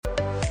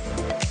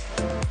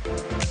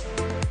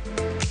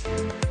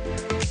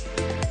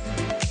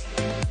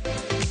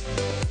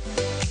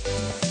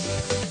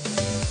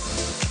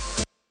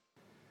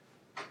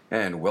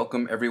And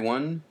welcome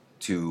everyone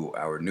to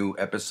our new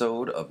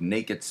episode of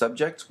Naked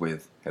Subjects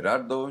with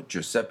Gerardo,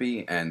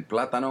 Giuseppe, and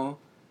Platano.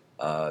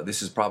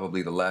 This is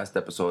probably the last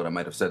episode. I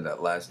might have said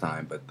that last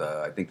time, but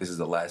I think this is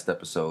the last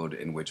episode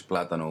in which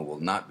Platano will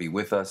not be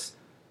with us.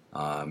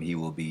 He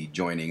will be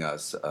joining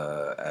us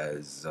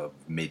as of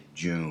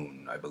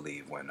mid-June, I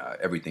believe, when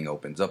everything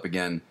opens up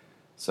again.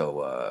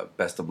 So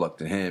best of luck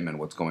to him and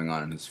what's going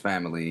on in his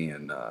family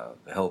and the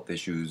health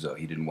issues.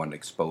 He didn't want to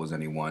expose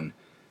anyone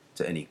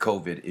to any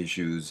COVID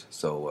issues.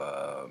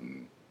 So,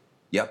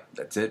 yep,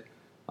 that's it.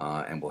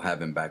 And we'll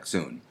have him back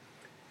soon.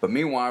 But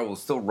meanwhile, we're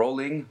still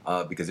rolling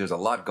because there's a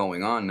lot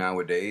going on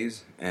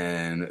nowadays.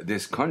 And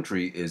this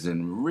country is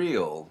in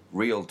real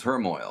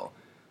turmoil.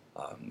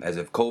 As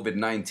if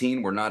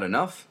COVID-19 were not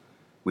enough,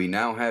 we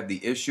now have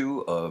the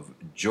issue of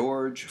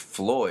George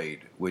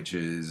Floyd, which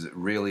is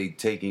really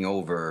taking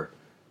over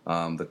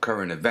the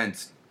current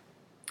events.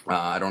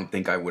 I don't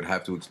think I would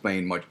have to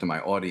explain much to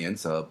my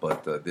audience,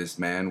 but this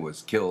man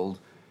was killed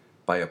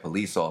by a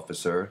police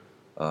officer.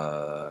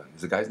 Is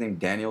the guy's name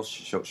Daniel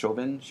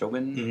Chauvin?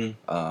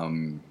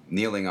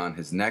 Kneeling on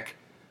his neck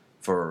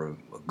for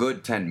a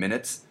good 10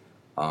 minutes.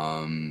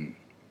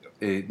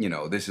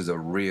 This is a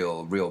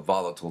real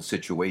volatile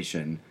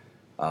situation.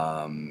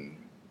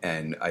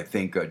 And I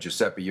think,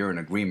 Giuseppe, you're in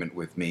agreement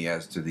with me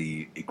as to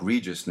the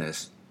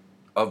egregiousness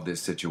of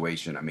this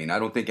situation. I mean, I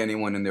don't think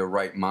anyone in their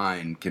right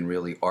mind can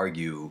really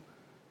argue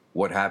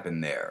what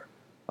happened there.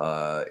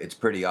 It's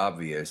pretty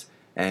obvious.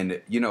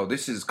 And,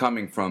 this is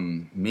coming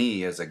from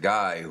me as a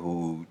guy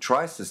who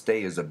tries to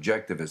stay as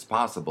objective as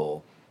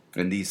possible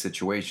in these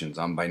situations.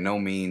 I'm by no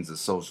means a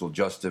social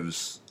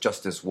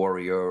justice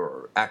warrior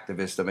or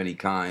activist of any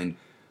kind.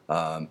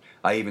 I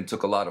even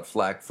took a lot of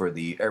flack for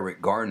the Eric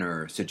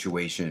Garner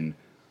situation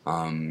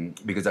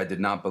because I did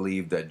not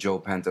believe that Joe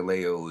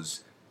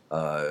Pantaleo's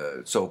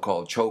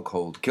so-called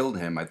chokehold killed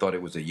him. I thought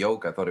it was a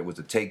yoke. I thought it was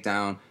a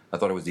takedown. I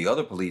thought it was the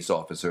other police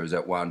officers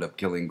that wound up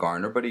killing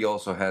Garner, but he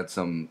also had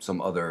some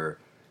other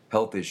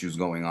health issues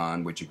going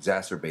on which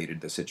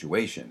exacerbated the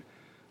situation.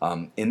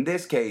 In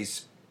this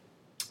case,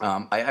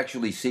 I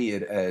actually see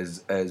it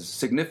as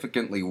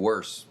significantly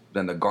worse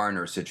than the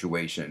Garner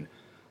situation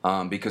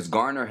because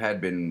Garner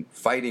had been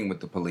fighting with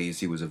the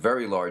police. He was a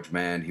very large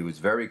man. He was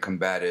very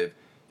combative.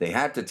 They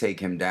had to take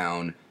him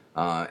down.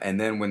 And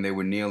then when they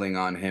were kneeling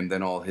on him,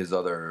 then all his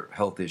other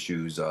health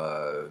issues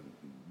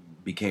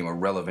became a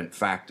relevant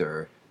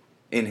factor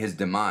in his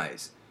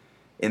demise.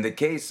 In the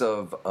case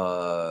of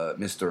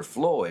Mr.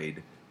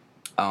 Floyd,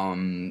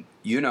 from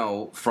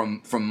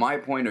my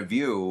point of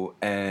view,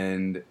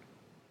 and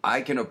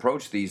I can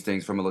approach these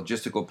things from a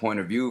logistical point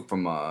of view.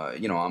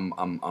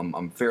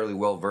 I'm fairly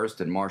well versed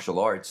in martial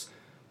arts,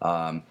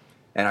 and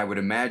I would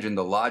imagine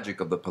the logic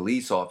of the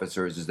police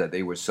officers is that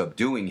they were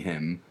subduing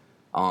him.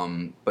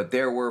 But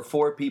there were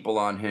 4 people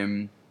on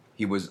him.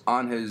 He was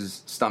on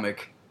his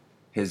stomach.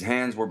 His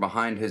hands were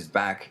behind his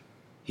back.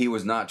 He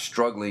was not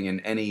struggling in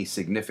any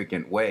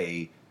significant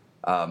way.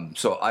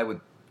 So I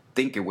would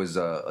think it was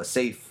a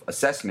safe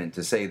assessment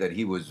to say that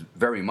he was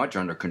very much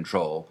under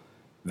control,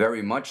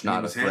 very much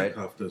not a threat. He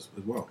was handcuffed as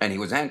well. And he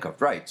was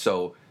handcuffed, right.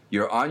 So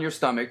you're on your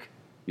stomach.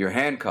 You're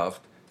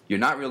handcuffed. You're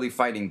not really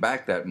fighting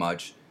back that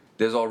much.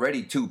 There's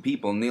already 2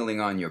 people kneeling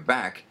on your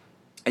back.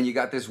 And you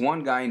got this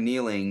one guy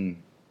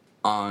kneeling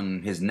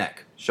on his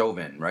neck,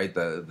 Chauvin, right?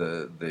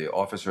 The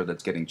officer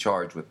that's getting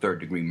charged with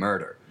 3rd-degree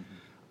murder.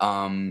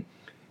 Mm-hmm.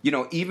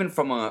 Even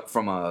from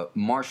a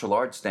martial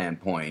arts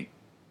standpoint,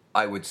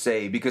 I would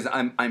say, because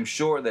I'm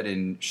sure that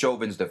in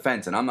Chauvin's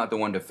defense, and I'm not the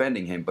one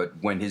defending him, but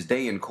when his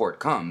day in court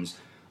comes,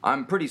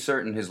 I'm pretty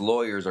certain his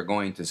lawyers are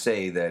going to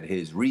say that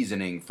his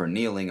reasoning for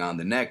kneeling on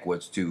the neck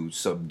was to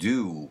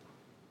subdue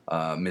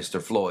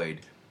Mr. Floyd.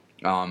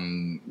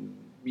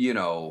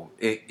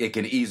 It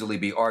can easily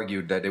be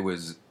argued that it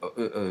was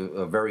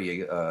a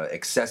very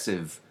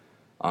excessive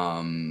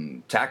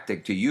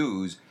tactic to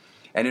use.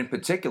 And in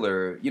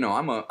particular,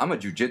 I'm a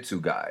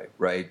jiu-jitsu guy,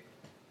 right?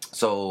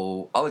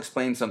 So I'll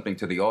explain something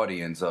to the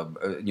audience of,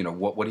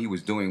 what he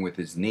was doing with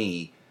his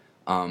knee.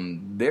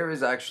 There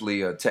is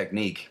actually a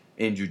technique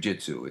in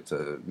jiu-jitsu. It's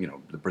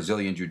the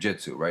Brazilian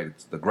jiu-jitsu, right?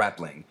 It's the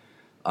grappling.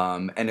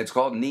 And it's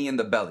called knee in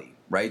the belly,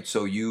 right?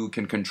 So you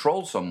can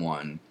control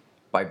someone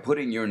by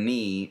putting your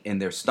knee in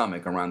their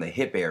stomach around the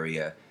hip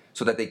area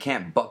so that they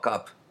can't buck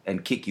up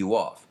and kick you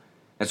off.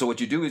 And so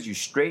what you do is you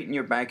straighten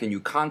your back and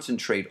you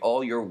concentrate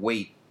all your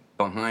weight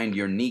behind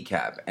your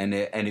kneecap. And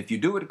if you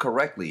do it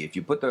correctly, if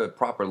you put the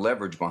proper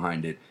leverage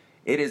behind it,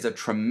 it is a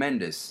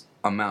tremendous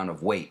amount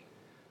of weight.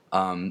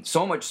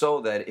 So much so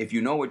that if you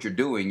know what you're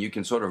doing, you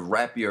can sort of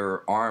wrap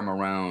your arm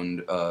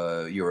around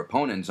your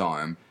opponent's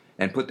arm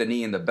and put the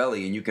knee in the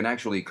belly, and you can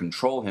actually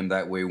control him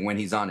that way when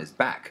he's on his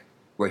back,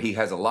 where he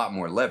has a lot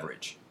more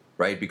leverage,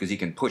 right? Because he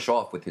can push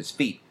off with his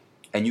feet.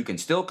 And you can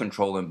still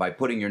control him by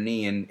putting your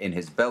knee in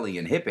his belly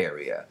and hip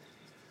area.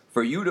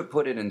 For you to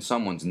put it in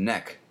someone's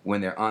neck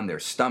when they're on their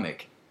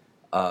stomach,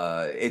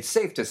 it's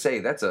safe to say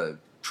that's a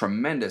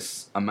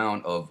tremendous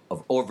amount of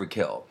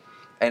overkill.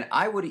 And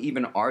I would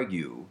even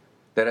argue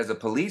that as a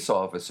police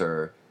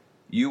officer,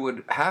 you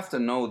would have to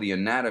know the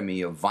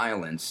anatomy of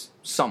violence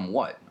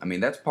somewhat. I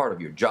mean, that's part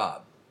of your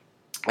job.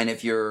 And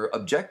if your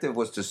objective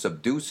was to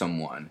subdue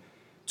someone,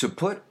 to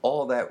put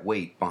all that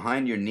weight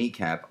behind your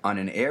kneecap on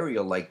an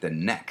area like the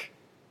neck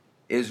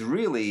is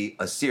really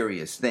a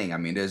serious thing. I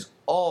mean, there's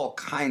all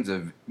kinds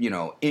of,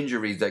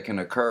 injuries that can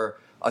occur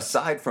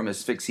aside from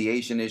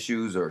asphyxiation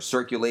issues or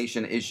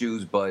circulation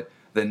issues, but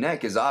the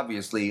neck is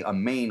obviously a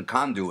main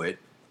conduit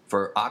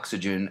for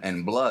oxygen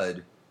and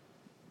blood,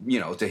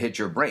 to hit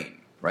your brain.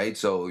 Right,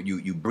 so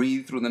you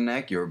breathe through the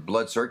neck, your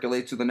blood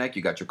circulates through the neck,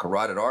 you got your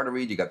carotid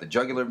artery, you got the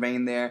jugular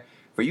vein there.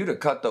 For you to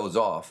cut those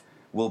off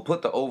will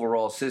put the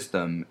overall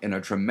system in a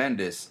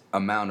tremendous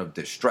amount of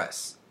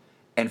distress.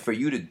 And for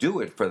you to do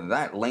it for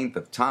that length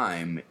of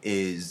time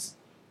is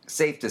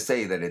safe to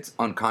say that it's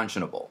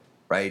unconscionable,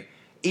 right?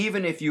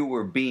 Even if you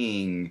were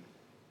being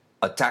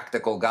a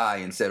tactical guy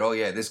and said, oh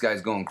yeah, this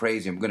guy's going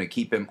crazy, I'm going to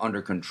keep him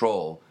under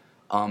control,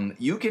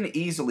 you can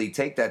easily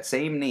take that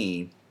same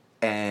knee,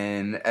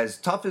 and as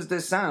tough as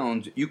this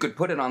sounds, you could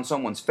put it on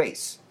someone's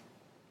face,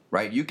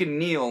 right? You can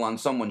kneel on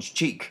someone's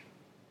cheek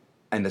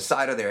and the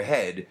side of their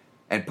head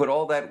and put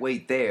all that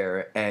weight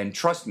there, and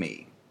trust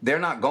me, they're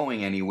not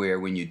going anywhere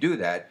when you do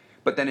that.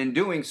 But then in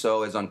doing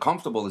so, as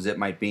uncomfortable as it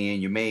might be,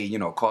 and you may,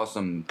 cause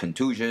some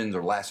contusions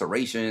or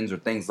lacerations or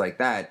things like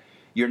that,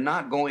 you're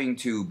not going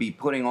to be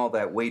putting all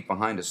that weight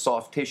behind a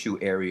soft tissue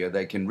area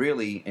that can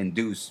really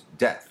induce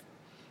death.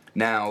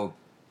 Now,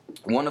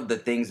 one of the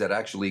things that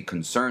actually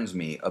concerns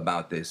me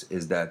about this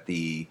is that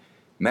the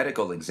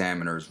medical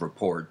examiner's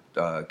report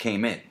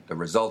came in. The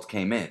results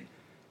came in.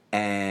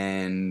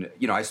 And,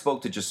 I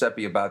spoke to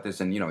Giuseppe about this,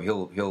 and,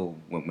 he'll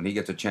when he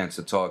gets a chance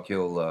to talk,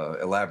 he'll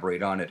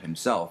elaborate on it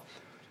himself.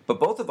 But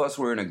both of us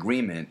were in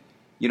agreement.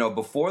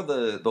 Before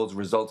those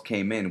results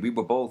came in, we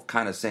were both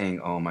kind of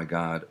saying, oh, my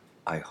God,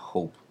 I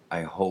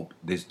hope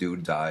this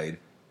dude died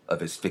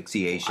of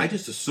asphyxiation. I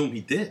just assume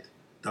he did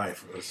die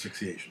from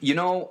asphyxiation.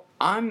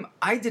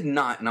 I did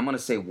not, and I'm going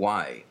to say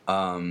why.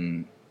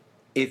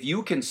 If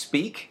you can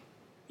speak,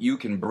 you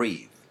can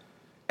breathe.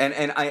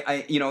 And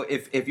I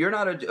if you're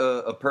not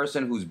a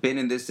person who's been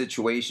in this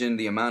situation,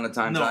 the amount of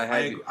times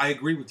I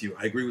agree with you.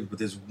 But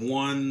there's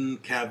one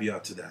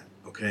caveat to that,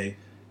 okay?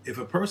 If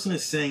a person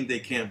is saying they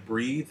can't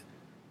breathe,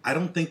 I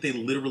don't think they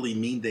literally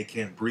mean they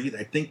can't breathe.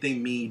 I think they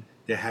mean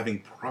they're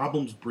having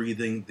problems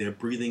breathing. Their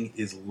breathing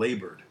is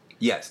labored.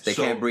 Yes, they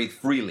can't breathe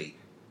freely.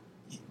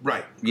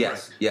 Right.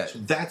 Yes, right. yes. So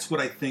that's what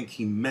I think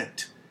he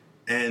meant.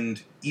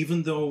 And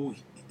even though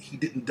he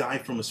didn't die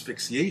from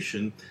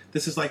asphyxiation,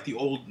 this is like the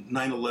old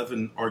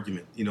 9/11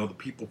 argument. The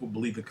people who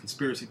believe in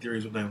conspiracy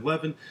theories of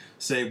 9/11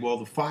 say, well,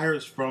 the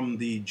fires from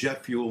the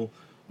jet fuel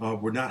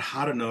were not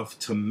hot enough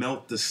to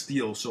melt the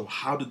steel. So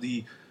how did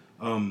the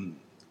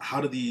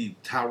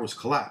towers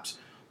collapse?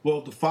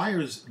 Well, the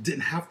fires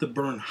didn't have to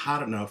burn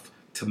hot enough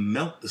to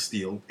melt the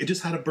steel. It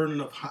just had to burn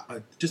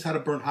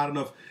hot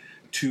enough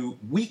to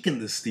weaken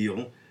the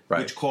steel,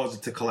 right, which caused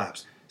it to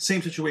collapse.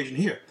 Same situation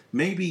here.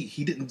 Maybe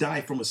he didn't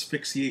die from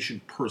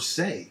asphyxiation per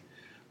se,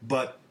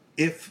 but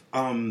if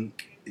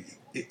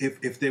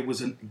there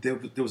was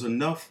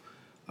enough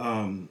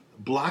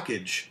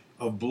blockage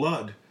of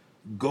blood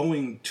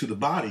going to the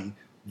body,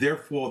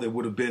 therefore there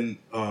would have been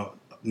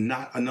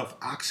not enough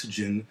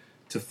oxygen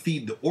to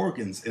feed the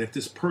organs. And if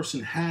this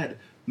person had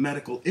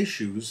medical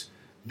issues,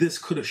 this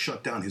could have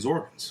shut down his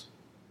organs.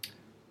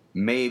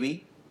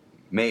 Maybe.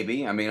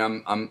 I mean,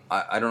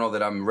 I don't know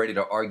that I'm ready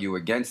to argue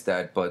against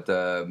that, but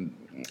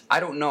I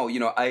don't know.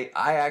 I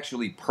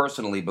actually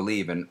personally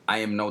believe, and I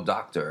am no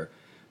doctor,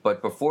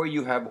 but before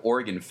you have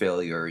organ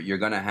failure, you're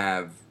going to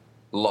have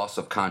loss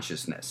of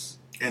consciousness.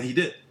 And he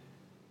did.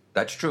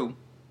 That's true.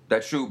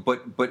 But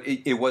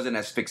it wasn't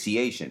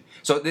asphyxiation.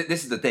 So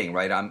this is the thing,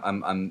 right?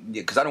 I'm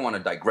because I don't want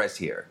to digress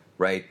here,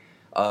 right?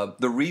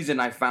 The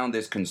reason I found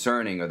this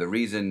concerning, or the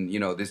reason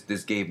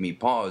this gave me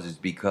pause, is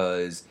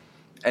because,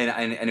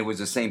 and it was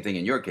the same thing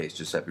in your case,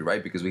 Giuseppe,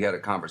 right? Because we had a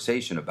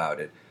conversation about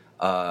it.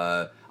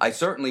 I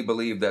certainly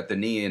believe that the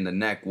knee in the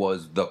neck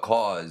was the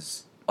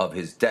cause of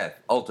his death.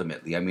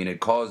 Ultimately, I mean, it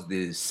caused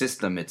the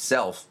system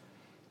itself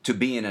to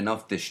be in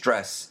enough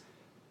distress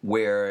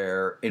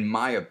where, in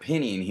my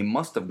opinion, he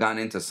must have gone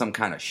into some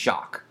kind of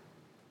shock.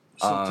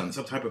 Some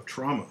type of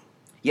trauma.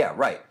 Yeah,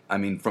 right. I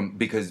mean,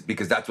 because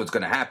that's what's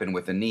going to happen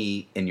with a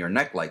knee in your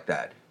neck like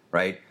that,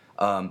 right?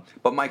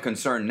 But my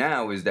concern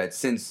now is that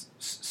since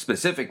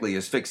specifically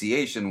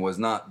asphyxiation was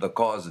not the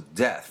cause of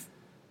death,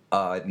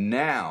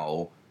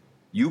 now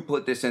you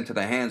put this into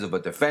the hands of a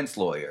defense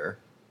lawyer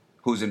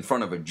who's in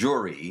front of a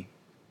jury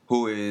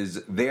who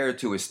is there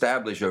to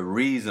establish a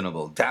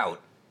reasonable doubt.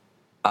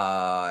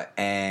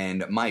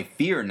 And my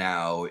fear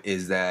now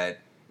is that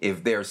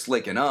if they're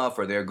slick enough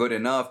or they're good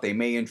enough, they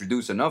may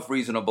introduce enough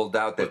reasonable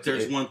doubt that... But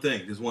there's one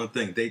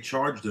thing. They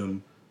charged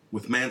him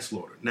with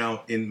manslaughter.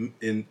 Now, in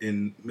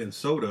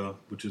Minnesota,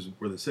 which is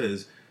where this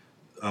is,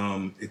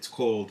 it's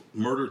called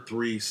Murder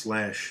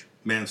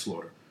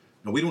 3/manslaughter.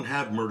 Now, we don't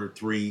have Murder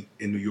 3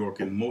 in New York,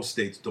 and most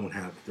states don't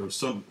have it. There are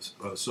some...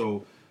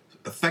 so,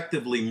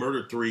 effectively,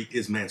 Murder 3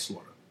 is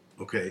manslaughter.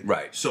 Okay?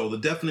 Right. So the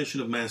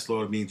definition of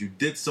manslaughter means you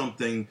did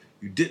something,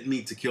 you didn't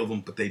mean to kill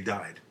them, but they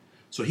died.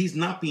 So he's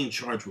not being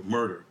charged with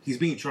murder. He's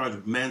being charged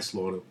with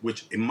manslaughter,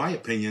 which, in my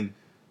opinion,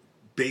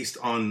 based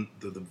on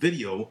the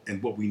video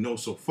and what we know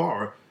so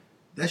far,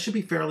 that should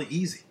be fairly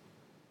easy.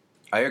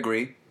 I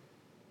agree.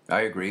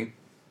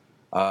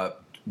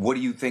 What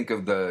do you think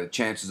of the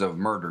chances of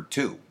murder,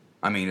 too?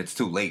 I mean, it's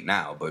too late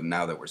now, but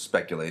now that we're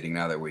speculating,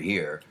 now that we're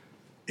here.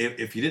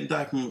 If you didn't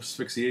die from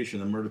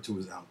asphyxiation, then murder 2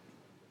 is out.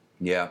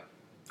 Yeah,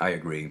 I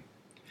agree.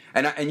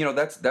 And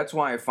that's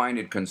why I find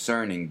it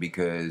concerning,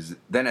 because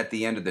then at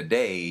the end of the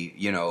day,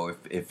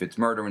 if it's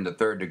murder in the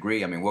 3rd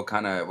degree, I mean, what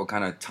kind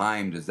of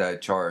time does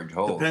that charge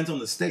hold? Depends on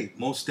the state.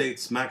 Most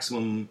states'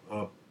 maximum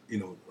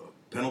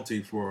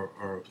penalty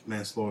for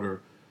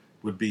manslaughter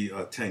would be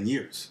 10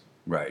 years.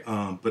 Right.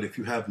 But if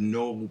you have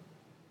no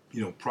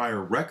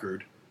prior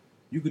record,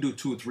 you could do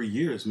 2 or 3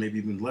 years, maybe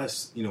even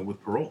less,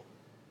 with parole.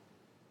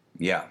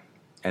 Yeah,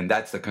 and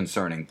that's the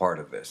concerning part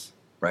of this,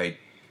 right?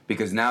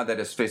 Because now that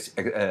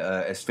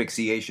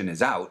asphyxiation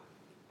is out,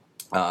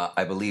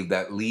 I believe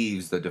that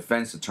leaves the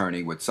defense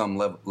attorney with some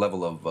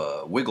level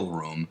of wiggle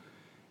room,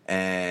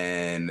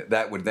 and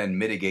that would then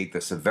mitigate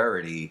the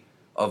severity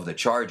of the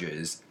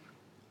charges,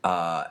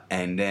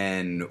 and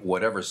then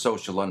whatever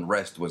social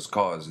unrest was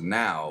caused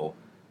now,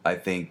 I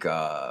think,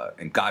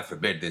 and God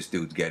forbid this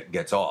dude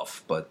gets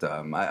off, but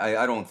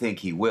I don't think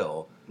he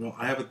will. Well,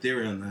 I have a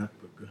theory on that,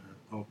 but go ahead.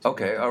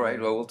 Okay, all right.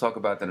 Well, we'll talk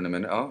about that in a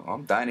minute. Oh,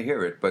 I'm dying to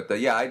hear it. But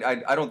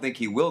I don't think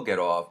he will get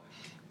off.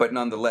 But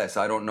nonetheless,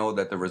 I don't know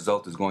that the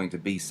result is going to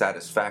be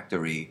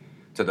satisfactory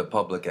to the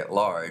public at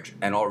large.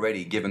 And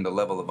already, given the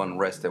level of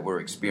unrest that we're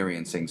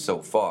experiencing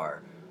so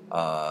far,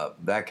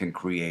 that can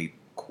create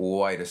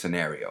quite a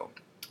scenario.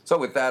 So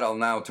with that, I'll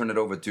now turn it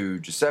over to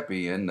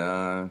Giuseppe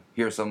and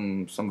hear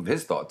some of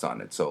his thoughts on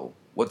it. So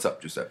what's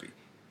up, Giuseppe?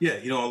 Yeah,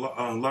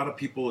 a lot of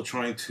people are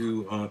trying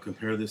to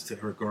compare this to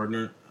Eric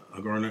Garner,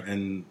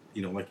 and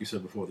like you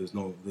said before, there's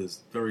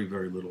very,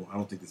 very little. I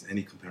don't think there's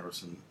any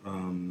comparison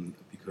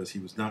because he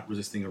was not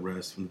resisting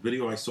arrest. From the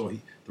video I saw,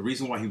 the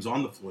reason why he was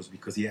on the floor is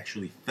because he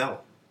actually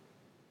fell.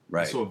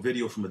 Right. I saw a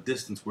video from a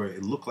distance where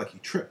it looked like he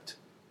tripped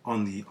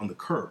on the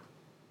curb.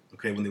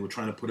 Okay, when they were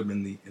trying to put him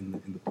in the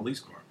police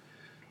car.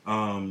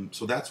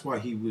 So that's why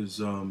he was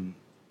on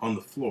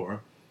the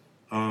floor,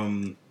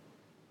 and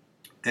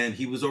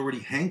he was already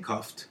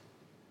handcuffed.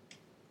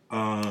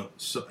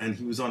 And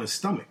he was on his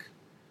stomach.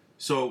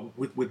 So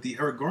with the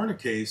Eric Garner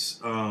case,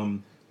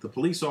 the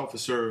police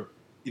officer,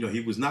 he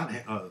was not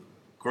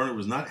Garner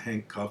was not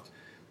handcuffed.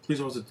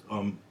 Police officer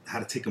had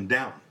to take him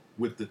down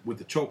with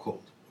the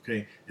chokehold.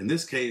 Okay, in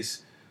this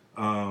case,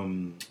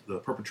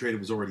 the perpetrator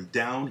was already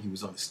down. He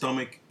was on his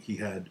stomach. He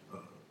had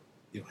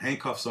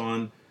handcuffs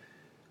on.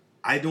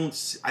 I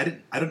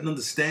didn't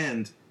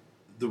understand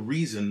the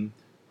reason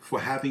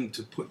for having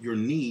to put your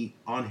knee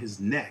on his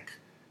neck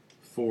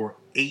for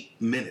 8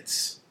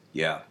 minutes.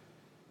 Yeah.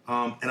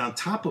 And on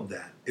top of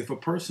that, if a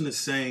person is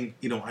saying,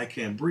 I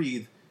can't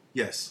breathe,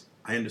 yes,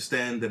 I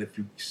understand that if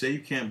you say you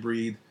can't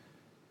breathe,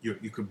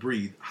 you could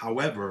breathe.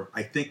 However,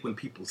 I think when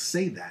people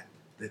say that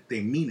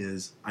they mean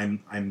is I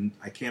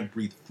can't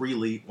breathe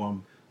freely,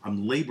 or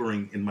I'm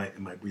laboring in my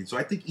breathing. So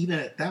I think even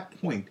at that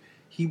point,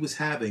 he was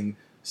having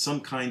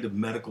some kind of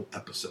medical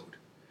episode.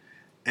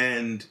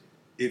 And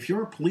if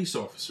you're a police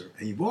officer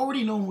and you've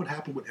already known what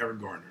happened with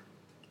Eric Garner,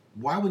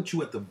 why wouldn't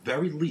you at the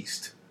very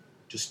least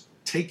just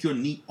take your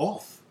knee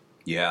off?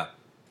 Yeah.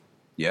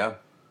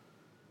 Yep.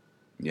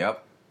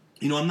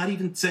 I'm not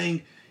even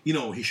saying, he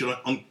should,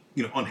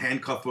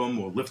 unhandcuff him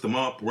or lift him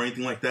up or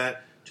anything like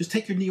that. Just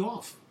take your knee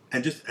off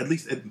and just at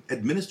least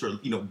administer,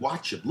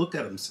 watch him, look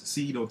at him,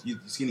 see, if you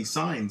see any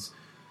signs.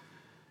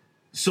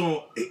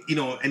 So,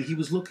 and he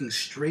was looking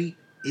straight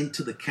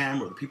into the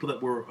camera. The people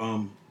that were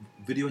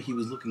videoing, he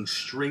was looking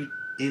straight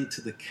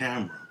into the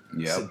camera,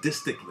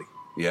 sadistically.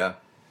 Yeah.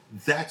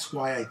 That's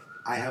why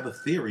I have a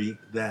theory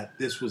that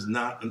this was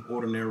not an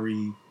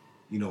ordinary,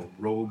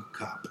 rogue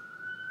cop.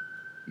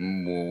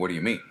 Well, what do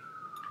you mean?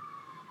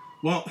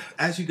 Well,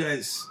 as you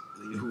guys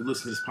who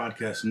listen to this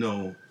podcast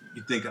know,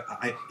 you think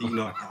I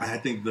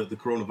think the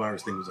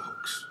coronavirus thing was a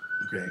hoax.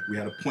 Okay, we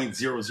had a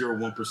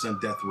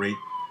 0.001% death rate,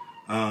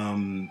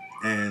 and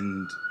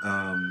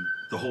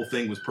the whole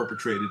thing was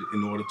perpetrated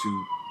in order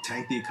to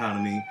tank the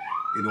economy,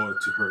 in order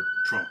to hurt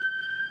Trump.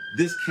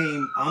 This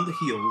came on the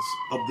heels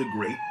of the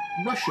great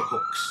Russia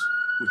hoax,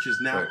 which is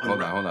now. Wait,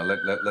 hold on.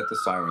 Let the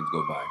sirens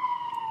go by.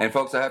 And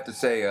folks, I have to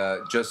say,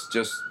 just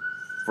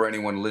for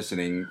anyone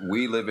listening,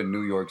 we live in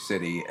New York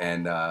City,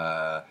 and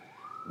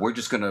we're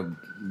just gonna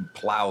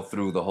plow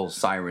through the whole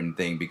siren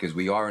thing because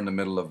we are in the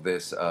middle of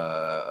this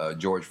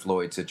George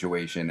Floyd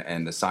situation,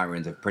 and the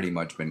sirens have pretty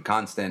much been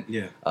constant.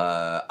 Yeah.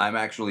 I'm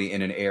actually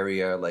in an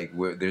area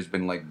where there's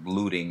been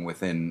looting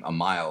within a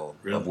mile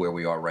of where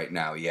we are right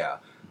now. Yeah,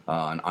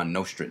 on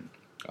Nostrand.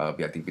 I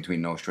think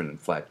between Nostrand and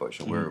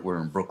Flatbush.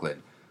 We're in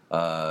Brooklyn.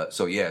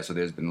 So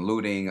there's been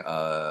looting.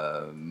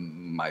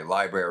 My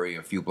library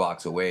a few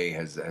blocks away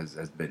has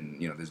been,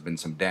 there's been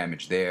some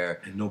damage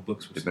there. And no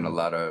books. There's been a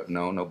lot of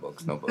no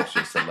books,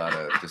 just a lot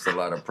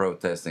of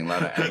protesting, a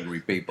lot of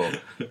angry people.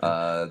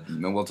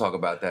 And we'll talk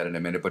about that in a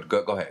minute. But go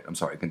ahead. I'm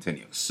sorry.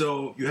 Continue.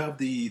 So you have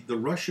the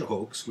Russia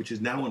hoax, which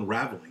is now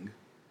unraveling.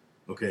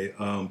 Okay,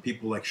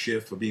 people like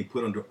Schiff are being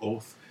put under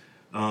oath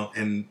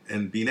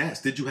and being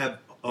asked, did you have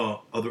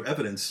other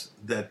evidence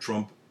that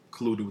Trump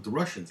colluded with the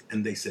Russians?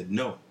 And they said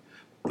no.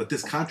 But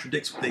this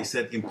contradicts what they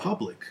said in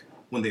public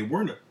when they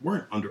weren't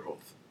under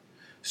oath.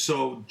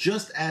 So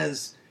just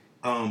as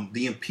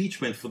the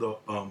impeachment for the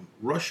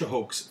Russia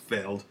hoax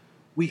failed,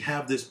 we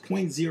have this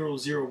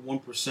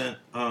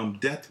 0.001%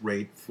 death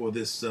rate for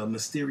this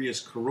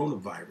mysterious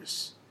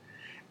coronavirus.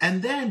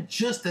 And then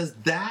just as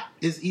that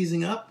is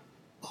easing up,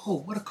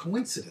 oh, what a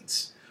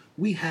coincidence.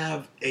 We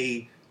have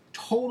a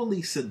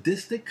totally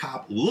sadistic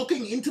cop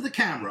looking into the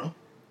camera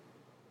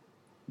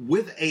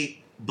with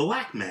a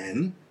black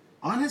man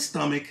on his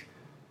stomach,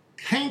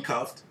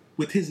 handcuffed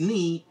with his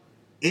knee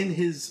in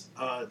his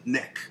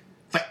neck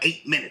for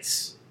 8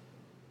 minutes.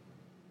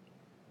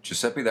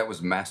 Giuseppe, that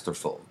was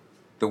masterful.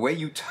 The way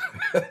you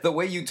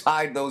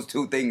tied those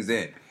two things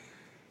in.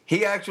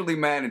 He actually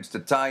managed to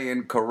tie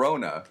in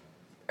Corona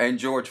and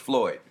George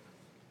Floyd.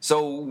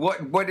 So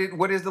what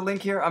is the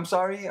link here? I'm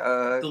sorry.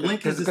 The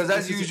link is because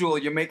as usual,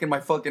 you're making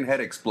my fucking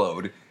head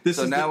explode. This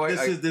is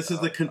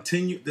the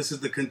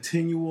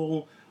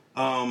continual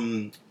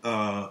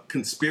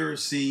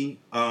conspiracy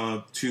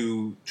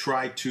to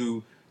try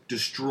to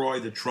destroy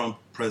the Trump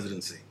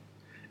presidency,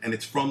 and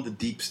it's from the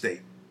deep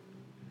state.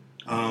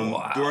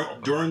 Wow.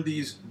 During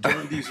these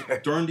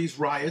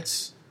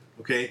riots,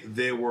 okay,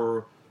 there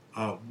were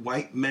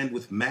white men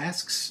with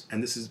masks,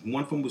 and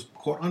one of them was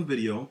caught on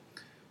video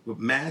with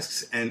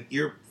masks and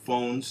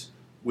earphones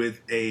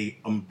with a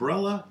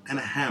umbrella and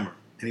a hammer.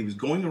 And he was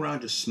going around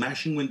just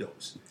smashing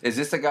windows. Is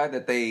this the guy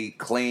that they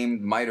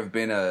claimed might have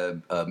been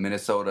a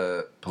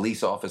Minnesota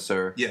police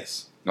officer?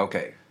 Yes.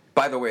 Okay.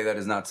 By the way, that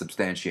is not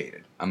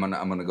substantiated. I'm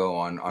gonna go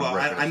on. Well,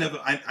 record. I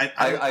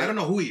don't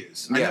know who he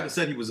is. I never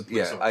said he was a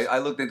police officer. I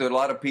looked into it. A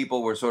lot of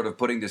people were sort of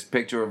putting this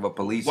picture of a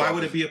police officer. Why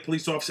would it be a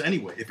police officer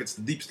anyway, if it's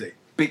the deep state?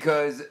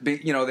 Because,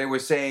 they were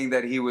saying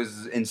that he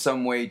was in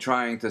some way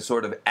trying to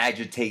sort of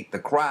agitate the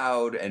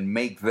crowd and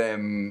make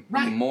them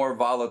more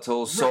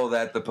volatile so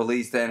that the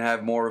police then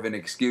have more of an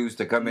excuse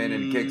to come in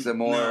and kick some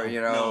more,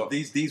 No,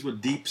 these were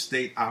deep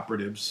state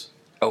operatives.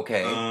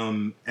 Okay.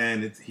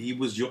 And she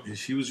was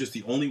just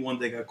the only one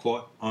that got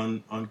caught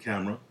on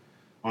camera,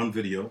 on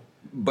video.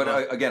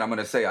 But again, I'm going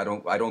to say I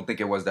don't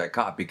think it was that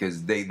cop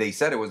because they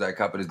said it was that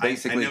cop, but it's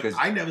basically because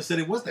I never said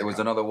it was that. It was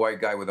another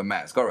white guy with a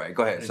mask. All right,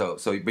 go ahead. So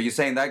but you're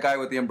saying that guy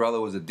with the umbrella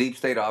was a deep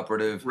state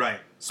operative, right?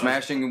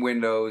 Smashing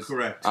windows.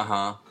 Correct.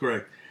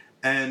 Correct.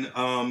 And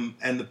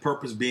the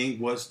purpose being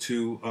was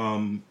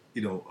to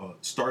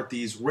start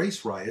these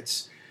race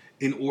riots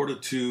in order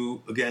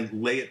to again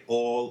lay it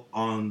all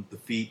on the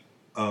feet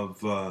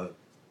of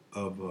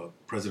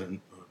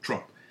President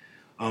Trump.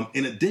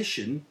 In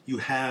addition, you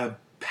have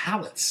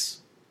pallets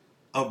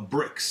of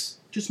bricks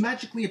just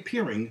magically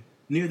appearing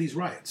near these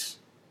riots.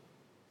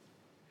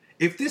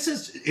 If this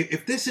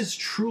is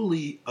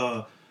truly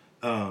a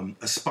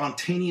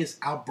spontaneous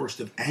outburst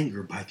of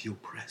anger by the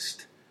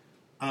oppressed,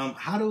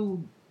 how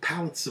do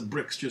pallets of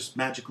bricks just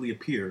magically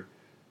appear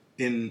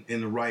in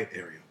the riot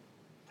area?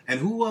 And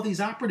who are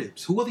these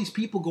operatives? Who are these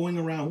people going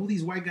around? Who are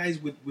these white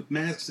guys with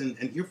masks and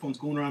earphones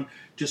going around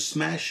just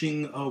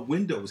smashing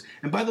windows?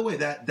 And by the way,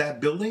 that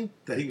building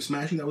that he was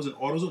smashing, that was an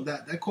AutoZone,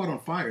 that caught on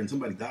fire and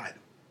somebody died.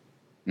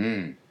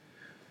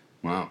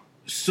 Wow.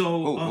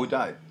 So who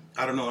died?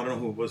 I don't know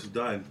who it was who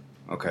died.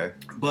 Okay.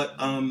 But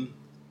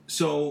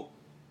so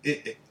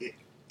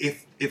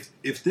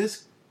if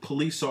this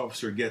police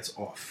officer gets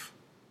off,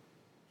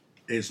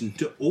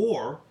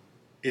 or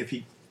if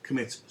he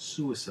commits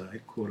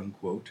suicide, quote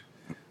unquote,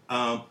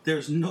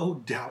 there's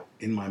no doubt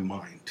in my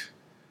mind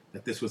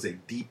that this was a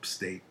deep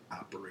state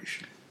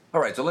operation.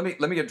 All right, so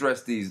let me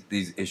address these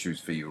issues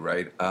for you,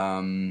 right?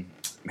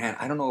 Man,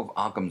 I don't know if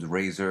Occam's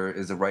razor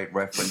is the right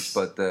reference,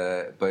 but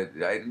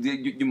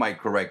you might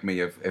correct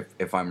me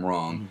if I'm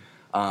wrong.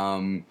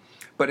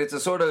 But it's a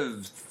sort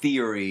of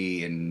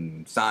theory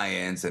in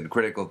science and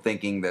critical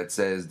thinking that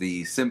says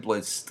the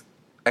simplest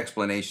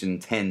explanation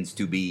tends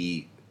to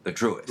be the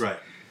truest. Right.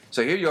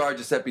 So here you are,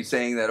 Giuseppe,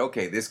 saying that,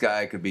 okay, this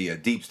guy could be a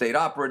deep state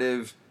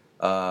operative,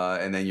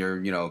 and then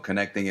you're,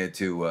 connecting it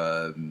to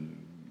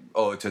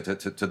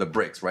the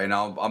bricks, right?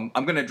 Now, I'm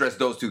going to address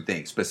those two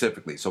things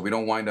specifically, so we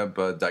don't wind up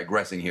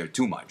digressing here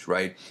too much,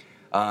 right?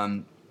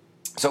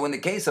 So in the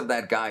case of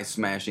that guy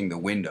smashing the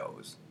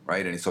windows,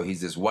 right, and so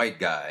he's this white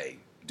guy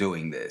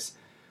doing this,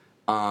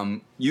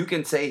 you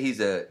can say he's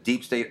a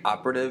deep state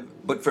operative,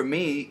 but for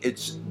me,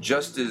 it's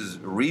just as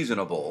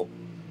reasonable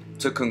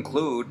to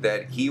conclude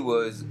that he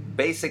was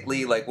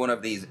basically like one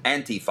of these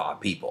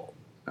Antifa people.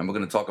 And we're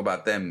going to talk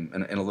about them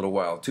in a little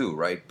while too,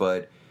 right?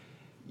 But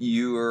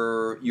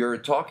you're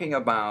talking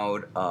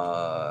about,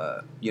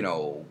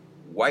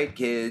 white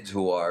kids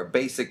who are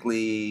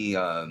basically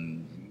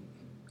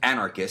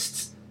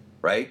anarchists,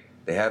 right?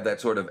 They have that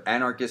sort of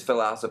anarchist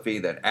philosophy,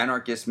 that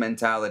anarchist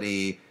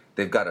mentality.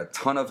 They've got a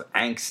ton of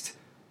angst.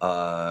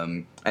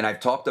 And I've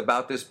talked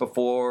about this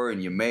before,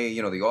 and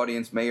the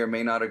audience may or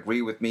may not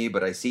agree with me,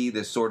 but I see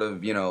this sort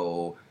of,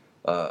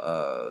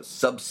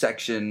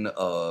 subsection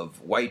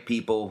of white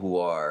people who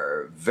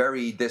are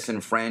very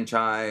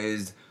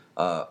disenfranchised.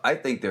 I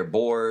think they're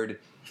bored.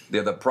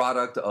 They're the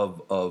product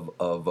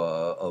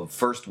of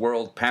first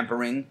world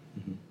pampering,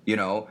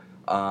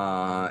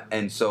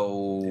 and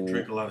so they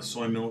drink a lot of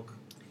soy milk.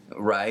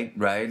 Right,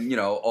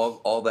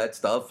 all that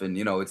stuff, and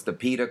it's the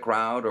PETA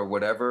crowd or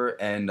whatever,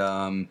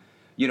 and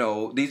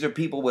these are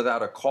people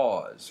without a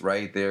cause,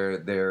 right?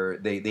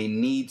 They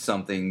need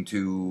something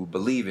to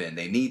believe in.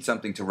 They need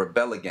something to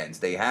rebel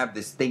against. They have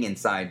this thing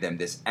inside them,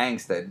 this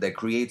angst that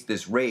creates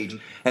this rage,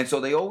 and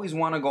so they always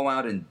want to go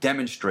out and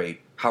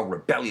demonstrate how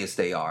rebellious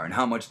they are and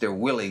how much they're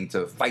willing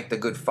to fight the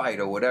good fight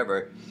or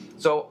whatever.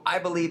 So I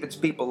believe it's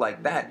people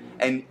like that.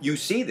 And you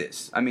see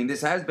this. I mean,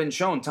 this has been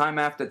shown time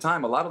after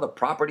time. A lot of the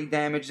property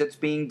damage that's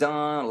being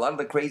done, a lot of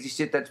the crazy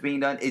shit that's being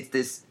done, it's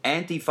this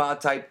Antifa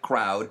type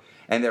crowd.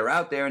 And they're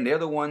out there, and they're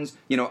the ones,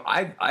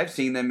 I've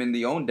seen them in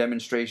the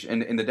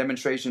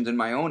demonstrations in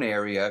my own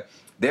area.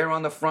 They're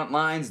on the front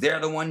lines. They're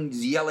the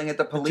ones yelling at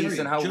the police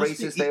and how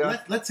racist they are.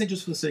 Let's say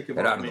just for the sake of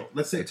argument.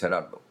 It's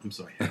Gerardo. I'm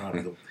sorry,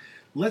 Gerardo.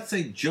 Let's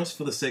say just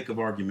for the sake of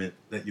argument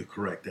that you're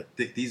correct,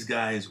 that these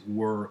guys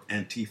were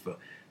Antifa.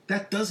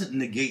 That doesn't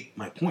negate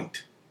my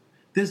point.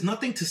 There's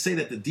nothing to say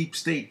that the deep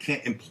state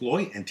can't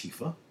employ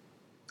Antifa.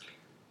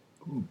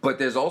 But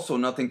there's also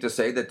nothing to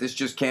say that this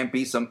just can't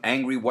be some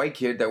angry white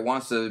kid that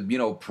wants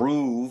to,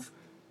 prove,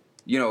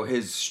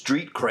 his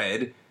street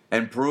cred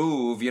and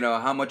prove,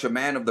 how much a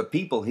man of the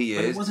people he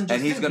is.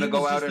 And he's going to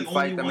go out and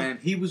fight the man.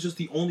 He was just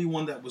the only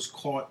one that was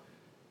caught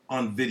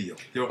on video.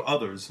 There were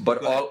others.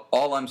 But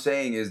all I'm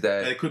saying is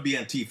that it could be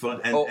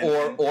Antifa.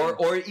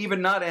 Or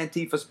even not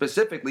Antifa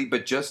specifically,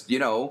 but just,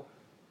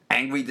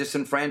 angry,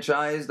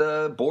 disenfranchised,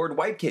 bored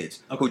white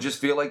kids who just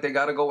feel like they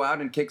got to go out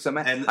and kick some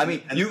ass.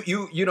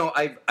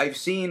 I've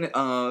seen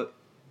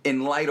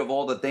in light of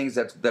all the things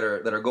that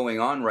are going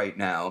on right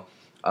now,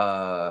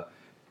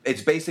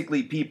 it's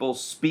basically people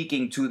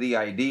speaking to the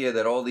idea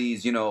that all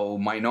these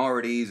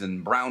minorities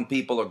and brown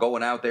people are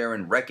going out there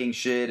and wrecking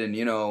shit and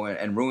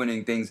and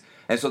ruining things,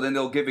 and so then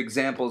they'll give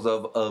examples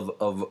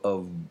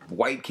of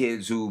white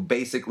kids who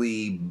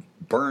basically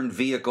burned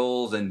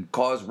vehicles and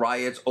caused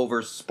riots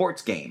over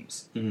sports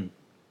games,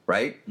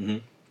 right? Mm-hmm.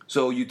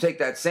 So you take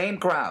that same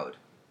crowd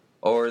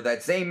or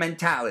that same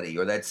mentality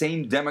or that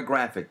same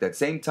demographic, that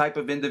same type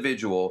of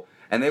individual,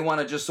 and they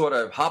want to just sort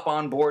of hop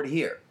on board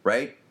here,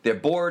 right? They're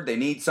bored, they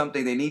need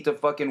something, they need to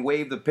fucking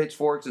wave the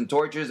pitchforks and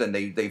torches, and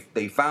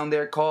they found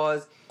their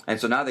cause, and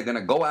so now they're going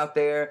to go out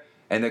there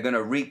and they're going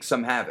to wreak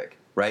some havoc,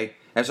 right?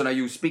 And so now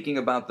you were speaking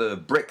about the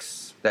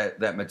bricks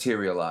that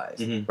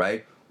materialized,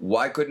 right?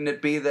 Why couldn't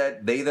it be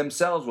that they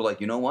themselves were like,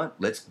 you know what?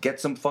 Let's get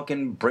some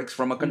fucking bricks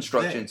from a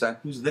construction site.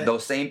 Who's that?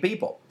 Those same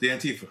people. The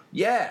Antifa.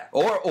 Yeah.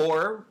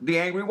 Or the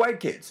angry white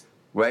kids,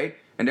 right?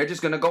 And they're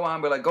just going to go on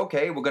and be like,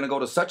 okay, we're going to go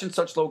to such and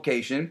such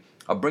location.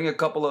 I'll bring a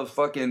couple of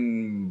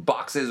fucking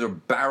boxes or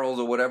barrels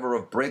or whatever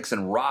of bricks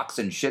and rocks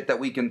and shit that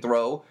we can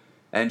throw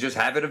and just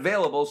have it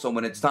available. So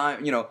when it's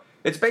time,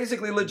 it's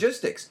basically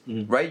logistics,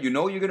 right? You're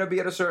going to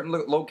be at a certain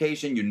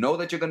location. You know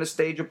that you're going to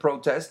stage a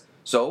protest.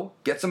 So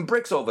get some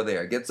bricks over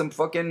there. Get some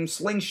fucking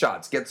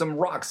slingshots. Get some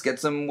rocks. Get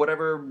some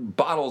whatever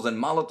bottles and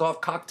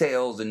Molotov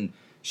cocktails and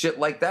shit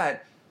like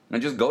that.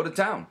 And just go to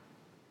town.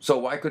 So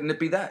why couldn't it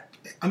be that?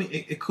 I mean,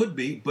 it could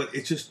be, but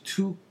it's just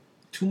too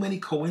many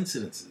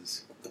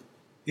coincidences.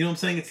 You know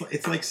what I'm saying?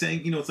 It's like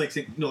saying,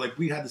 like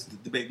we had this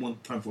debate one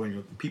time before,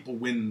 people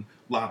win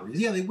lotteries.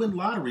 Yeah, they win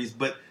lotteries,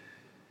 but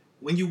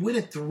when you win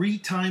it 3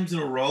 times in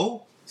a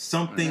row,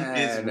 something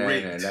is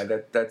rigged.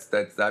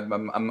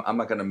 I'm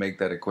not going to make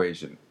that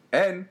equation.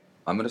 And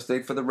I'm going to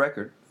state for the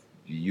record,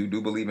 you do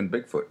believe in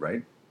Bigfoot,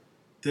 right?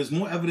 There's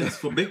more evidence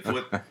for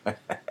Bigfoot.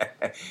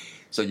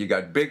 So you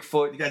got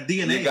Bigfoot. You got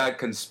DNA. You got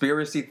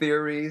conspiracy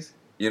theories.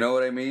 You know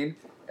what I mean?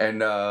 And,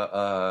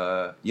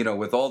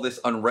 with all this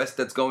unrest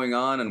that's going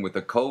on and with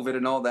the COVID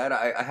and all that,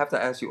 I have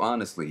to ask you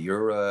honestly,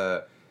 you're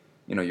a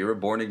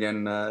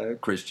born-again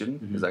Christian.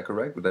 Mm-hmm. Is that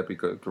correct? Would that be a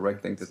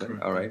correct thing to say?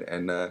 Correct. All right.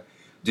 And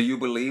do you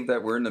believe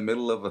that we're in the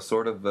middle of a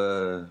sort of,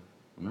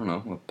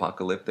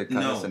 apocalyptic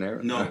kind of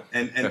scenario? No.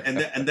 And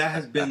that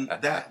has been,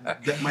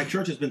 that my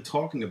church has been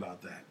talking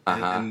about that.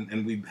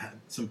 And we've had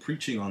some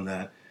preaching on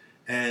that.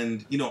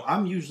 And,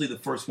 I'm usually the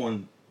first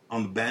one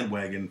on the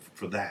bandwagon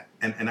for that.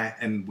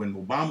 And when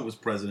Obama was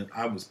president,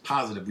 I was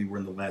positive we were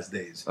in the last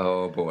days.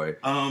 Oh, boy.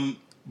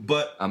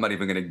 But I'm not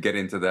even going to get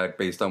into that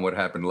based on what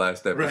happened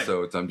last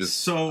episode. Right.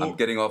 I'm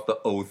getting off the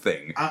O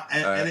thing.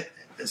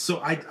 So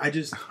I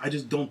just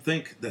don't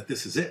think that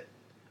this is it.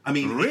 I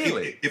mean,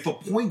 really, if a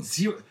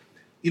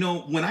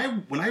 0.0, when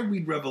I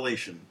read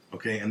Revelation,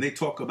 okay, and they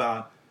talk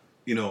about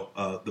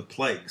the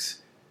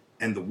plagues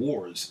and the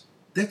wars,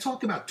 they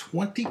talk about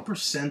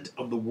 20%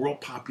 of the world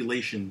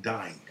population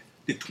dying.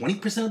 Did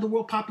 20% of the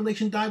world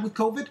population die with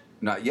COVID?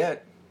 Not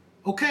yet.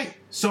 Okay,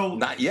 so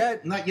not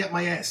yet,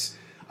 my ass.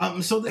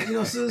 So that,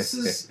 so this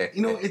is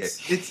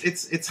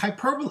it's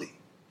hyperbole.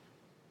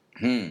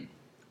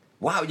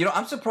 Wow,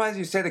 I'm surprised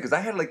you said that because I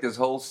had like this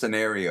whole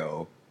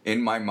scenario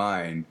in my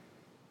mind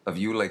of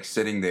you like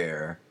sitting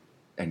there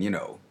and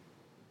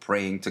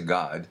praying to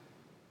God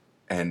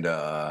and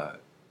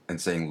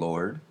saying,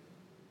 Lord,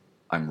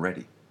 I'm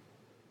ready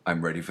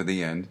for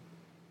the end,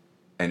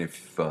 and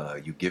if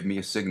you give me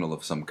a signal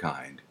of some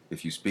kind,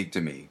 if you speak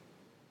to me,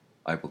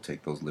 I will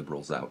take those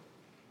liberals out.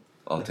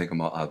 I'll take them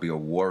out. I'll be a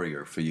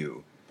warrior for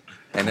you.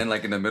 And then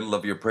like in the middle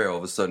of your prayer, all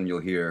of a sudden you'll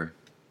hear,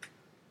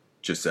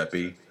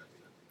 Giuseppe,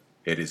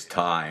 it is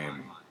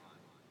time.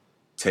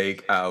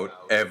 Take out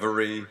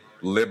every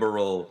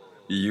liberal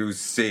you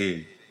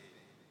see.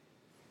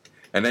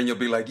 And then you'll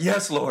be like,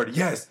 yes, Lord,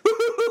 yes.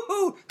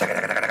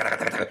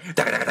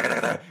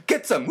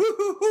 Get some.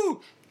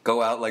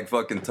 Go out like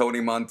fucking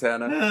Tony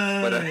Montana.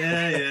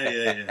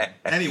 Yeah.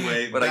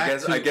 Anyway, but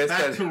back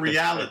back to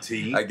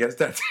reality. I guess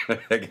that's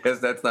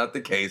not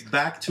the case.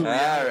 Back to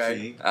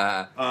reality.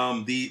 All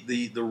right.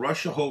 The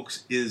Russia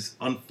hoax is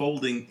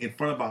unfolding in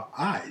front of our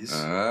eyes.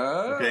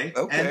 Okay.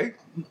 And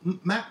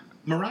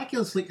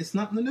miraculously, it's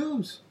not in the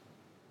news.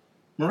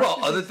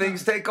 Well, other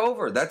things take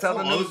over. That's how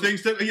the news. Other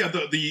things take. Yeah,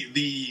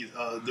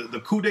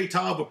 the coup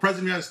d'état of a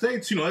president of the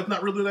United States. That's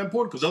not really that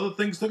important because other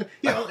things took.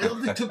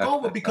 Other things took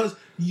over because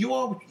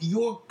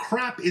your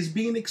crap is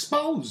being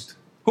exposed.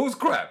 Whose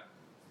crap?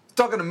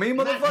 Talking to me,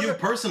 motherfucker? Not you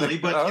personally,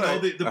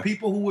 but the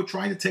people who were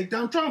trying to take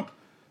down Trump.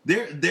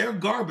 Their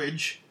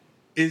garbage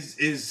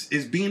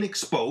is being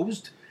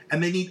exposed,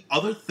 and they need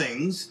other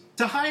things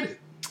to hide it.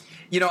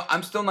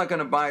 I'm still not going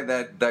to buy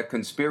that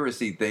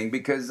conspiracy thing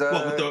because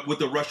with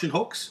the Russian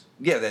hoax.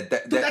 Yeah,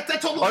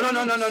 that's all over the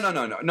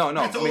news. No.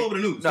 That's all over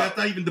the news. That's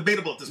not even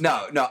debatable at this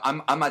point. No.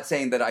 I'm not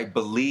saying that I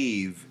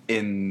believe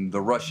in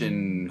the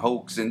Russian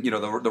hoax and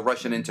the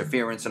Russian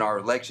interference in our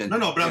election.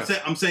 No. But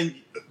I'm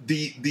saying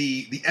the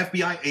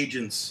FBI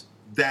agents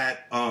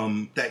that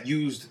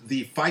used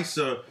the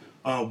FISA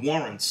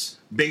warrants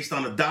based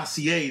on a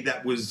dossier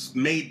that was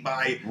made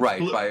by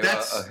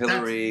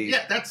Hillary.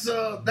 That's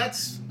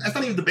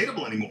not even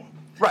debatable anymore.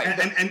 Right.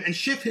 And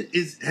Schiff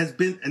has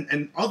been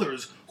and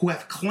others who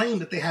have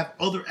claimed that they have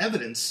other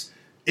evidence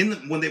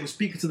when they were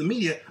speaking to the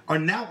media are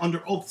now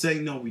under oath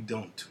saying no, we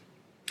don't.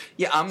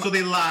 Yeah. So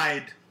they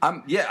lied.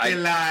 They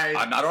lied.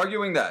 I'm not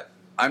arguing that.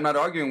 I'm not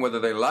arguing whether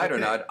they lied or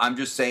not. I'm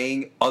just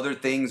saying other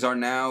things are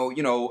now,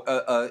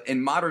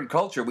 in modern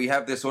culture, we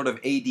have this sort of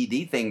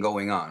ADD thing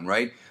going on,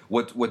 right?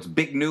 What's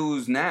big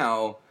news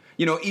now,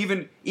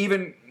 even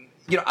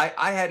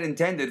I had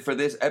intended for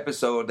this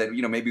episode that,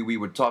 maybe we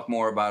would talk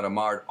more about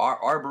Ahmaud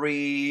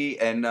Arbery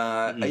and,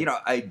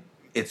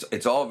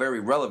 it's all very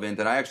relevant.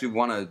 And I actually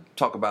want to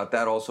talk about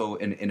that also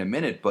in a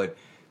minute. But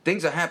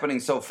things are happening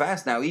so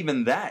fast now,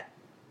 even that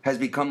has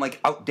become like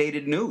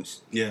outdated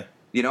news. Yeah.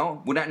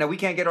 We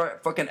can't get our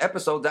fucking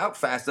episodes out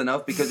fast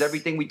enough because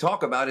everything we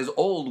talk about is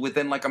old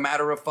within like a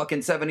matter of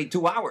fucking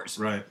 72 hours.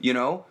 Right.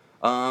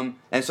 And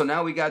so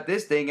now we got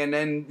this thing, and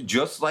then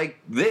just like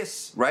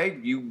this, right?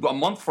 A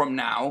month from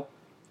now,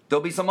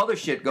 there'll be some other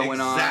shit going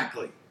on.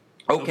 Exactly.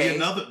 Okay.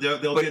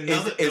 There'll be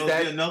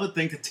another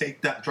thing to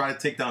try to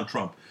take down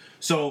Trump.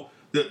 So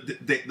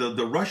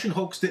the Russian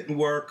hoax didn't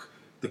work.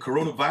 The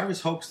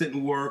coronavirus hoax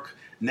didn't work.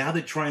 Now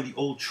they're trying the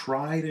old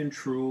tried and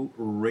true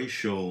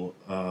racial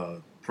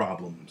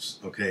problems.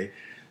 Okay.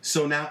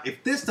 So now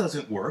if this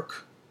doesn't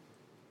work,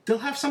 they'll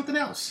have something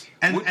else.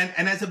 And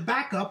as a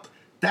backup,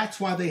 that's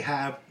why they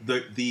have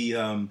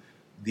the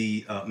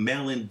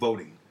mail-in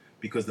voting,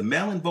 because the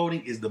mail-in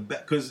voting is the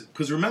best.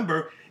 Because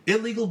remember,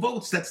 illegal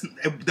votes.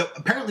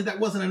 Apparently that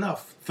wasn't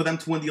enough for them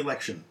to win the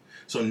election.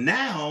 So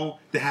now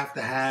they have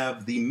to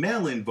have the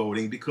mail-in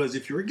voting because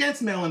if you're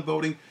against mail-in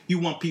voting, you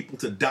want people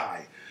to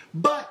die.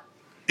 But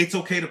it's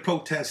okay to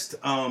protest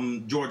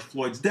George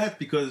Floyd's death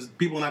because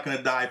people are not going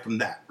to die from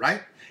that,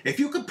 right? If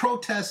you could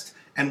protest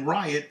and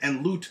riot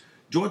and loot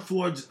George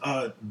Floyd's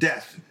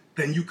death,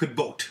 then you could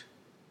vote.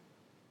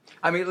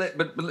 I mean,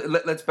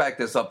 let's back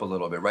this up a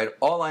little bit, right?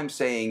 All I'm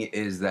saying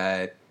is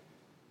that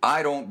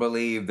I don't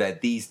believe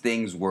that these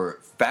things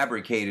were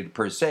fabricated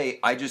per se.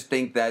 I just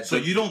think that... So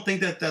you don't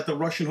think that the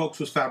Russian hoax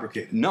was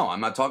fabricated? No, I'm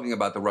not talking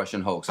about the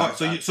Russian hoax. All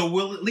right, so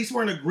at least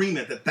we're in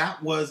agreement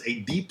that was a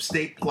deep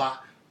state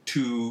plot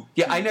to...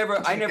 Yeah, I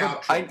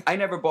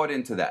never bought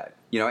into that.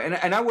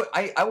 And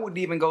I wouldn't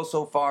even go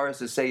so far as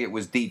to say it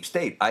was deep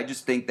state. I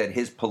just think that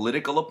his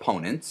political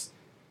opponents...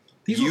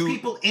 These were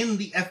people in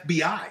the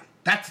FBI.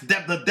 That's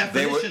the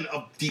definition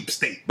of deep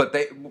state. But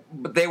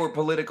they were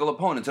political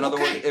opponents. In other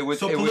words, it was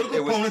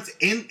political opponents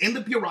in the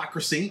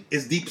bureaucracy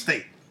is deep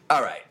state.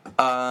 All right,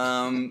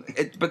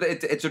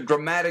 it's a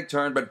dramatic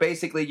turn. But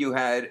basically, you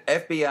had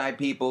FBI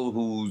people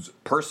whose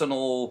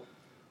personal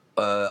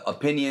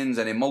opinions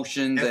and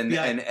emotions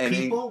FBI and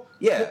people.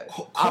 Yeah,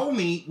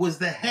 Comey was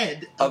the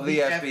head of the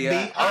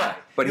FBI. All right,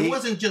 but it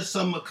wasn't just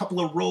a couple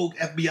of rogue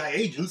FBI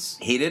agents.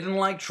 He didn't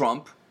like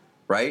Trump,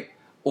 right?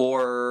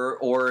 or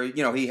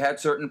he had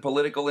certain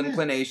political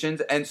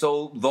inclinations, and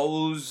so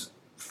those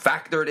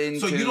factored into.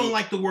 So you don't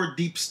like the word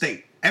deep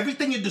state.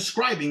 Everything you're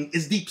describing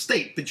is deep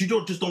state, but you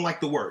don't like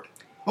the word.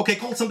 Okay,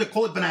 call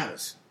it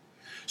bananas.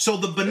 So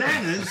the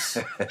bananas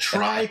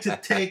try to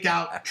take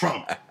out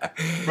Trump,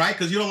 right?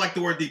 Because you don't like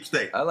the word deep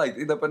state. I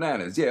like the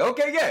bananas. Yeah.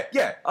 Okay.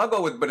 Yeah. I'll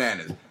go with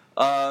bananas.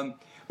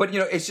 But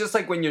it's just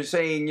like when you're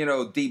saying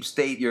deep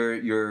state,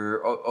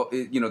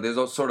 there's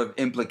a sort of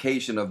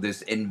implication of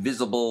this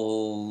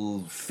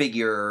invisible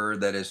figure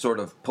that is sort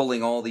of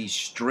pulling all these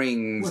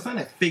strings. Well, it's not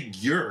a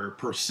figure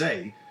per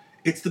se.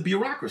 It's the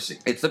bureaucracy.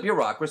 It's the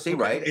bureaucracy, okay.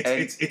 Right?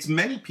 It's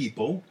many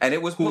people, and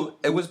it was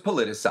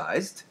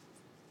politicized.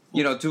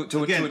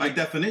 By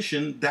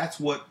definition, that's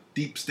what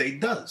deep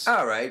state does.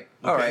 All right.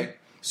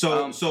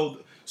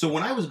 So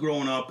when I was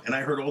growing up and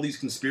I heard all these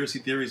conspiracy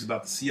theories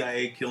about the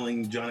CIA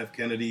killing John F.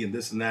 Kennedy and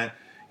this and that,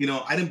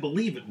 I didn't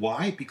believe it.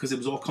 Why? Because it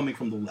was all coming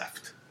from the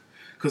left.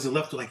 Because the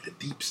left were like the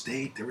deep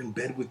state. They're in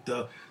bed with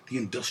the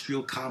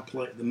industrial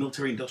complex, the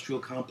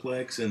military-industrial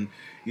complex, and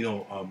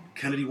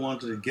Kennedy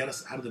wanted to get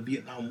us out of the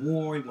Vietnam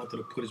War. He wanted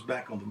to put us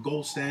back on the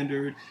gold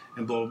standard,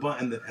 and blah blah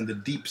blah. And the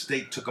deep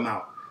state took him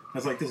out. I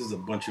was like, this is a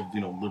bunch of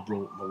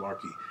liberal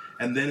malarkey.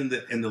 And then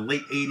in the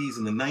late 80s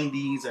and the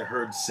 90s, I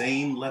heard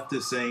same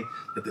leftists saying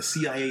that the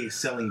CIA is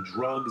selling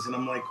drugs, and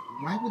I'm like,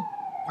 why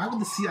would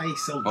the CIA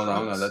sell drugs?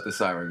 Hold on, let the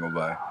siren go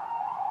by.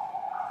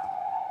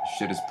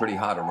 Shit is pretty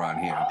hot around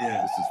here.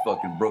 Yeah. This is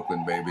fucking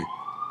Brooklyn, baby.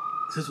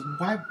 It says,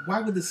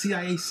 why would the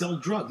CIA sell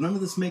drugs? None of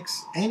this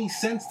makes any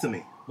sense to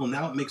me. Well,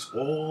 now it makes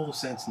all the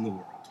sense in the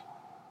world.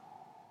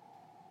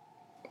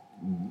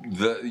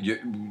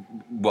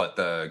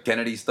 The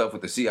Kennedy stuff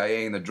with the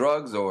CIA and the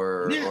drugs,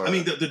 or I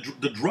mean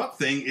the drug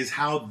thing is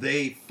how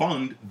they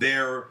fund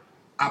their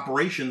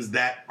operations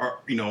that are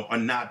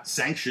not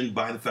sanctioned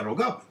by the federal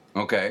government.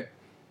 Okay,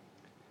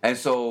 and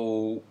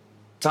so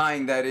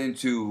tying that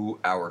into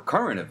our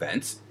current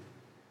events,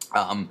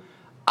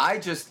 I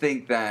just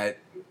think that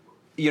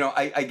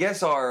I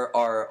guess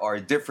our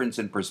difference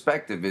in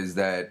perspective is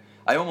that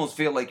I almost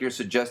feel like you're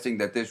suggesting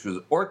that this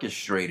was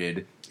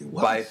orchestrated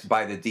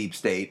by the deep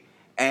state.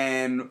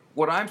 And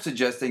what I'm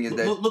suggesting is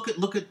that look at.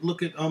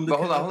 Hold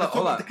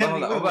on.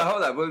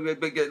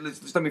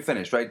 Just let me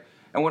finish, right?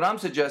 And what I'm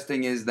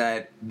suggesting is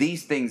that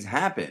these things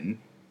happen,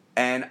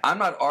 and I'm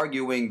not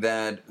arguing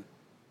that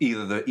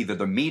either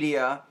the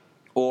media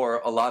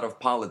or a lot of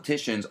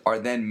politicians are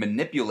then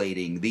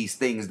manipulating these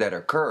things that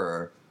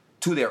occur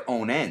to their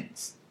own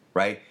ends,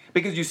 right?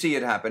 Because you see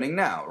it happening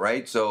now,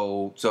 right?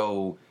 So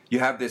you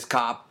have this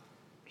cop,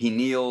 he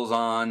kneels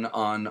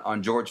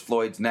on George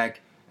Floyd's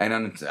neck.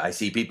 And I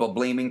see people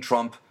blaming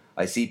Trump.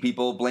 I see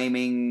people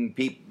blaming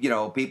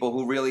people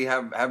who really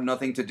have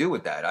nothing to do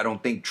with that. I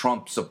don't think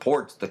Trump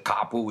supports the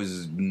cop who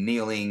was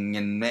kneeling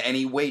in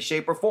any way,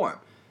 shape, or form.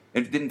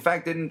 In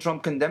fact, didn't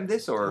Trump condemn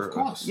this? Or of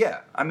course.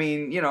 Yeah. I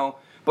mean,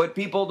 but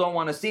people don't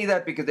want to see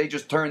that because they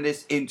just turn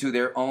this into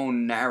their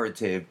own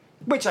narrative,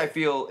 which I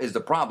feel is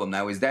the problem.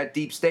 Now, is that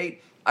deep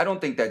state? I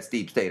don't think that's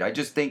deep state. I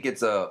just think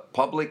it's a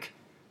public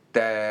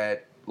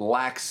that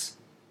lacks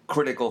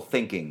critical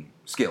thinking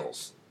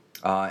skills.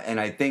 And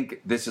I think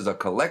this is a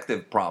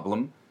collective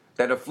problem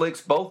that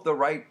afflicts both the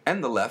right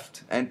and the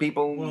left, and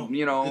people,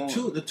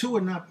 the two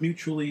are not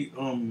mutually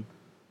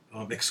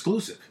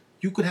exclusive.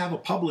 You could have a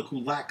public who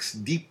lacks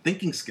deep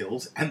thinking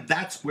skills, and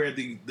that's where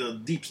the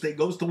deep state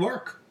goes to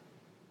work.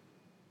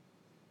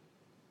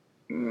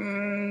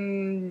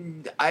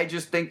 I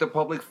just think the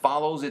public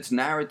follows its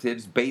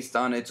narratives based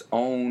on its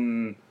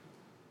own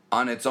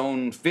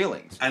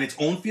feelings. And its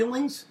own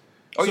feelings?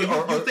 So you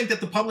think that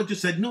the public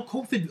just said, no,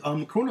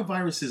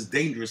 coronavirus is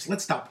dangerous,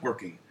 let's stop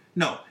working.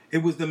 No,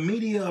 it was the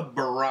media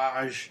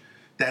barrage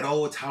that,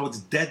 it's how it's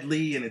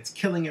deadly and it's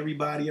killing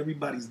everybody,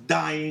 everybody's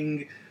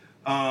dying.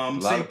 A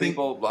lot of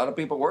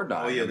people were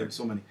dying. Oh yeah, there's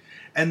so many.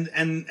 And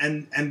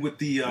with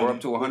the we're up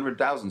to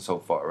 100,000 so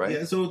far, right?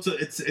 Yeah, so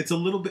it's a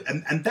little bit,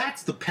 and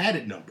that's the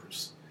padded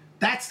numbers.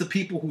 That's the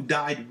people who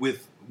died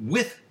with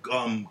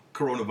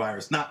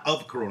coronavirus, not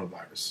of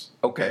coronavirus.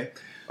 Okay.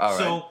 All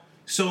right.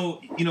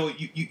 So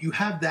you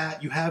have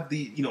that. You have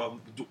the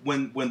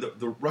when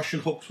the Russian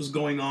hoax was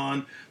going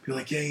on, you're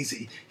like, yeah,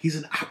 he's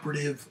an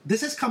operative.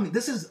 This is coming.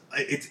 This is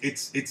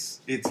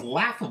it's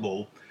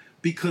laughable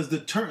because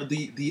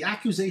the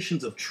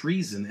accusations of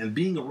treason and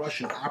being a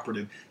Russian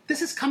operative.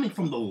 This is coming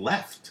from the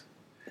left.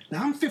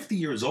 Now I'm 50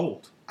 years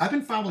old. I've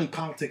been following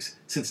politics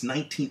since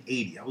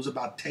 1980. I was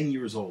about 10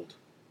 years old,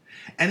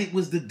 and it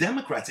was the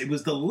Democrats. It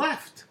was the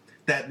left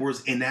that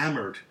was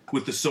enamored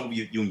with the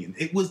Soviet Union.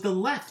 It was the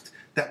left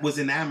that was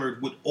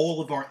enamored with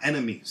all of our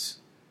enemies.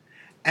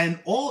 And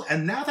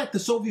now that the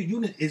Soviet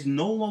Union is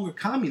no longer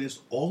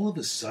communist, all of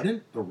a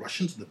sudden the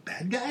Russians are the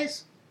bad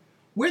guys?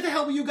 Where the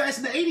hell were you guys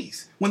in the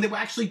 80s when they were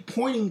actually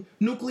pointing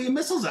nuclear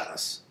missiles at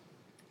us?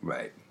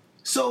 Right.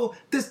 So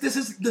this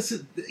is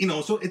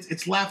so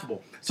it's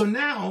laughable. So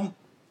now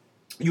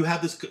you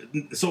have this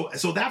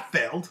so that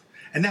failed,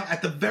 and now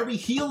at the very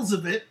heels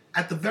of it,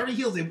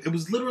 it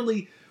was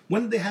literally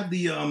when did they have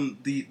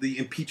the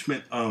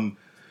impeachment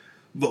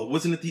Well,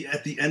 wasn't it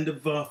at the end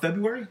of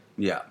February?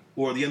 Yeah.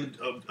 Or the end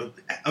of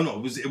oh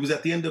no, it was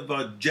at the end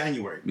of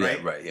January, right?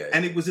 Yeah, right, yeah.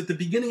 And it was at the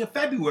beginning of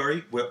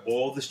February where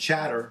all this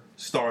chatter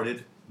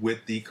started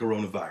with the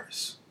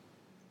coronavirus.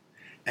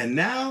 And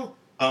now,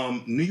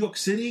 New York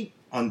City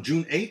on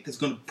June 8th is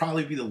going to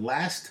probably be the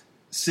last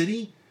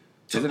city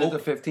to Isn't it the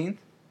 15th?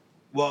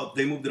 Well,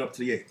 they moved it up to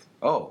the 8th.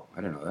 Oh,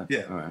 I didn't know that.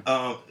 Yeah, all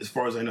right. As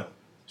far as I know.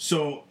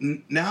 So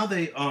now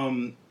they,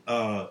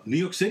 New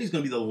York City is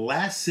going to be the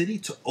last city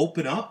to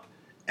open up,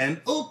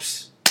 and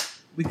oops,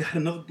 we got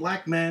another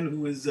black man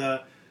who was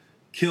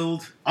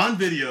killed on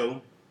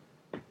video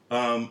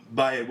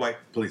by a white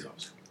police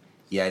officer.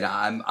 Yeah,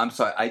 no, I'm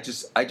sorry. I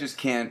just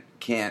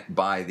can't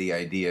buy the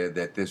idea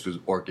that this was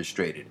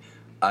orchestrated.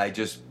 I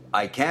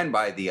can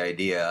buy the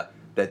idea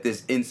that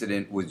this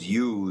incident was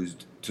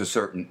used to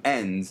certain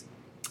ends.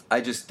 I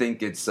just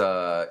think it's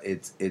a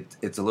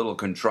little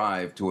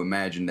contrived to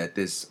imagine that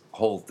this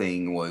whole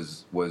thing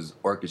was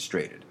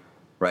orchestrated,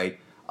 right?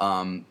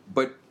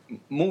 But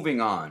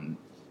moving on,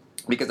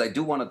 because I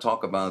do want to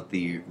talk about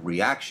the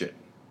reaction,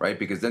 right?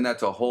 Because then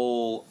that's a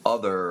whole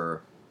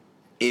other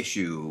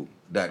issue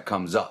that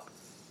comes up,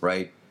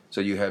 right? So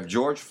you have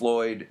George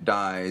Floyd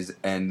dies,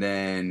 and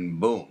then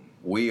boom,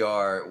 we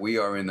are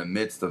in the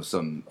midst of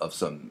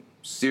some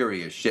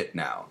serious shit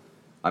now.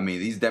 I mean,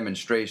 these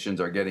demonstrations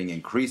are getting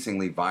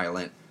increasingly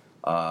violent.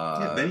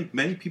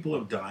 Many people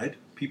have died.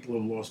 People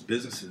have lost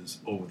businesses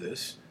over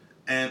this,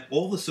 and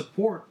all the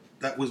support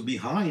that was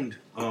behind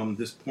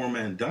this poor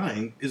man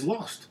dying is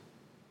lost.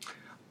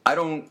 I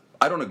don't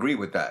agree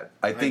with that.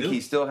 I think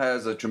he still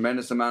has a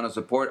tremendous amount of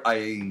support.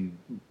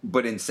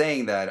 But in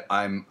saying that,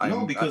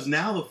 because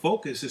now the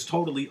focus is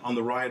totally on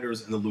the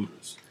rioters and the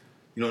looters.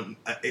 You know,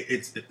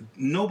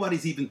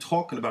 nobody's even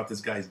talking about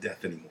this guy's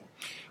death anymore.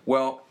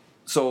 Well,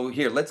 so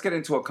here, let's get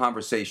into a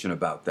conversation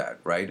about that,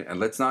 right? And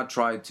let's not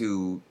try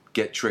to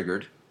get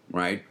triggered,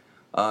 right?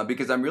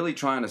 Because I'm really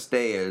trying to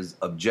stay as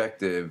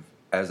objective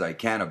as I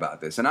can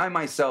about this. And I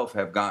myself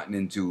have gotten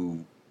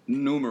into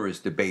numerous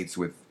debates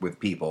with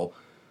people,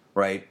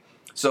 right?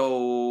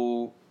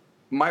 So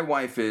my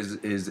wife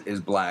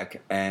is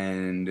black,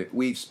 and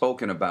we've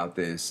spoken about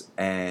this,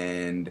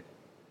 and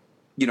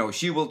you know,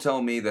 she will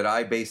tell me that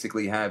I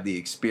basically have the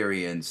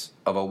experience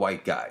of a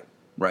white guy,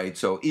 right?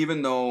 So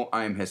even though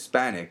I'm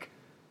Hispanic,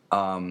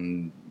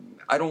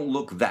 I don't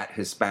look that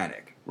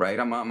Hispanic, right?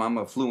 I'm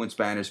a fluent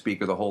Spanish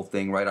speaker, the whole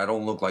thing, right? I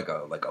don't look like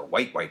a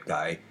white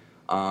guy,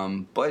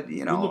 but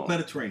you know, you look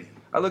Mediterranean.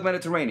 I look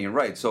Mediterranean,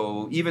 right?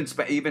 So even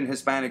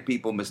Hispanic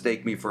people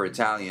mistake me for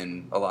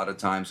Italian a lot of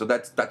times. So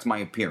that's my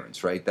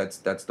appearance, right? That's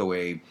the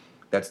way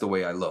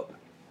I look.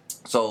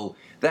 So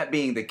that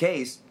being the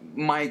case,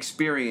 my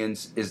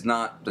experience is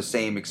not the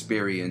same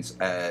experience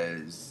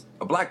as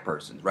a black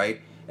person's,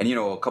 right? And, you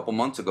know, a couple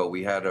months ago,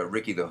 we had a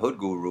Ricky the Hood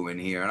Guru in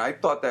here, and I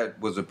thought that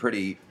was a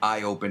pretty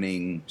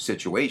eye-opening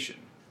situation,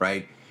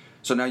 right?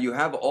 So now you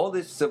have all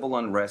this civil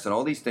unrest and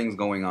all these things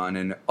going on,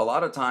 and a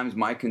lot of times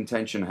my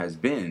contention has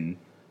been,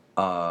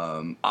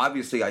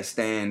 obviously I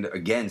stand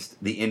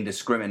against the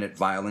indiscriminate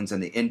violence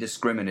and the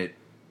indiscriminate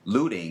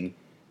looting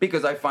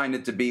because I find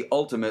it to be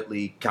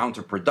ultimately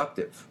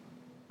counterproductive,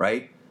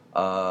 right?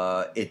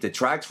 It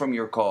detracts from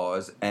your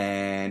cause,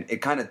 and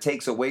it kind of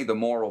takes away the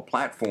moral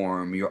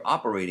platform you're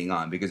operating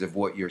on, because if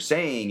what you're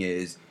saying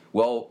is,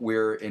 well,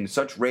 we're in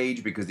such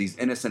rage because these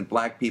innocent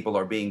black people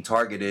are being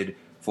targeted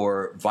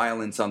for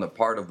violence on the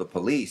part of the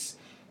police.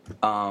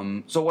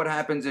 So what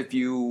happens if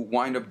you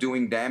wind up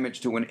doing damage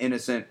to an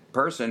innocent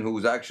person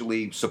who's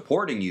actually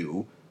supporting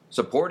you,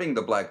 supporting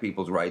the black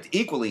people's rights,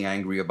 equally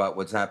angry about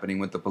what's happening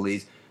with the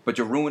police, but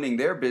you're ruining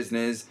their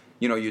business,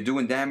 you know, you're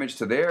doing damage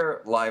to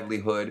their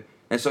livelihood,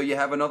 and so you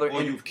have another...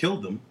 Or you've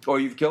killed them. Or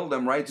you've killed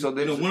them, right? So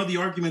there's... one of the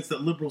arguments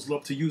that liberals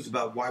love to use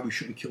about why we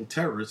shouldn't kill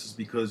terrorists is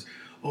because,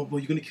 oh, well,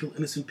 you're going to kill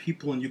innocent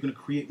people and you're going to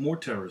create more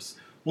terrorists.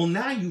 Well,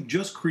 now you've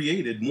just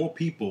created more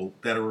people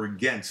that are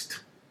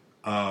against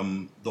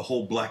the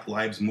whole Black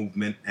Lives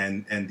Movement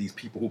and these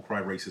people who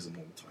cry racism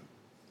all the time.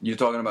 You're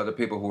talking about the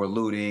people who are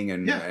looting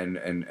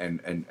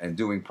and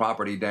doing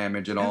property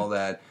damage and all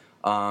that.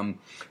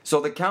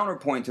 So the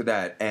counterpoint to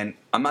that, and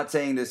I'm not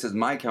saying this is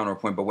my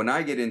counterpoint, but when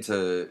I get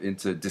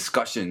into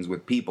discussions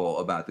with people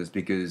about this,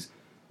 because,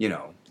 you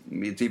know,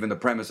 it's even the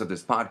premise of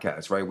this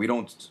podcast, right? We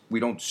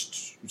don't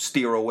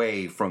steer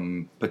away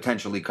from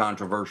potentially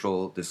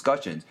controversial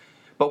discussions.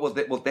 But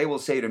what they will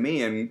say to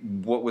me,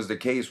 and what was the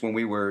case when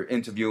we were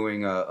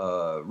interviewing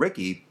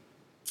Ricky,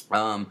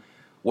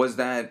 was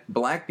that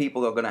black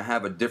people are going to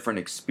have a different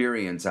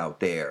experience out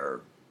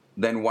there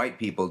than white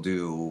people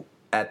do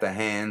at the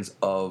hands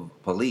of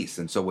police.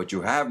 And so what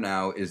you have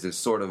now is this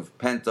sort of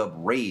pent-up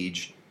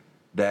rage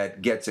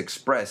that gets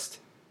expressed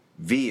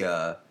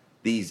via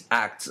these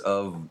acts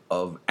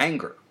of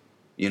anger,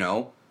 you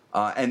know?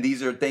 And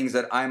these are things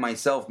that I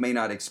myself may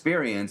not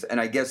experience, and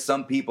I guess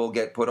some people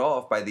get put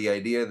off by the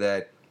idea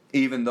that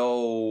even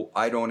though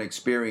I don't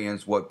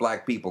experience what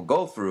black people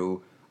go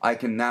through, I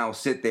can now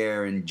sit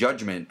there in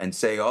judgment and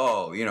say,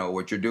 oh, you know,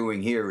 what you're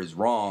doing here is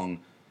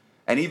wrong.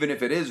 And even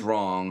if it is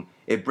wrong,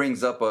 it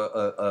brings up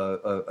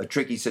a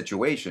tricky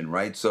situation,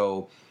 right?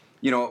 So,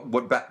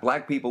 what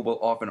black people will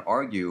often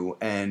argue,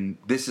 and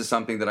this is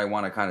something that I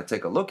want to kind of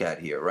take a look at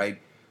here, right?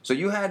 So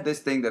you had this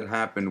thing that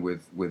happened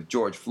with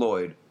George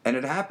Floyd, and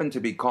it happened to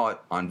be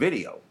caught on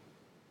video,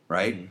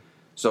 right? Mm-hmm.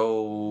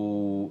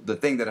 So the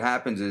thing that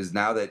happens is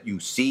now that you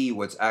see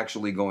what's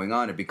actually going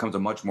on, it becomes a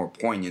much more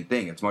poignant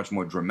thing. It's much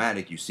more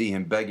dramatic. You see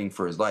him begging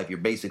for his life. You're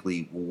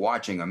basically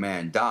watching a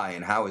man die,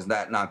 and how is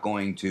that not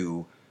going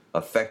to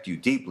affect you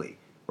deeply,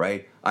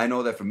 right? I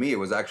know that for me, it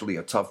was actually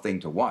a tough thing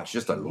to watch,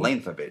 just the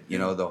length of it.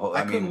 The whole.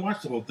 I couldn't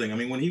watch the whole thing. I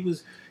mean, when he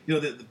was,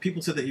 the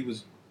people said that he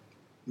was,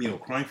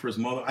 crying for his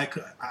mother. I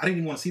didn't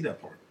even want to see that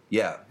part.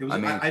 Yeah, it was.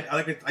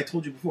 I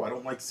told you before, I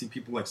don't like to see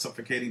people like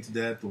suffocating to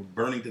death or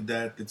burning to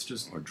death. It's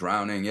just or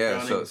drowning.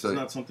 Yeah, drowning. So it's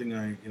not something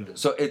I.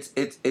 So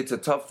it's a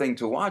tough thing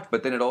to watch,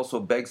 but then it also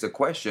begs the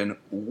question: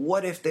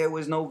 what if there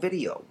was no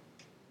video?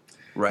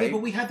 Right. Yeah,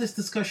 but we had this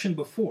discussion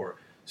before.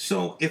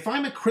 So if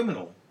I'm a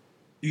criminal,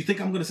 you think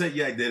I'm going to say,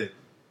 "Yeah, I did it"?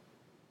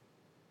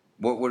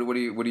 What do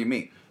you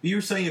mean?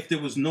 You're saying if there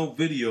was no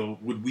video,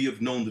 would we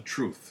have known the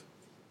truth?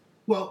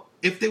 Well,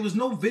 if there was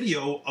no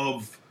video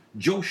of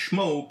Joe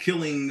Schmo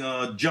killing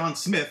John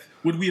Smith,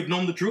 would we have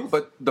known the truth?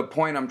 But the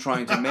point I'm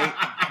trying to make,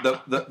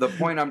 the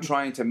point I'm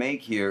trying to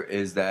make here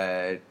is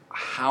that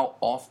how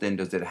often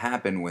does it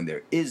happen when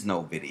there is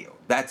no video?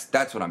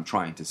 That's what I'm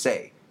trying to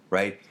say,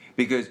 right?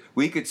 Because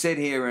we could sit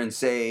here and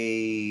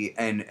say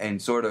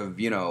and sort of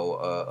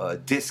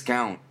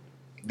discount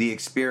the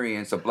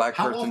experience of black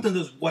person. How often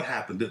does what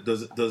happen?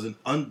 Does an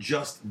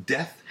unjust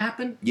death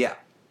happen? Yeah,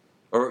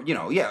 or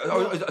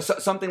or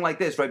something like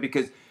this, right?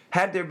 Because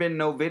had there been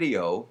no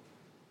video,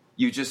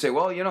 you just say,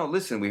 well,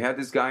 listen, we had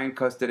this guy in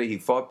custody. He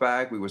fought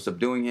back. We were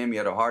subduing him. He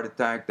had a heart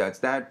attack. That's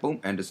that.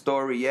 Boom. End of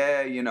story.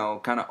 Yeah,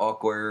 kind of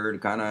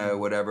awkward, kind of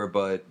whatever.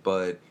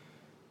 But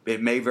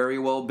it may very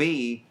well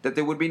be that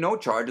there would be no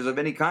charges of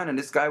any kind, and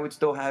this guy would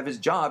still have his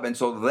job. And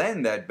so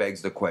then that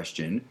begs the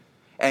question.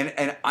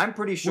 And I'm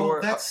pretty sure.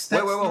 Well, that's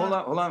wait, hold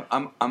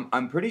on.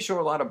 I'm pretty sure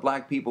a lot of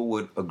black people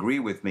would agree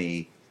with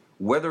me.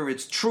 Whether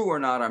it's true or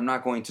not, I'm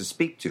not going to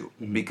speak to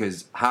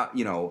because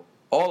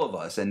all of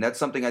us, and that's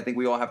something I think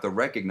we all have to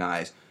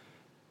recognize.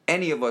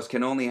 Any of us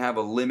can only have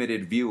a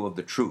limited view of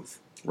the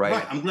truth, right?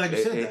 Right. I'm glad you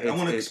said that. I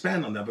want to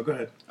expand on that, but go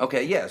ahead.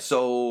 Okay. Yeah.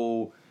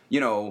 So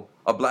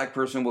a black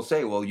person will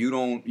say, well, you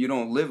don't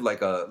live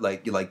like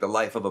the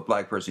life of a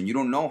black person. You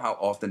don't know how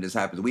often this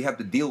happens. We have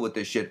to deal with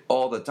this shit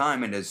all the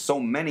time, and there's so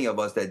many of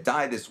us that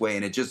die this way,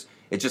 and it just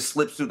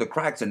slips through the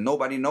cracks, and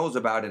nobody knows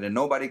about it, and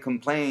nobody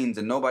complains,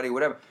 and nobody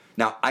whatever.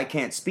 Now, I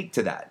can't speak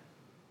to that,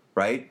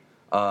 right?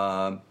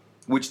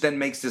 Which then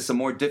makes this a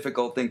more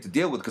difficult thing to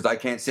deal with because I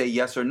can't say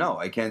yes or no.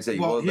 I can't say.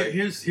 Well,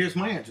 here's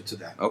my answer to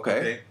that.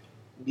 Okay.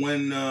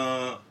 When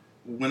I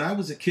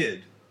was a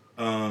kid.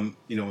 As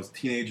a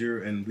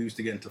teenager, and we used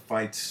to get into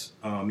fights.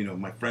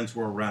 My friends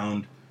were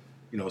around.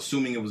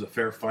 Assuming it was a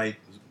fair fight,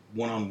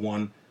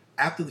 one-on-one.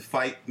 After the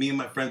fight, me and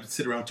my friends would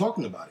sit around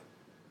talking about it.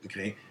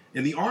 Okay.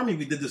 In the Army,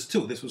 we did this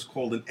too. This was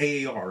called an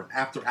AAR, an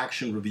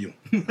after-action review.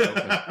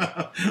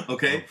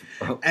 Okay.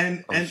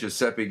 And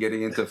Giuseppe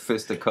getting into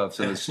fisticuffs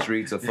in the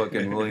streets of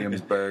fucking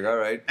Williamsburg. All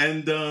right.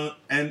 And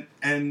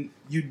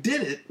you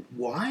did it.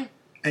 Why?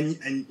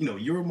 And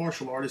you're a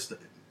martial artist.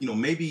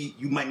 Maybe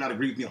you might not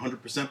agree with me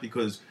 100%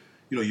 because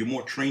you're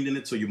more trained in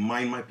it, so your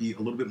mind might be a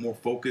little bit more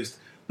focused.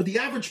 But the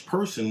average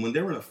person, when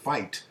they're in a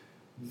fight,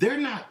 they're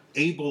not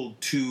able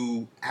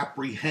to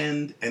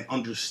apprehend and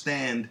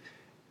understand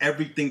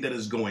everything that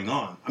is going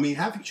on. I mean,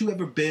 haven't you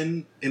ever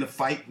been in a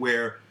fight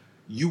where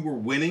you were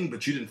winning,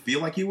 but you didn't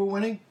feel like you were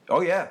winning?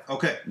 Oh, yeah.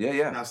 Okay.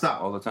 Yeah. Now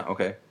stop. All the time.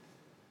 Okay.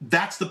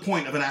 That's the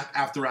point of an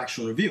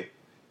after-action review.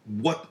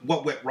 What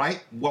went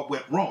right? What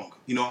went wrong?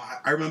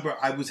 I remember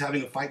I was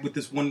having a fight with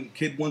this one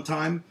kid one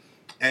time,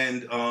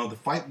 and the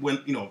fight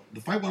went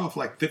on for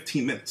like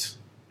 15 minutes.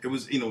 It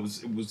was it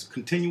was a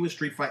continuous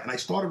street fight, and I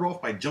started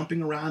off by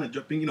jumping around and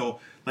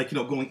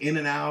going in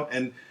and out,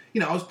 and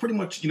I was pretty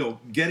much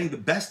getting the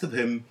best of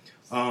him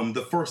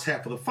the first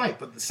half of the fight,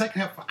 but the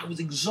second half I was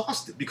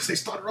exhausted because I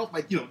started off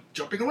by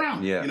jumping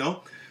around. Yeah.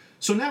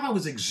 So now I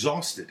was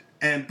exhausted,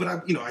 but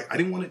I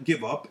didn't want to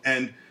give up,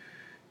 and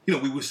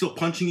we were still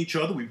punching each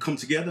other. We'd come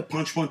together,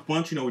 punch,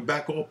 we'd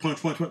back off,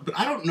 punch. But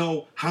I don't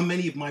know how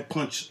many of my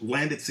punch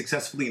landed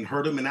successfully and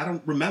hurt him, and I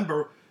don't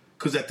remember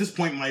because at this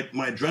point my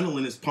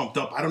adrenaline is pumped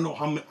up. I don't know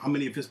how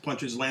many of his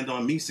punches land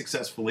on me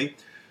successfully.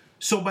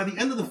 So by the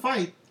end of the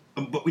fight,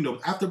 but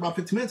after about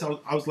 15 minutes,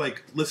 I was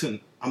like,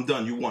 listen, I'm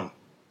done. You won.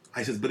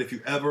 I said, but if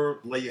you ever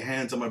lay your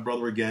hands on my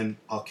brother again,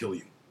 I'll kill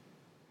you.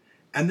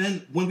 And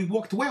then when we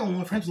walked away, one of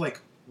my friends was like,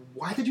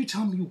 why did you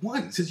tell me you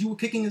won? He says you were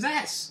kicking his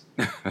ass.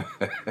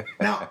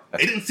 Now,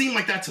 it didn't seem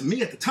like that to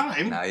me at the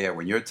time. Now, yeah,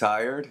 when you're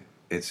tired,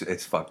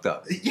 it's fucked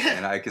up. Yeah.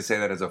 And I can say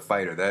that as a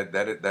fighter.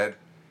 That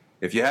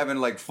if you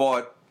haven't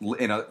fought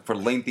for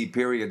lengthy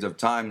periods of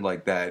time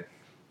like that,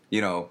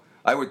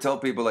 I would tell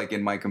people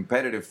in my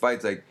competitive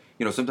fights,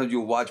 sometimes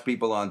you'll watch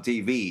people on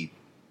TV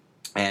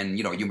and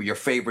your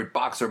favorite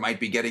boxer might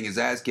be getting his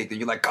ass kicked, and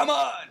you're like, come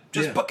on,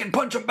 just fucking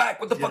punch him back.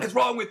 What the fuck is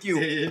wrong with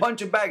you?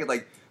 Punch him back. It's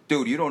like,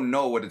 dude, you don't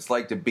know what it's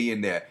like to be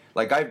in there.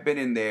 Like, I've been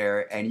in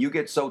there, and you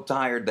get so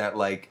tired that,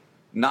 like,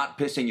 not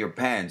pissing your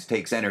pants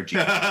takes energy.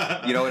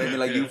 You know what I mean?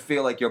 Like, you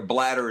feel like your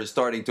bladder is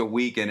starting to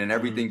weaken, and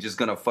everything's just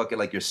gonna fucking,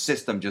 like, your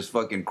system just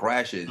fucking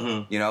crashes,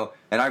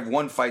 And I've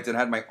won fights and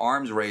had my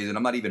arms raised, and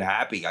I'm not even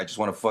happy. I just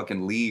want to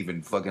fucking leave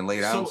and fucking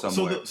lay down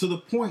somewhere. So the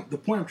point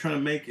I'm trying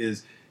to make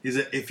is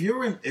that if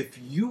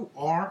you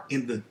are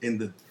in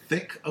the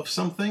thick of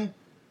something,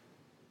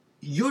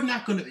 you're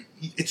not gonna.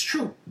 It's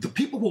true. The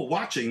people who are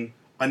watching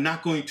are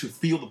not going to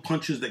feel the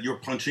punches that you're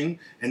punching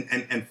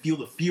and feel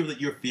the fear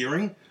that you're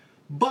fearing.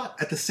 But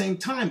at the same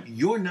time,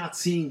 you're not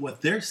seeing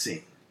what they're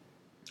seeing.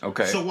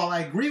 Okay. So while I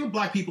agree with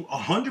black people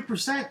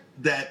 100%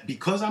 that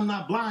because I'm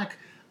not black,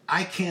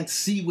 I can't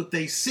see what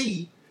they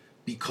see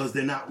because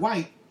they're not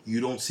white,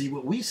 you don't see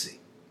what we see.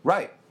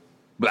 Right.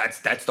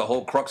 That's the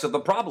whole crux of the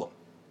problem.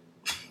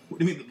 What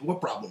do you mean? What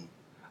problem?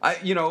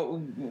 The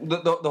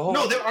whole...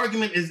 No, their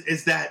argument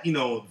is that,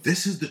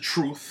 this is the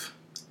truth,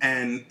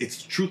 and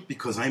it's the truth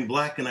because I'm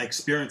black and I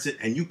experience it,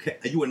 and you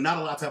are not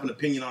allowed to have an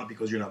opinion on it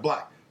because you're not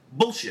black.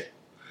 Bullshit.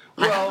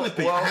 I have an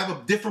opinion. I have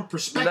a different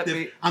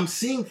perspective. I'm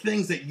seeing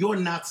things that you're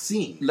not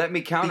seeing. Let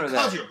me counter that.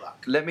 Because you're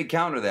black. Let me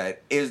counter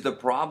that. Is the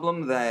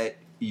problem that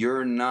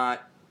you're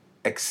not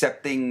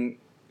accepting...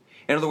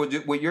 In other words,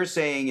 what you're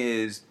saying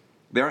is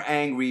they're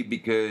angry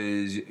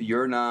because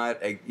you're not,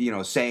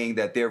 saying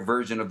that their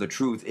version of the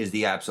truth is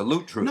the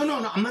absolute truth.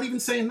 No. I'm not even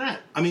saying that.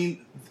 I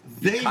mean,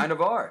 they... You kind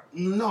of are.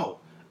 No.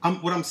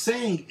 What I'm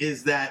saying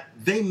is that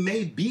they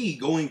may be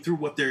going through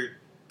what they're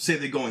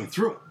going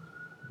through.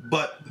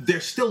 But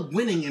they're still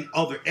winning in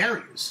other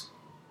areas.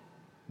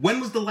 When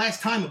was the last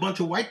time a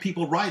bunch of white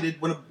people rioted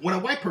when a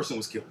white person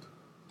was killed?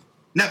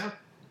 Never.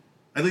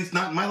 At least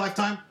not in my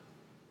lifetime.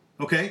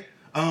 Okay?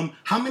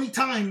 How many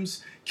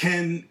times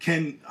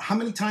how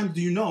many times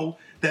do you know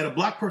that a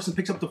black person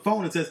picks up the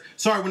phone and says,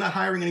 sorry, we're not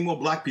hiring any more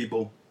black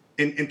people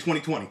in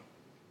 2020,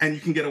 and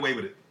you can get away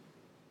with it?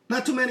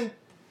 Not too many.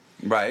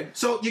 Right.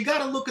 So you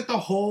got to look at the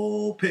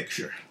whole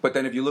picture. But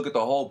then if you look at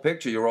the whole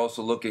picture, you're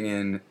also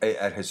looking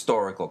at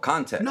historical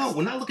context. No,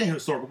 we're not looking at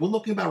historical. We're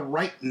looking about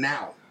right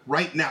now.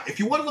 Right now. If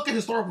you want to look at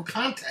historical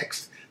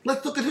context,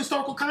 let's look at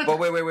historical context. But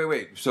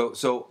wait.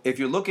 So if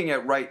you're looking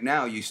at right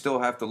now, you still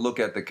have to look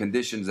at the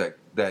conditions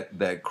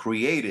that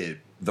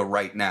created the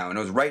right now. And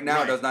it was right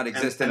now does not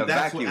exist in a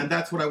vacuum. And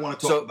that's what I want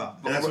to talk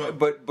about.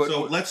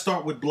 So let's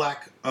start with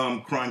black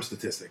crime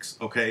statistics,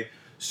 okay?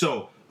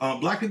 So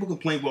black people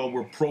complain, well,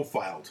 we're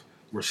profiled.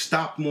 We're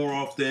stopped more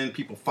often.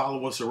 People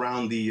follow us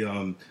around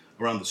the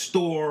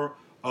store.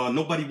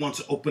 Nobody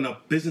wants to open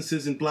up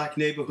businesses in black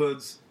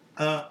neighborhoods.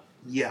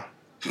 Yeah.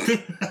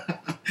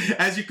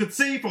 As you could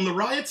see from the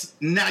riots,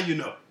 now you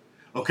know.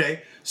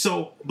 Okay,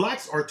 so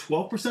blacks are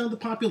 12% of the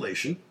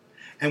population,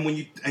 and when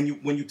you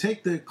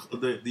take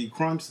the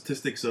crime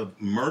statistics of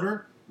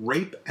murder,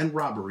 rape, and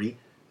robbery,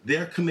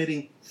 they're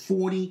committing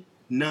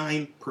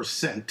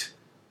 49%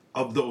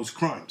 of those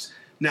crimes.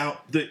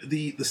 Now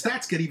the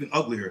stats get even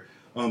uglier.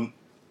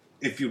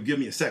 If you'll give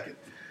me a second,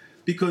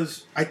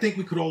 because I think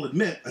we could all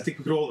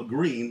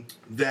agree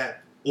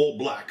that all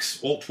blacks,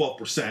 all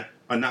 12%,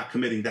 are not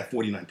committing that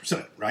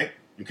 49%, right?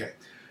 Okay.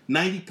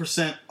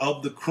 90%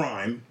 of the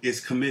crime is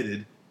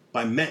committed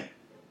by men.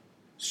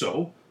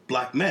 So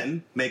black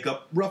men make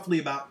up roughly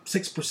about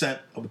 6%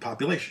 of the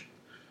population.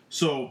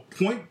 So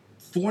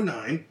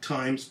 0.49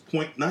 times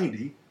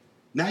 0.90,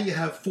 now you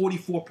have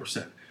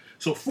 44%.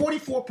 So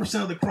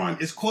 44% of the crime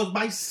is caused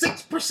by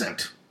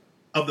 6%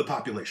 of the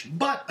population.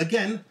 But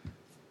again,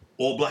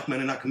 all black men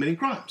are not committing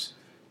crimes.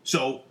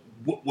 So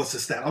what's the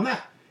stat on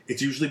that?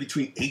 It's usually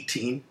between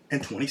 18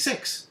 and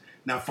 26.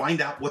 Now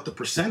find out what the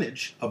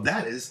percentage of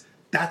that is.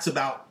 That's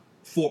about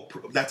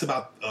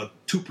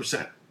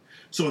 2%.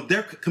 So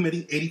they're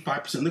committing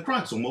 85% of the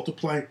crime. So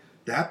multiply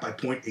that by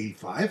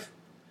 0.85.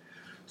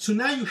 So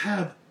now you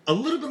have a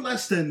little bit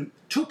less than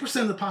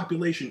 2% of the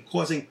population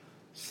causing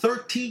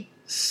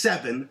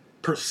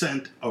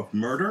 37% of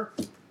murder,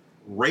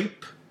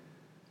 rape,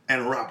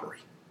 and robbery.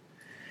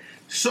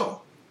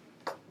 So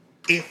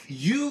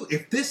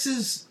if this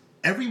is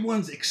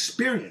everyone's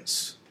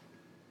experience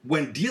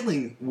when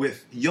dealing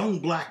with young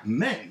black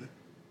men,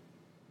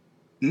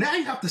 now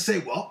you have to say,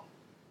 well,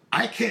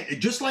 I can't,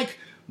 just like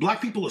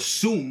black people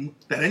assume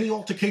that any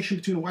altercation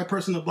between a white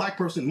person and a black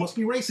person must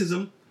be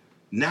racism,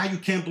 now you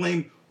can't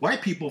blame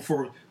white people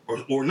for,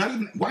 or not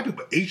even white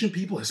people, but Asian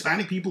people,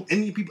 Hispanic people,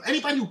 Indian people,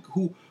 anybody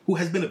who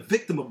has been a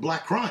victim of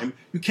black crime,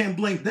 you can't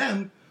blame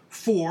them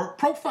for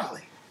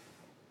profiling.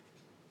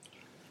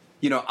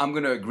 I'm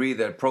going to agree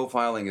that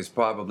profiling is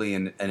probably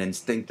an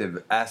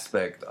instinctive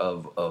aspect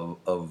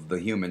of the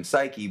human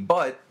psyche,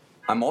 but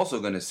I'm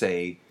also going to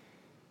say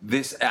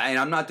this, and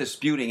I'm not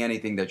disputing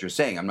anything that you're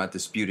saying. I'm not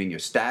disputing your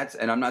stats,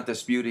 and I'm not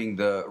disputing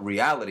the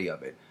reality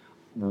of it.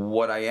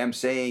 What I am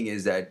saying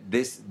is that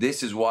this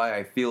is why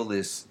I feel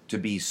this to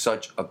be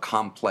such a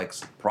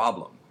complex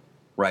problem,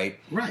 right?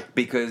 Right.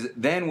 Because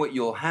then what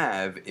you'll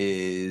have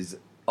is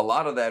a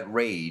lot of that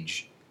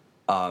rage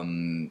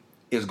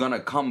is going to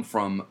come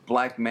from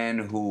black men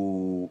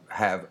who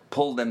have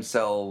pulled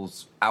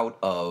themselves out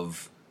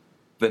of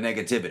the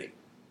negativity,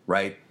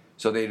 right?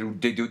 So they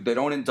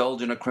don't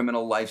indulge in a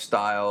criminal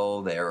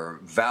lifestyle. Their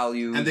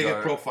values and they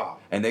get profiled.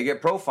 And they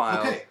get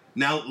profiled. Okay,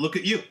 now look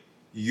at you.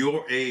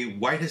 You're a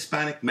white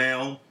Hispanic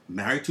male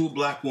married to a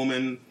black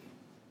woman.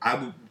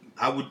 I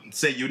would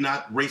say you're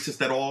not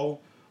racist at all.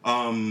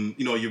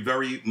 You're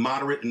very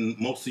moderate in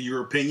most of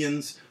your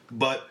opinions.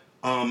 But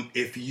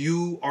if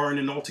you are in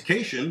an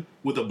altercation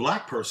with a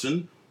black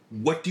person,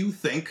 what do you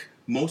think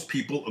most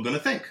people are going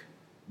to think?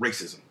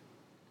 Racism.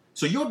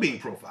 So you're being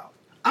profiled.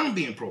 I'm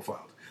being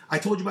profiled. I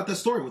told you about that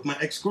story with my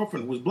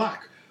ex-girlfriend who was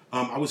black.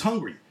 I was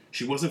hungry.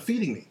 She wasn't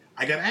feeding me.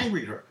 I got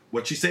angry at her.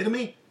 What'd she say to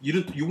me?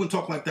 You wouldn't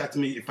talk like that to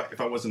me if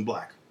I wasn't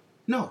black.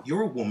 No,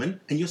 you're a woman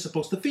and you're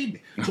supposed to feed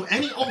me. So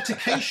any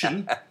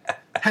altercation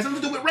has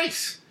nothing to do with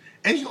race.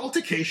 Any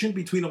altercation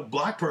between a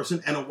black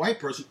person and a white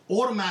person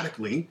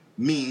automatically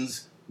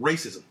means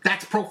racism.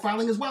 That's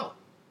profiling as well.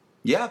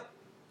 Yeah.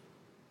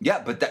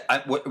 Yeah, but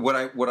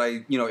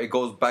it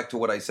goes back to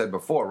what I said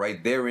before,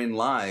 right? Therein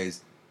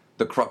lies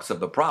the crux of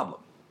the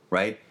problem,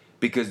 right?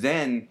 Because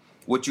then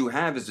what you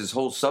have is this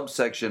whole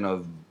subsection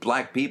of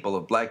black people,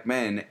 of black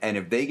men, and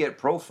if they get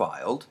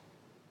profiled,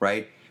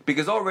 right?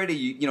 Because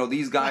already,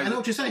 these guys... I know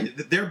what you're saying.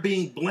 They're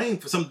being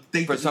blamed for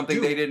something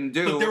they didn't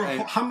do.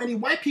 But how many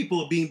white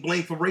people are being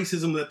blamed for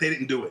racism that they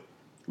didn't do it?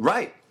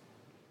 Right.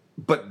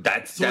 But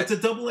it's a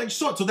double-edged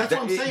sword. So that's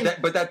what I'm saying.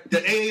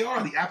 The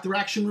AAR, the After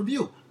Action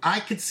Review. I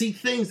could see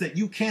things that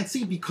you can't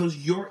see because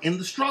you're in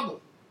the struggle.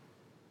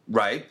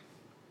 Right.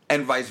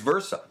 And vice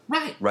versa.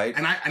 Right. Right.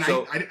 And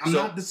I'm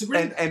not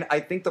disagreeing. And I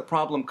think the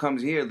problem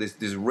comes here,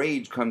 this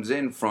rage comes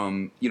in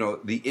from,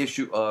 the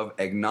issue of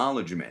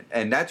acknowledgement.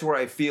 And that's where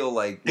I feel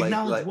like...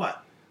 Acknowledge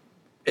what?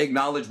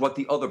 Acknowledge what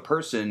the other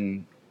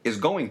person is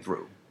going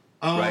through.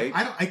 Right?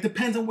 It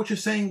depends on what you're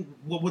saying,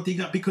 what they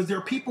got. Because there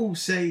are people who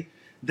say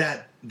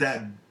that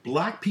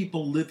black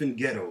people live in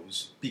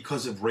ghettos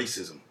because of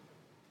racism.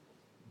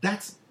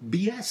 That's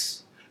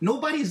BS.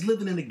 Nobody's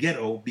living in a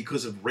ghetto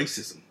because of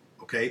racism,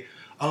 okay?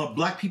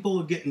 Black people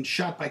are getting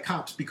shot by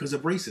cops because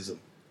of racism.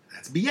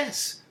 That's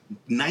BS.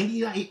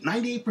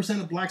 98%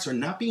 of blacks are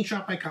not being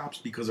shot by cops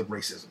because of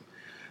racism.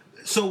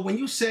 So when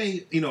you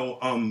say,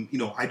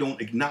 I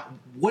don't acknowledge,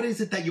 what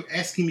is it that you're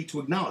asking me to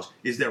acknowledge?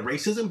 Is there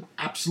racism?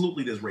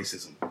 Absolutely there's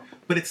racism.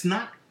 But it's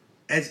not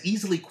as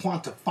easily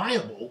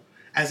quantifiable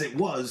as it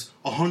was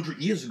 100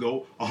 years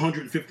ago,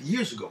 150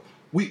 years ago.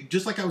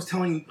 Just like I was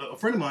telling a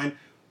friend of mine,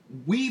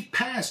 we've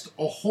passed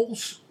a whole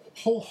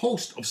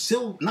host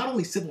of not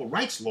only civil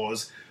rights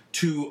laws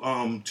to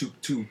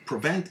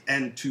prevent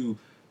and to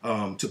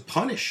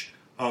punish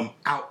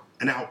out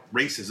and out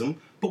racism,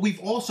 but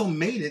we've also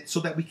made it so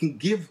that we can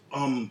give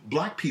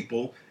black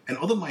people and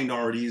other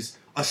minorities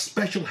a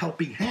special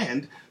helping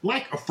hand,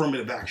 like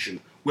affirmative action,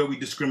 where we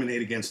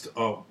discriminate against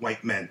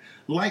white men,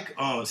 like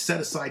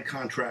set-aside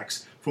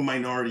contracts for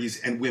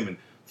minorities and women.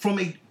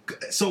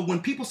 So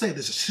when people say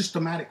there's a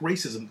systematic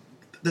racism,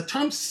 the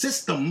term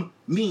system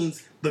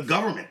means the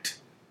government.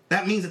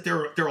 That means that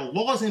there are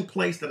laws in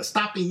place that are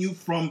stopping you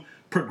from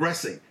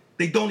progressing.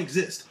 They don't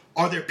exist.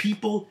 Are there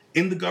people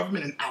in the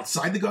government and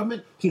outside the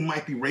government who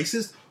might be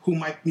racist, who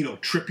might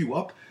trip you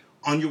up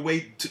on your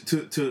way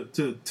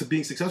to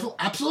being successful?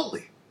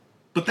 Absolutely.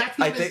 But that's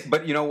not.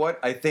 But you know what?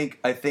 I think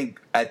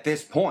at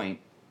this point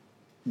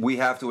we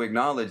have to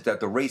acknowledge that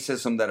the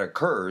racism that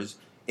occurs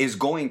is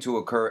going to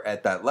occur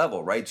at that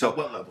level, right? So at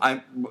what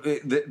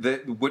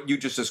level? What you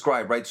just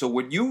described, right? So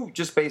what you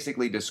just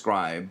basically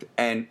described,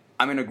 and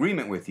I'm in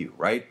agreement with you,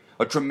 right?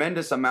 A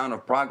tremendous amount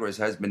of progress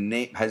has been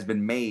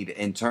made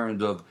in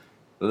terms of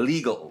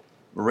legal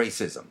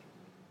racism,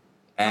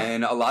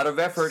 and a lot of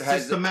effort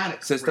has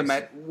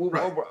systematic.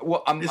 Right.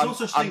 Well, there's no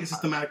such thing as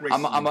systematic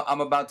racism.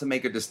 I'm about to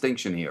make a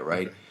distinction here,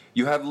 right? Okay.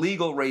 You have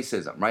legal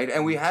racism, right?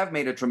 And we have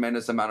made a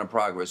tremendous amount of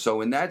progress.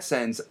 So in that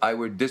sense, I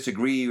would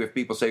disagree if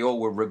people say, "Oh,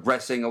 we're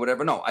regressing" or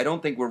whatever. No, I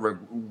don't think we're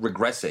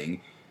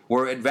regressing.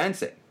 We're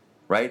advancing,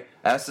 right?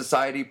 As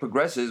society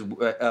progresses,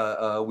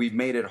 we've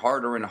made it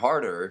harder and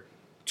harder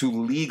to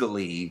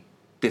legally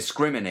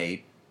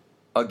discriminate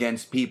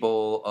against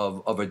people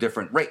of a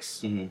different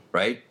race,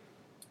 right?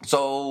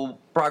 So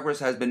progress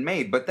has been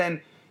made. But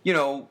then,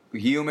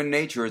 human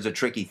nature is a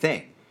tricky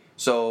thing.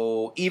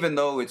 So even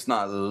though it's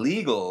not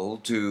legal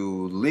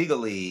to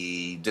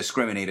legally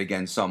discriminate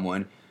against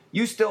someone,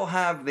 you still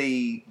have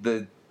the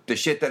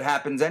shit that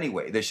happens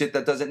anyway. The shit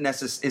that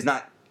is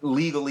not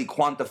legally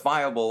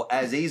quantifiable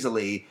as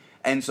easily.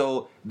 And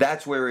so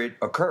that's where it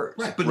occurs,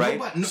 right? But right?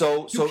 Wait.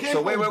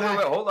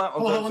 Hold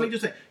on. Let me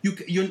just say,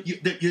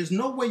 there's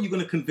no way you're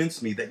going to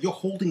convince me that you're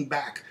holding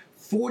back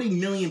 40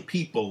 million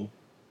people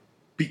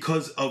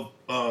because of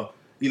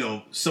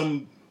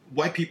some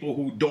white people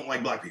who don't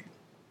like black people.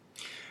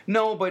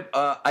 No, but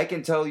I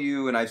can tell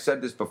you, and I've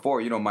said this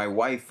before, my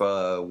wife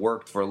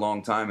worked for a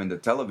long time in the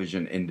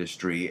television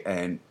industry,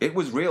 and it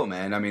was real,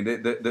 man. I mean,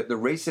 the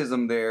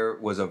racism there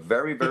was a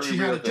very, very real thing.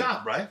 But she had a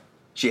job, right?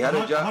 She had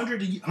a job.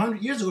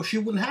 100 years ago, she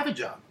wouldn't have a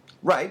job.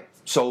 Right.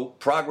 So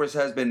progress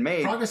has been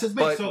made. Progress has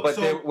been made.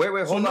 But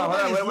wait, hold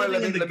on. Nobody's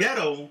living in the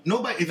ghetto.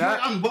 Nobody. If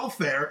you're on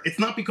welfare, it's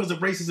not because of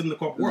racism in the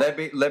corporate world.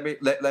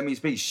 Let me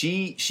speak.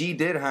 She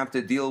did have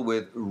to deal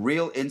with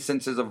real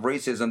instances of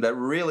racism that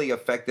really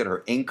affected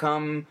her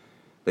income.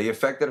 They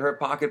affected her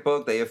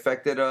pocketbook. They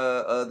affected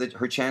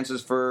her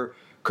chances for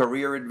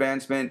career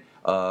advancement.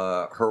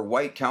 Her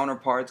white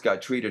counterparts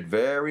got treated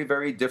very,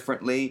 very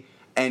differently.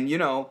 And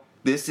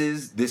this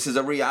is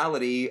a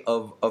reality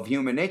of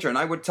human nature, and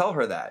I would tell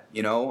her that,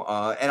 and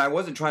I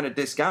wasn't trying to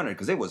discount it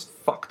because it was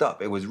fucked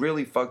up. It was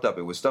really fucked up.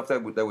 It was stuff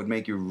that would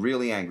make you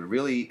really angry,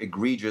 really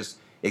egregious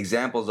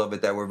examples of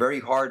it that were very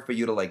hard for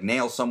you to like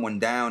nail someone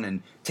down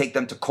and take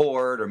them to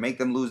court or make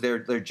them lose their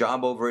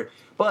job over it.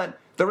 But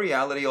the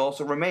reality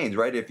also remains,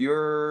 right? If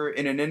you're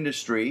in an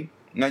industry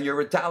and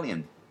you're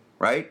Italian,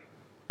 right?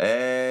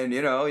 And,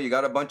 you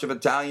got a bunch of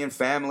Italian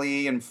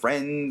family and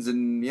friends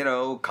and,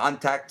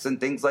 contacts and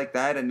things like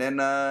that. And then,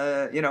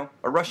 a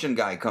Russian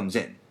guy comes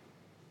in.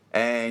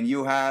 And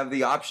you have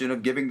the option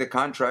of giving the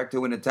contract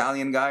to an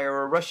Italian guy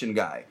or a Russian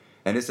guy.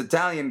 And this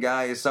Italian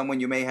guy is someone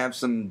you may have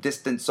some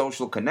distant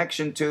social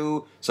connection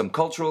to, some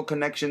cultural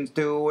connections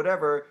to,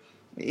 whatever.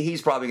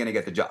 He's probably going to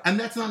get the job. And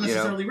that's not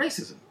necessarily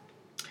racism.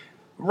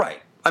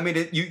 Right. I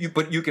mean,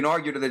 but you can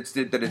argue that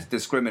it's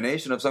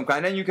discrimination of some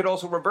kind, and you could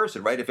also reverse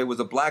it, right? If it was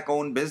a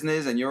black-owned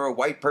business and you're a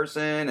white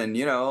person, and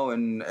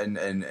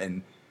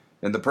and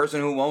the person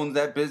who owns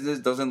that business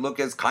doesn't look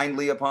as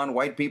kindly upon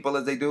white people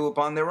as they do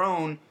upon their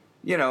own,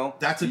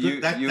 That's a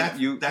good.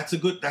 That's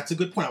a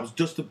good point. I was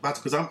just about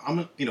to, because I'm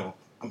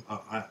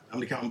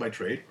an accountant by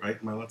trade, right?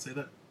 Am I allowed to say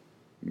that?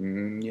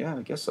 Yeah,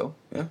 I guess so.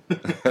 Yeah,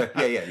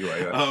 yeah, you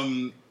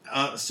are.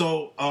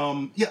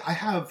 I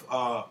have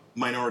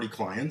minority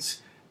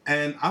clients.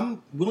 And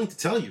I'm willing to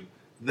tell you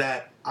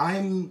that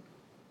I'm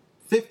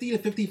 50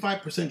 to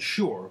 55%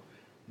 sure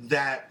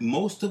that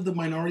most of the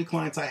minority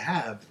clients I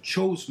have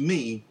chose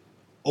me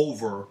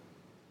over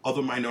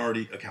other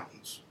minority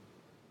accountants.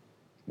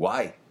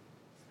 Why?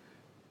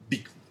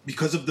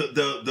 Because of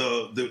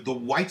the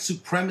white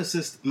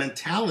supremacist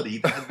mentality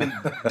that has been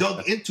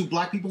dug into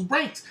black people's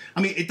brains.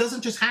 I mean, it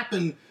doesn't just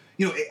happen.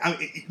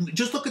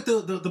 Just look at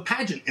the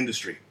pageant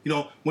industry.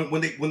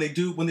 When they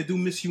do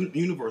Miss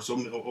Universe or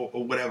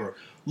whatever.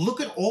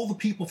 Look at all the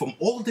people from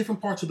all the different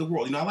parts of the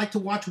world. I like to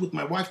watch it with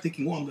my wife,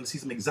 thinking, "Oh, I'm going to see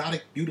some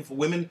exotic, beautiful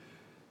women."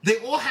 They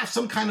all have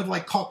some kind of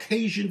like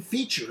Caucasian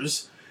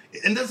features,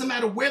 and it doesn't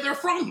matter where they're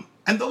from.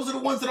 And those are the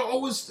ones that are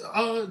always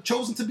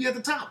chosen to be at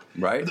the top.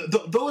 Right.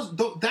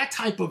 That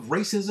type of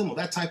racism or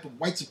that type of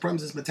white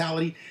supremacist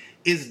mentality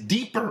is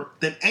deeper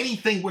than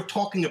anything we're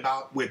talking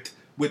about with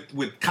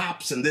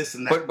cops and this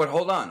and that. But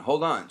hold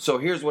on. So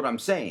here's what I'm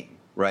saying,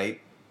 right?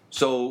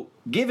 So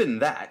given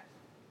that,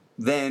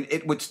 then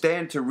it would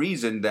stand to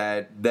reason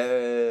that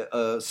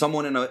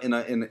someone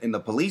in the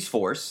police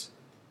force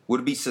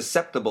would be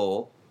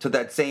susceptible to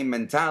that same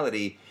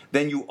mentality.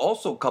 Then you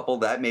also couple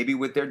that maybe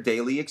with their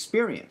daily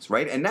experience,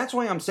 right? And that's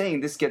why I'm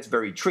saying this gets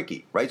very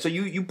tricky, right? So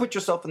you put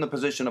yourself in the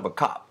position of a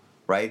cop,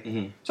 right?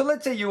 Mm-hmm. So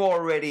let's say you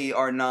already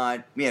are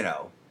not,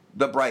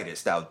 the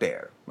brightest out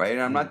there, right?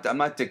 And I'm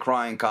not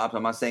decrying cops.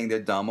 I'm not saying they're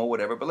dumb or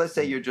whatever. But let's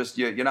say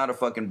you're not a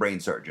fucking brain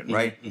surgeon,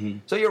 right? Mm-hmm.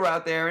 So you're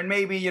out there, and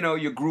maybe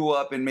you grew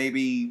up in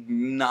maybe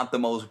not the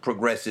most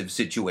progressive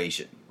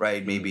situation,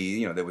 right? Mm-hmm.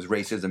 Maybe there was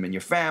racism in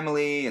your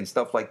family and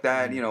stuff like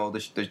that.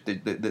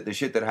 Mm-hmm. The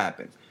shit that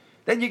happens.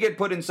 Then you get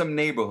put in some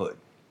neighborhood,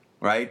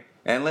 right?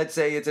 And let's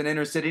say it's an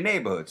inner city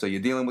neighborhood, so you're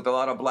dealing with a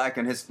lot of black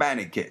and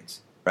Hispanic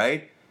kids,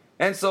 right?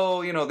 And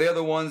so, they're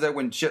the ones that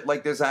when shit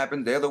like this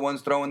happens, they're the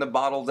ones throwing the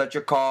bottles at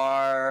your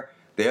car.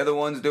 They're the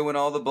ones doing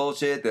all the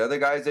bullshit. They're the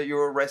guys that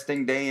you're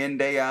arresting day in,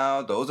 day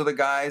out. Those are the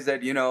guys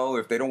that,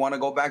 if they don't want to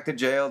go back to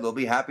jail, they'll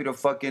be happy to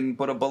fucking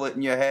put a bullet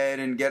in your head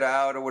and get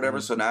out or whatever.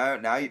 Mm-hmm.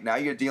 So now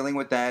you're dealing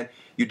with that.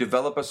 You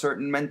develop a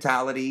certain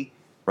mentality,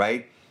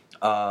 right?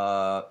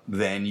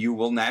 Then you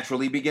will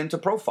naturally begin to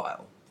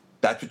profile.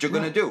 That's what you're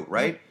going to do,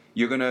 right?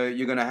 You're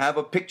gonna have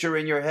a picture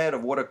in your head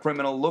of what a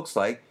criminal looks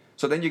like.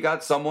 So then you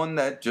got someone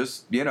that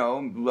just,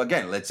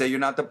 again, let's say you're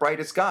not the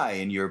brightest guy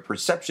and your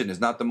perception is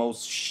not the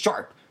most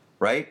sharp,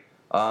 right?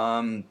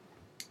 So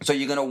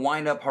you're going to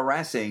wind up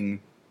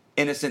harassing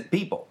innocent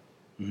people,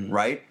 mm-hmm.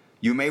 right?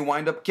 You may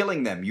wind up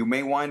killing them. You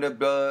may wind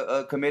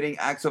up committing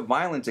acts of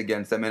violence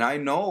against them. And I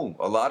know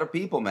a lot of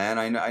people, man.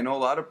 I know a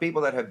lot of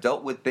people that have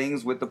dealt with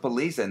things with the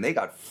police, and they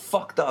got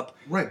fucked up.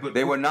 Right, but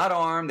they were not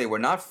armed. They were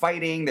not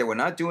fighting. They were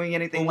not doing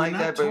anything like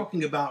that.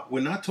 We're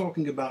not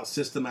talking about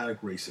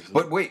systematic racism.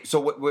 But wait, so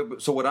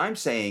what I'm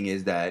saying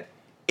is that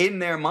in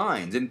their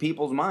minds, in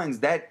people's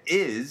minds, that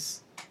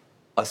is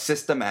a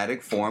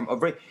systematic form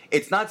of race.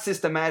 It's not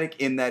systematic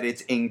in that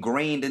it's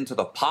ingrained into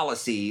the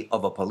policy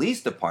of a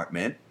police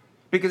department.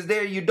 Because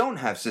there you don't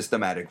have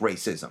systematic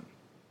racism,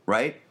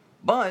 right?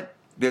 But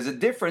there's a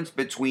difference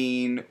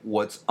between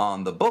what's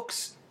on the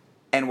books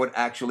and what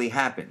actually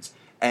happens.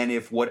 And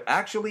if what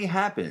actually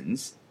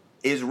happens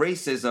is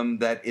racism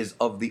that is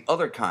of the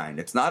other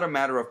kind, it's not a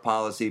matter of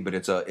policy, but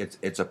it's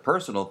a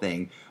personal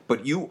thing,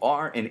 but you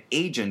are an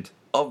agent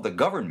of the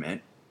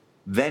government,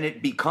 then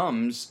it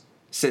becomes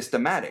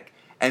systematic.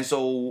 And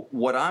so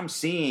what I'm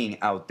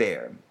seeing out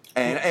there,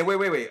 and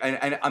wait,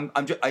 and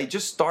I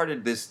just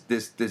started this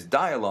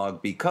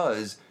dialogue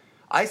because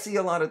I see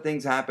a lot of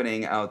things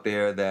happening out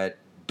there that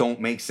don't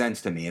make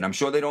sense to me, and I'm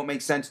sure they don't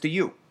make sense to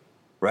you,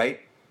 right?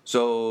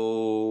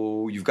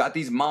 So you've got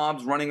these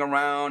mobs running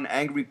around,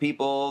 angry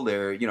people.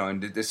 They're,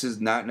 and this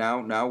is not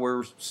now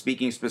we're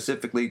speaking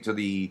specifically to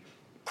the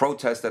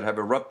protests that have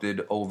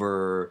erupted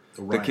over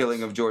the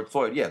killing of George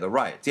Floyd. Yeah, the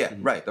riots. Yeah,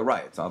 right, the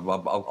riots.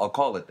 I'll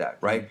call it that,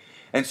 right?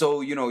 And so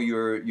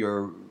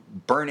you're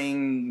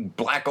burning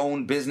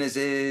black-owned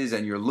businesses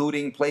and you're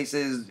looting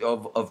places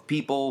of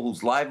people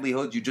whose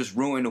livelihoods you just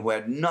ruined, who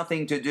had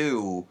nothing to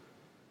do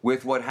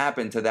with what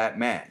happened to that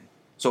man.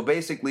 So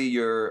basically,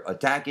 you're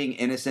attacking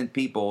innocent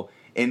people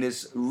in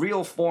this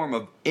real form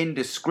of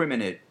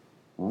indiscriminate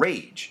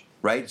rage,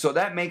 right? So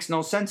that makes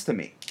no sense to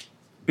me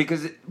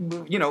because,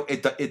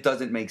 it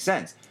doesn't make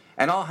sense.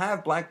 And I'll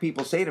have black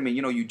people say to me,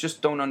 you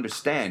just don't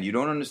understand. You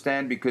don't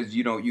understand because,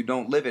 you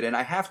don't live it. And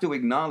I have to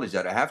acknowledge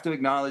that. I have to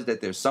acknowledge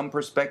that there's some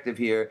perspective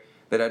here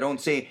that I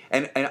don't see.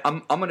 And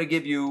I'm going to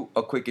give you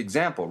a quick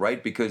example,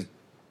 right? Because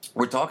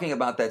we're talking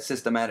about that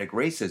systematic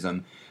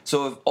racism.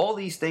 So if all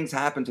these things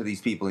happen to these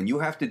people and you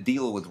have to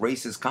deal with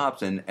racist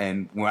cops,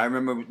 and when I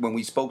remember when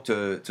we spoke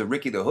to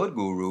Ricky the Hood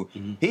Guru,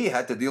 he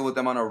had to deal with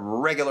them on a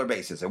regular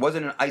basis. It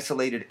wasn't an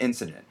isolated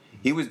incident.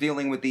 He was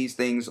dealing with these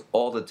things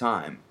all the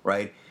time,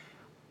 right?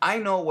 I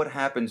know what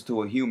happens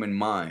to a human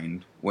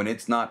mind when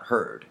it's not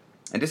heard.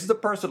 And this is a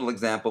personal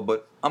example,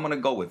 but I'm going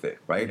to go with it,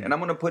 right? And I'm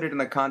going to put it in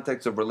the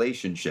context of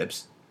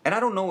relationships. And I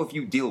don't know if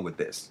you deal with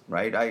this,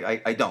 right?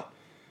 I don't.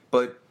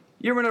 But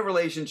you're in a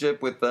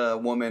relationship with a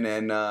woman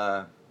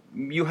and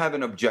you have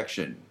an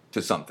objection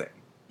to something,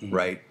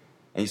 right?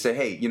 And you say,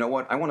 hey, you know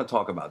what? I want to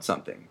talk about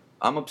something.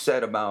 I'm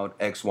upset about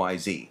X, Y,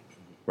 Z,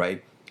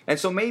 right? And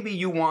so maybe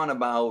you want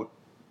about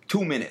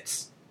 2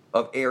 minutes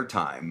of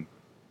airtime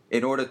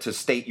in order to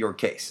state your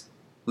case.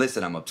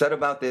 Listen, I'm upset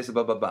about this,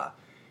 blah, blah, blah.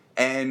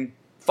 And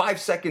 5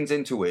 seconds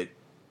into it,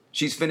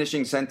 she's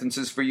finishing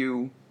sentences for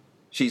you.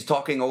 She's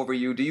talking over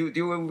you. Have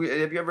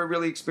you ever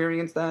really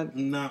experienced that?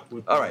 Not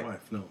with my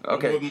wife, no.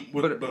 Okay.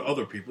 But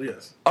other people,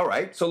 yes. All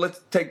right. So let's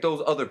take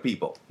those other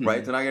people,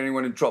 right? To not get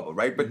anyone in trouble,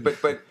 right?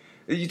 But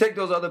you take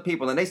those other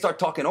people and they start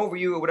talking over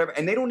you or whatever,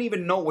 and they don't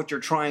even know what you're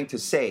trying to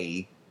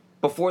say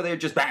before they're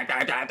just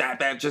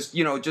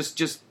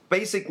just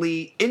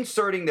basically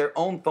inserting their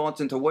own thoughts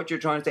into what you're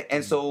trying to say.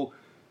 And so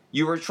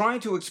you were trying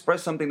to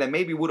express something that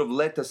maybe would have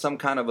led to some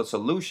kind of a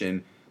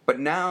solution. But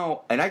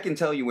now, and I can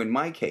tell you in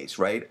my case,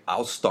 right,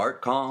 I'll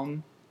start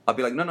calm. I'll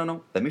be like,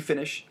 no, let me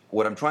finish.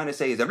 What I'm trying to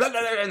say is, blah, blah, blah,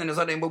 and then there's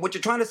something, but what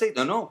you're trying to say,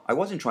 no, I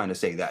wasn't trying to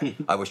say that.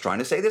 I was trying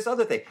to say this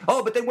other thing.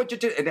 Oh, but then what you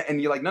did, and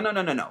you're like,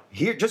 no.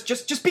 Here,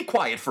 just be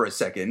quiet for a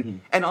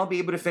second, and I'll be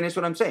able to finish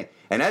what I'm saying.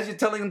 And as you're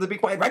telling them to be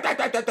quiet, right,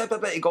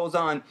 it goes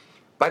on.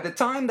 By the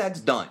time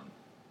that's done,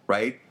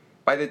 right,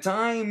 by the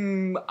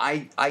time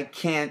I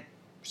can't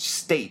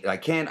state, I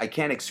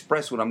can't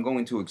express what I'm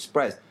going to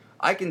express,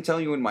 I can tell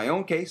you in my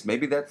own case,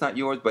 maybe that's not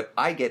yours, but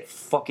I get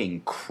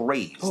fucking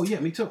crazed. Oh, yeah,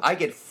 me too. I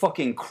get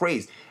fucking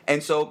crazed.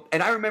 And so,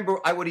 and I remember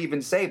I would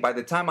even say, by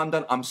the time I'm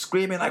done, I'm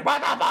screaming like,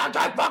 what the fuck,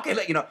 I fucking,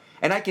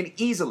 and I can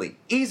easily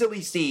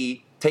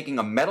see taking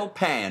a metal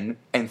pan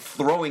and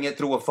throwing it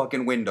through a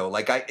fucking window.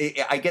 Like,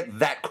 I get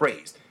that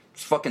crazed.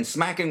 Fucking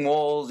smacking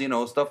walls,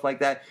 stuff like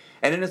that.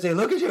 And then I say,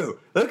 look at you,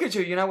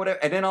 whatever.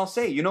 And then I'll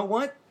say, you know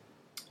what?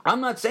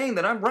 I'm not saying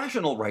that I'm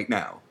rational right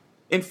now.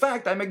 In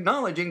fact, I'm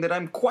acknowledging that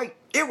I'm quite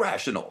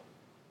irrational.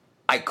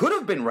 I could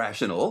have been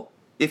rational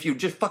if you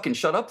just fucking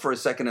shut up for a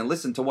second and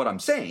listen to what I'm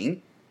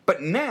saying,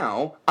 but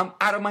now I'm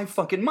out of my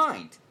fucking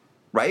mind,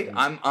 right?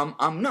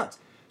 I'm nuts.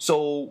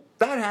 So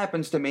that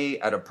happens to me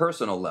at a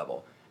personal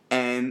level.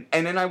 And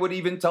then I would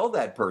even tell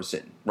that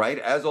person, right,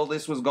 as all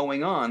this was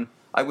going on,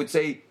 I would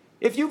say,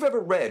 if you've ever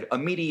read a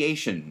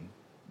mediation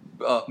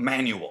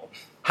manual,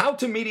 how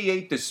to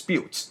mediate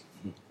disputes,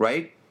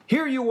 right?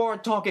 Here you are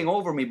talking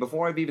over me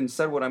before I've even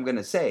said what I'm going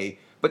to say,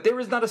 but there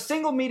is not a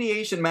single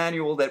mediation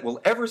manual that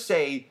will ever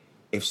say,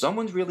 if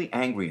someone's really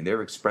angry and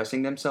they're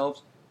expressing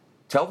themselves,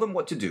 tell them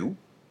what to do,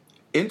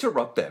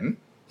 interrupt them,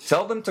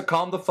 tell them to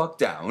calm the fuck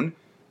down,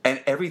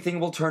 and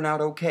everything will turn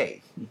out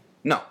okay.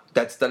 No,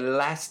 that's the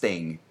last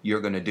thing you're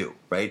going to do,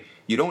 right?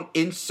 You don't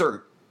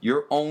insert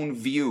your own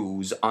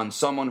views on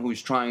someone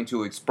who's trying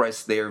to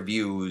express their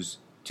views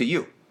to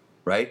you,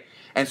 right?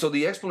 And so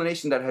the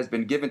explanation that has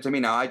been given to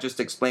me, now I just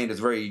explained this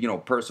very,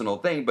 personal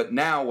thing, but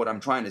now what I'm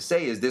trying to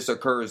say is this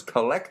occurs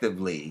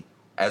collectively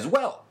as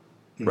well,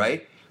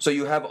 right? So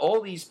you have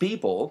all these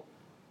people,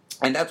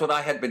 and that's what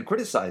I had been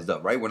criticized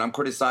of, right? When I'm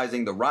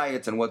criticizing the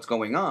riots and what's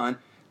going on,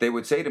 they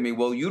would say to me,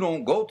 well, you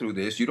don't go through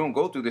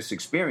this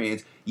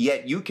experience,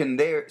 yet you can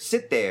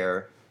sit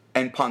there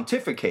and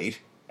pontificate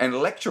and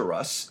lecture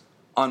us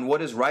on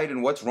what is right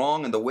and what's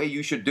wrong and the way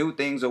you should do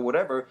things or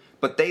whatever,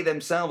 but they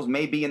themselves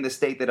may be in the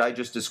state that I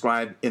just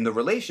described in the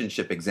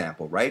relationship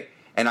example, right?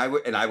 And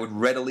I would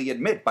readily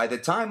admit, by the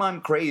time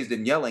I'm crazed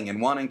and yelling and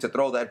wanting to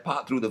throw that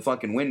pot through the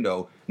fucking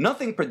window,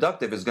 nothing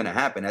productive is going to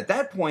happen. At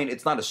that point,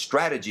 it's not a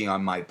strategy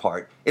on my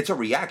part; it's a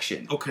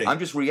reaction. Okay, I'm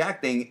just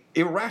reacting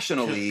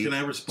irrationally can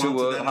I respond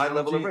to a high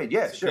level of rage.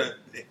 Yeah, sure.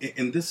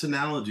 In this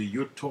analogy,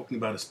 you're talking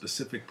about a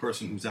specific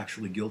person who's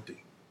actually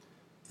guilty.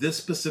 This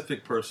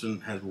specific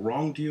person has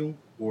wronged you,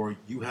 or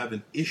you have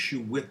an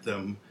issue with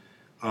them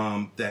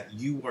that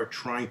you are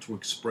trying to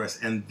express,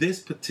 and this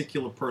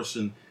particular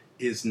person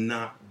is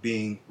not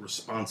being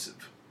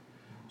responsive.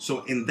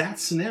 So in that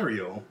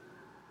scenario,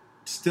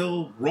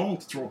 still wrong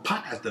to throw a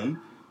pot at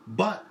them,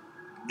 but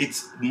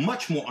it's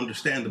much more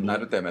understandable.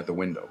 Not at them, at the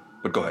window.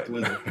 But go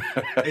ahead.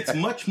 It's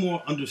much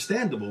more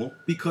understandable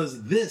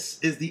because this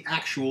is the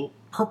actual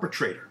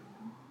perpetrator.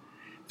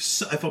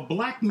 So if a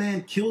black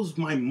man kills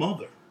my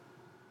mother,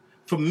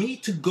 for me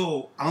to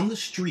go on the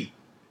street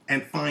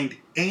and find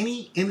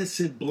any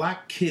innocent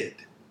black kid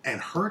and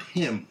hurt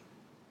him,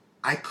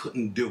 I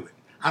couldn't do it.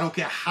 I don't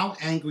care how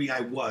angry I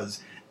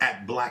was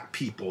at black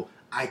people,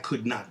 I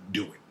could not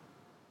do it.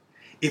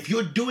 If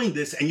you're doing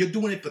this and you're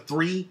doing it for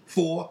 3,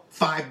 4,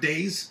 5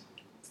 days,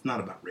 it's not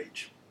about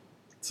rage.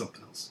 It's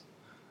something else.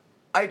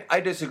 I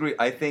disagree.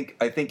 I think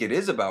it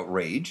is about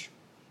rage.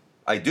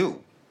 I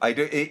do.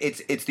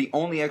 It's the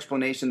only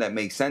explanation that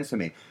makes sense to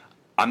me.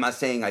 I'm not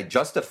saying I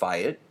justify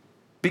it,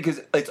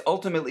 because it's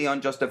ultimately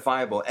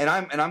unjustifiable. And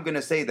I'm going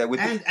to say that with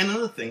and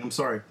another thing, I'm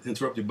sorry to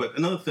interrupt you, but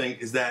another thing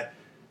is that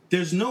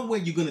there's no way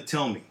you're going to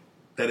tell me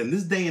that in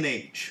this day and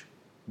age,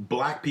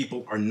 black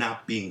people are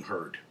not being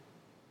heard.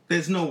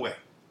 There's no way.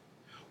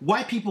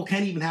 White people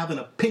can't even have an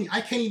opinion.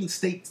 I can't even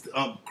state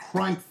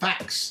crime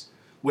facts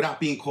without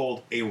being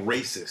called a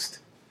racist.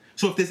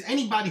 So if there's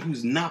anybody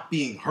who's not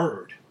being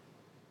heard,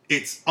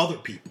 it's other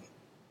people.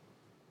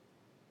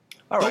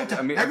 All right.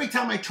 Every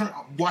time I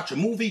watch a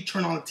movie,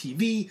 turn on a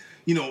TV,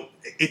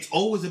 it's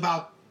always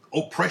about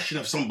oppression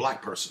of some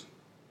black person.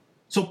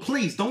 So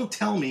please don't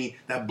tell me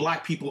that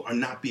black people are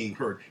not being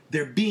heard.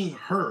 They're being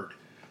heard.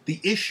 The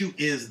issue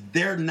is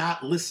they're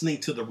not listening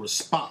to the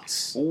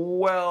response.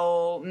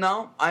 Well,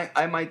 no,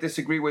 I might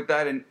disagree with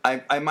that, and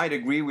I might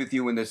agree with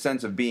you in the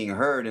sense of being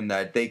heard and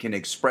that they can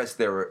express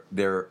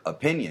their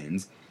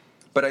opinions.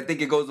 But I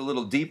think it goes a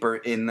little deeper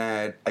in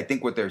that I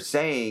think what they're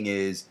saying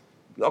is,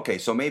 okay,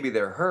 so maybe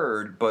they're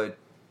heard, but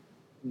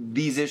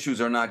these issues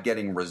are not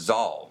getting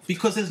resolved.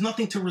 Because there's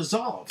nothing to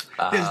resolve.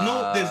 There's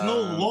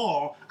no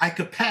law I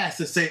could pass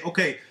to say,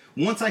 okay,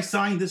 once I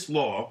sign this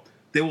law,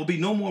 there will be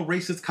no more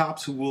racist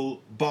cops who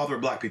will bother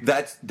black people.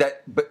 But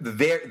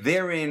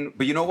therein,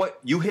 but you know what?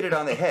 You hit it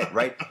on the head,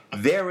 right?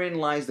 Therein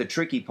lies the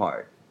tricky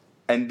part.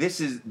 And this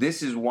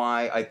is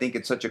why I think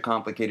it's such a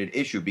complicated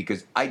issue,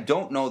 because I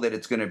don't know that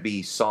it's going to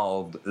be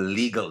solved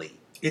legally.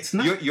 It's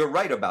not. You're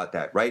right about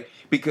that, right?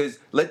 Because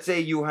let's say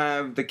you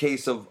have the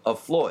case of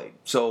Floyd.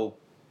 So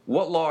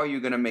what law are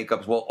you going to make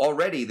up? Well,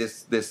 already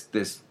this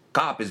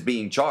cop is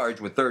being charged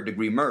with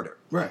third-degree murder.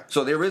 Right.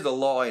 So there is a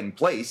law in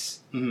place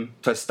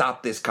to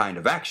stop this kind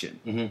of action.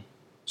 Mm-hmm.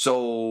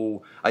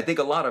 So I think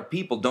a lot of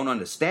people don't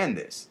understand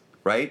this,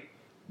 right?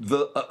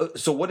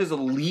 So what is a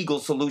legal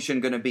solution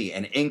going to be?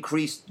 An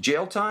increased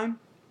jail time?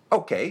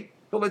 Okay.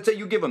 Well, let's say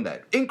you give him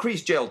that.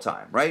 Increased jail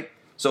time, right?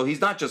 So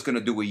he's not just going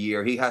to do a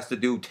year. He has to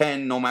do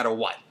 10 no matter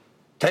what.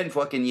 10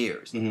 fucking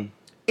years. Mm-hmm.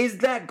 Is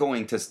that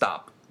going to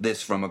stop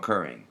this from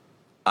occurring?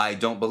 I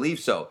don't believe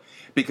so.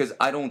 Because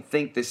I don't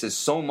think this is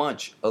so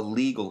much a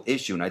legal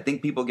issue. And I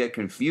think people get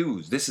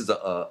confused. This is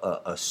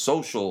a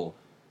social,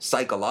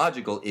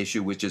 psychological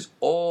issue, which is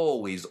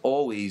always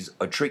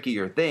a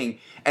trickier thing.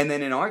 And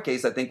then in our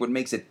case, I think what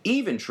makes it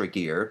even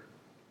trickier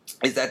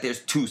is that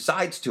there's two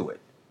sides to it,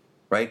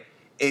 right?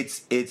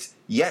 It's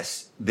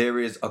yes, there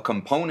is a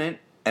component,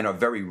 and a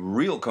very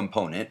real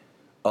component,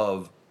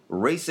 of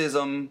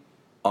racism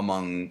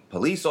among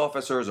police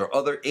officers or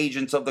other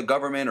agents of the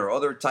government or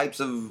other types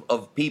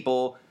of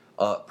people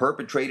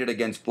perpetrated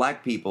against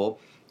black people,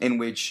 in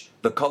which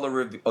the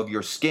color of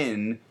your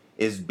skin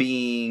is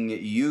being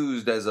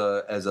used as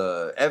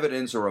a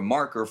evidence or a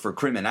marker for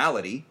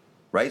criminality,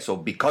 right? So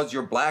because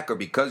you're black or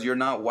because you're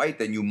not white,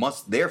 then you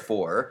must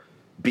therefore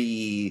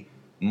be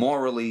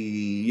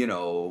morally,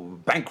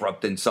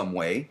 bankrupt in some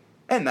way.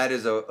 And that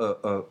is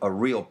a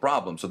real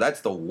problem. So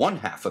that's the one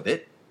half of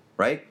it,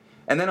 right?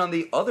 And then on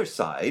the other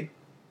side,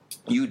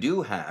 you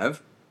do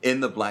have, in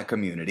the black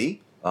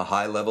community, a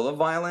high level of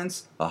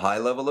violence, a high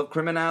level of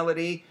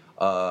criminality,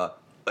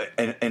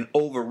 an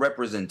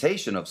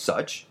overrepresentation of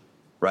such,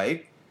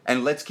 right?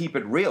 And let's keep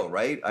it real,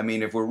 right? I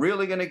mean, if we're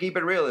really going to keep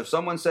it real, if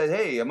someone says,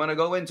 hey, I'm going to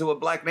go into a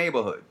black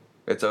neighborhood,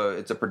 it's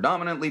a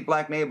predominantly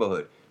black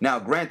neighborhood. Now,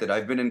 granted,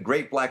 I've been in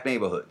great black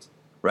neighborhoods,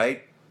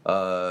 right?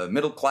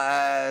 Middle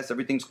class,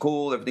 everything's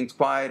cool, everything's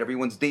quiet,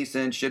 everyone's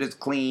decent, shit is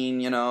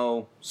clean,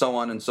 so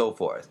on and so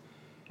forth.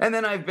 And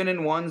then I've been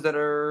in ones that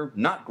are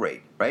not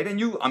great, right?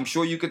 And I'm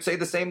sure you could say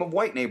the same of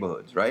white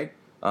neighborhoods, right?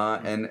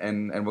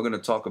 And we're going to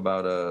talk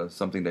about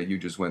something that you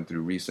just went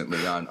through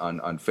recently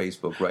on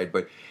Facebook, right?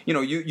 But,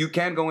 you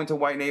can go into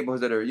white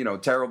neighborhoods that are,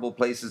 terrible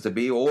places to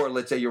be. Or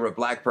let's say you're a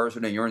black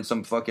person and you're in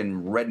some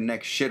fucking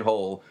redneck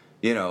shithole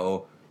you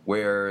know,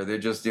 where they're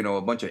just, you know,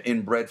 a bunch of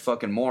inbred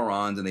fucking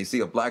morons and they see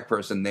a black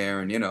person there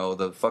and, you know,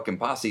 the fucking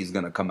posse is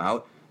going to come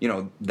out. You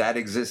know, that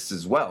exists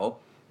as well.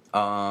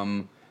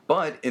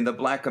 But in the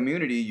black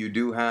community, you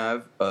do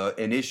have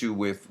an issue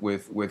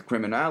with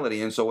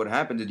criminality. And so what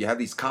happens is you have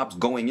these cops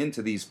going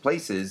into these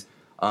places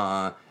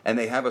and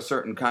they have a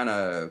certain kind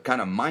of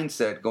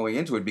mindset going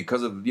into it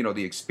because of, you know,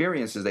 the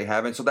experiences they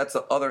have. And so that's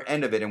the other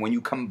end of it. And when you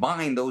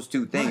combine those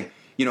two things, right,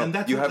 you know,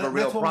 you have a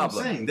real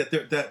problem. I'm saying,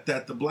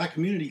 that the black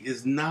community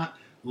is not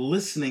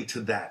listening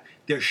to that.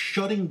 They're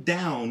shutting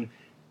down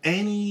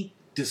any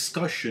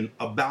discussion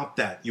about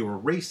that. You're a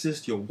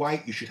racist, you're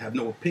white, you should have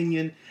no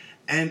opinion.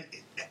 And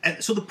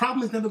so the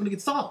problem is never going to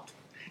get solved.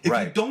 If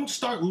you don't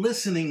start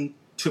listening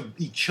to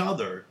each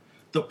other,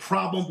 the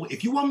problem,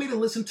 if you want me to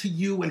listen to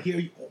you and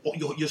hear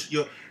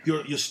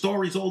your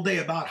stories all day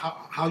about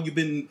how you've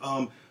been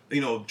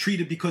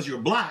treated because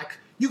you're black,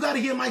 you got to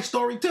hear my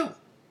story too.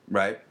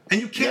 Right. And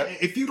you can't,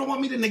 if you don't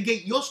want me to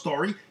negate your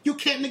story, you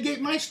can't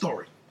negate my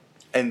story.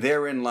 And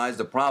therein lies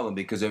the problem,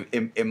 because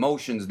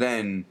emotions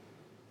then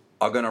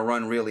are going to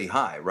run really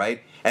high,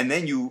 right? And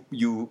then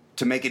you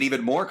to make it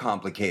even more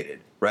complicated,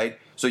 right?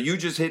 So you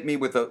just hit me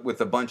with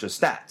a bunch of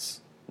stats,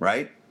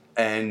 right?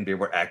 And they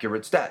were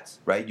accurate stats,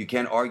 right? You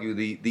can't argue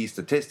these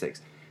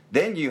statistics.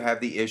 Then you have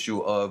the issue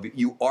of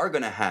you are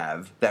going to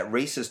have that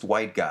racist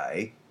white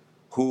guy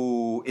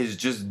who is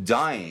just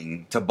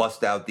dying to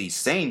bust out these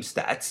same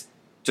stats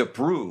to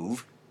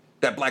prove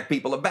that black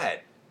people are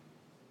bad.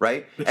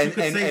 Right? But you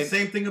could say the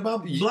same thing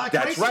about black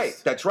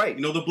racists. That's right.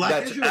 You know, the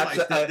black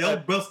Israelites,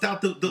 they'll bust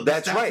out the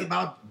stats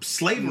about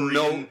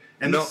slavery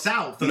and the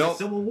South and the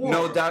Civil War.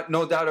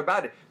 No doubt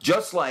about it.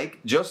 Just like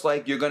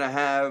you're going to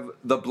have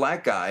the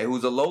black guy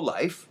who's a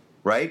lowlife,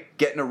 right?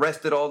 Getting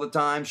arrested all the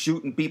time,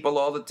 shooting people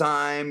all the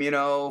time, you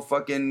know,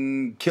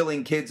 fucking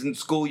killing kids in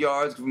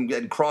schoolyards from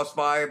getting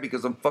crossfire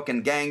because of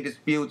fucking gang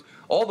disputes.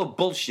 All the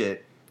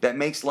bullshit that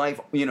makes life,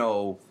 you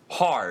know,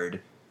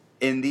 hard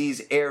in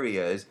these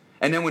areas.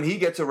 And then when he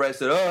gets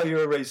arrested, oh,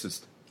 you're a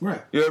racist.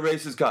 Right. You're a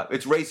racist cop.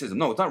 It's racism.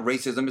 No, it's not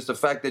racism. It's the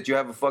fact that you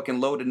have a fucking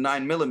loaded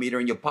 9mm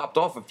and you popped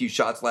off a few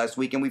shots last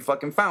week and we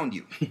fucking found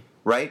you.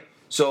 Right?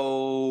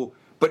 So,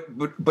 but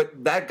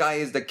that guy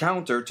is the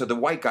counter to the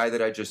white guy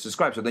that I just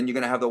described. So then you're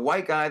going to have the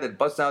white guy that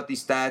busts out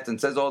these stats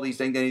and says all these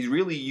things, and he's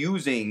really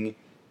using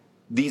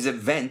these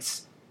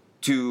events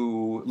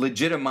to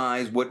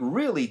legitimize what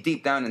really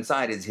deep down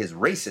inside is his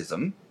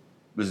racism,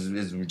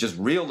 is just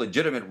real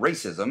legitimate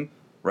racism,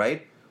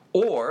 right?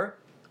 Or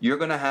you're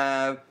going to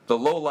have the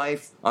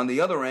lowlife on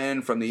the other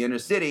end from the inner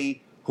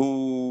city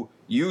who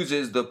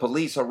uses the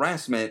police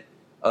harassment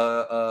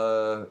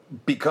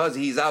because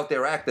he's out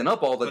there acting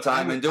up all the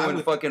time and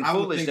doing fucking foolishness. I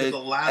would think that the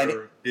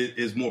latter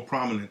is more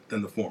prominent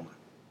than the former.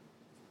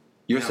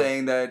 You're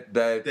saying that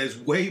there's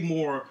way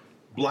more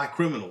black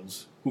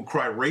criminals who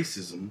cry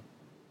racism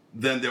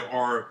than there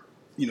are,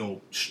 you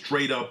know,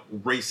 straight up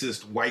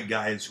racist white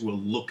guys who are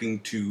looking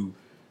to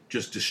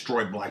just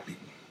destroy black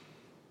people.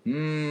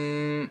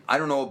 I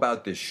don't know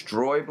about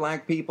destroy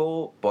black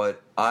people,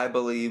 but I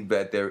believe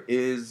that there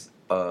is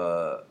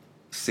a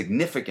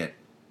significant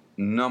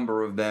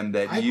number of them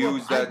that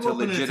use that to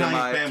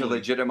legitimize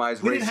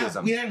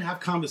racism. We didn't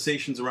have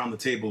conversations around the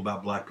table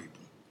about black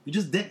people. We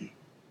just didn't.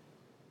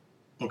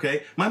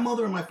 Okay? My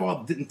mother and my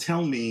father didn't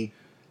tell me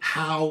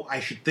how I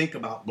should think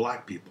about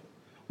black people.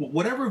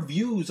 Whatever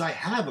views I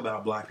have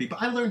about black people,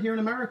 I learned here in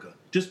America.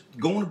 Just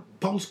going to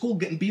public school,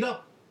 getting beat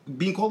up,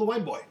 being called a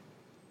white boy.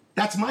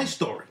 That's my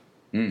story.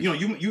 You know,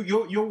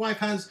 your wife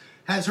has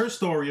her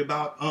story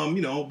about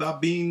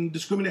about being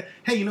discriminated.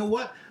 Hey, you know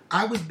what?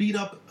 I was beat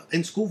up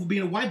in school for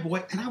being a white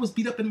boy, and I was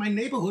beat up in my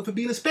neighborhood for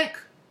being a spick.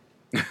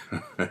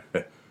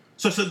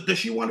 So does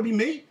she want to be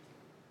me?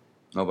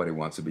 Nobody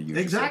wants to be you.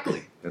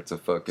 Exactly. That's a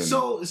fucking.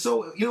 So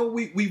you know,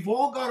 we've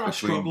all got our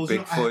struggles.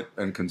 Bigfoot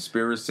and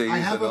conspiracies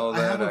and all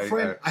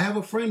that. I have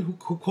a friend who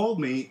called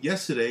me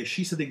yesterday.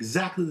 She said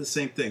exactly the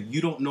same thing. You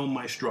don't know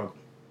my struggle.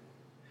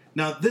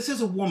 Now, this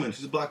is a woman.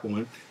 She's a black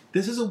woman.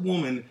 This is a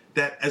woman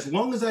that, as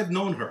long as I've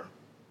known her,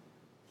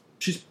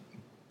 she's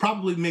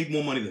probably made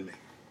more money than me.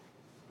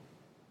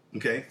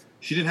 Okay?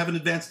 She didn't have an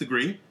advanced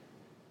degree.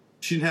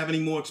 She didn't have any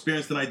more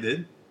experience than I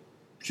did.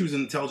 She was an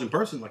intelligent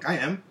person like I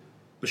am.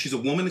 But she's a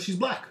woman and she's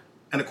black.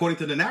 And according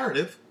to the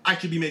narrative, I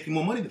should be making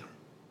more money than her.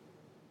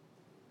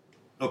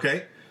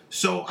 Okay?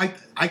 So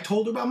I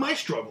told her about my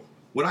struggle.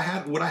 What I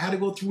had to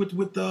go through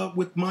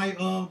with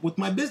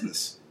my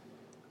business.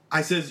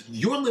 I says,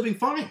 you're living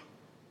fine.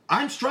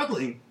 I'm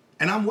struggling.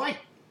 And I'm white.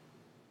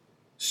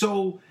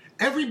 So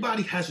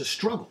everybody has a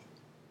struggle.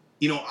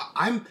 You know,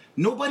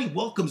 nobody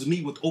welcomes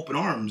me with open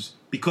arms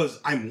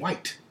because I'm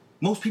white.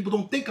 Most people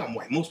don't think I'm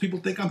white. Most people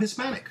think I'm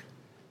Hispanic.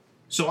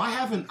 So I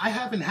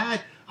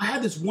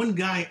had this one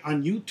guy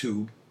on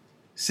YouTube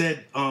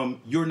said,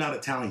 you're not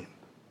Italian.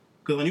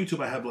 Because on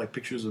YouTube I have like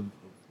pictures of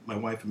my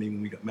wife and me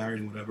when we got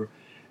married and whatever.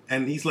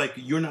 And he's like,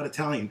 you're not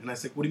Italian. And I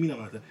said, what do you mean I'm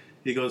not Italian?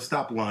 He goes,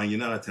 stop lying. You're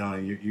not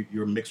Italian.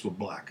 You're mixed with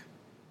black.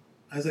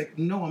 I was like,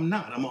 no, I'm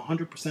not. I'm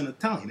 100%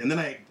 Italian. And then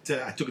I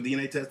took a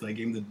DNA test and I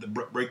gave him the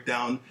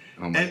breakdown.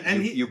 Oh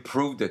you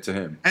proved it to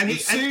him. And he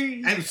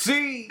see,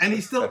 and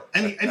he still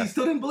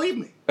didn't believe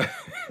me.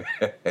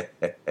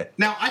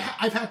 Now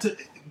I've had to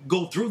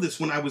go through this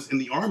when I was in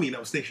the Army and I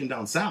was stationed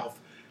down south.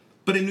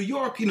 But in New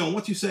York,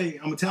 once you say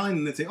I'm Italian,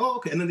 and they say, oh,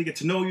 okay, and then they get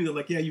to know you. They're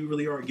like, yeah, you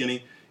really are a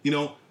Guinea,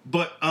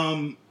 But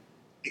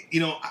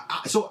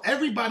so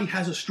everybody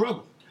has a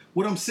struggle.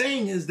 What I'm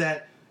saying is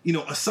that,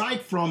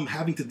 aside from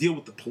having to deal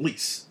with the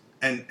police,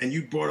 and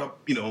you brought up,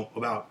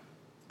 about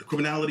the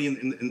criminality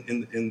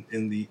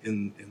in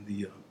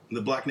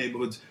the black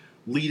neighborhoods,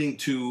 leading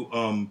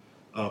to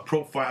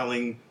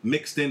profiling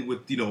mixed in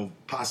with,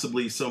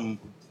 possibly some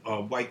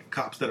white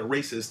cops that are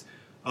racist,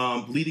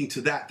 leading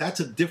to that. That's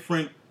a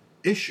different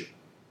issue,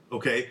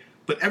 okay?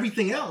 But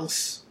everything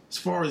else, as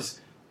far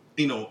as,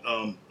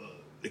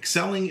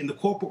 excelling in the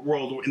corporate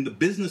world or in the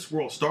business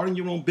world, starting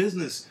your own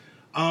business,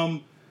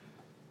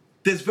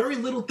 there's very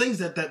little things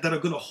that are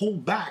going to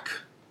hold back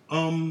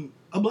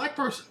a black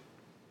person.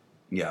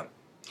 Yeah.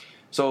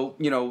 So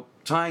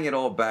tying it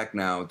all back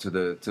now to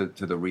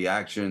the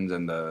reactions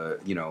and the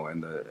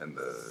the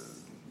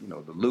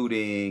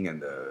looting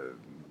and the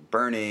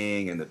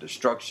burning and the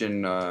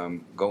destruction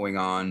going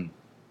on,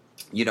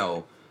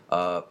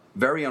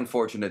 very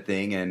unfortunate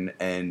thing,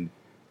 and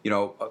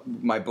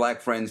my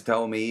black friends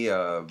tell me,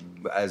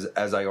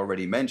 as I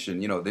already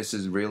mentioned, this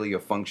is really a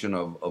function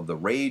of the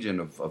rage and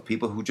of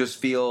people who just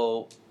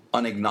feel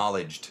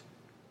unacknowledged,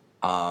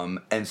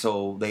 and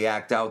so they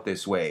act out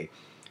this way.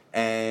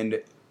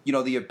 And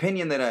the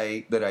opinion that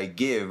I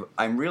give,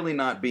 I'm really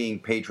not being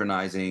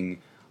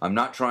patronizing. I'm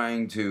not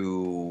trying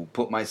to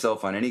put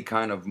myself on any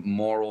kind of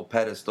moral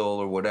pedestal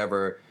or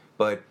whatever,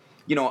 but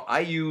I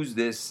use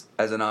this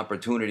as an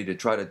opportunity to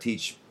try to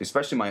teach,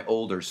 especially my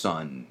older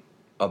son,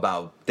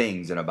 about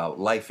things and about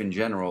life in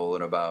general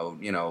and about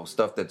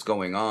stuff that's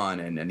going on,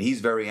 and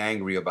he's very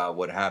angry about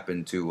what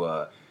happened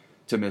to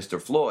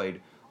Mr.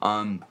 Floyd.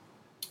 And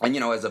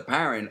as a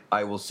parent,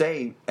 I will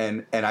say,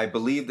 and I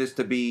believe this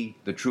to be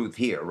the truth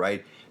here,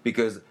 right?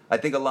 Because I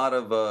think a lot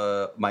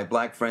of my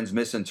black friends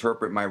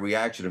misinterpret my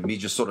reaction of me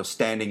just sort of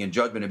standing in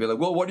judgment and be like,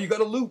 well, why do you got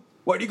to loot?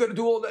 Why do you got to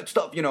do all that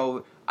stuff?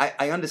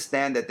 I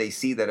understand that they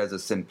see that as a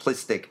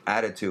simplistic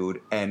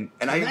attitude, and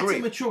I agree. That's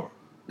immature,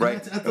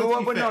 right?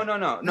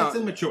 No. That's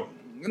immature.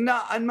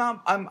 No, I'm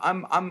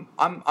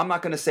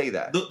not going to say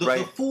that.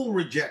 The fool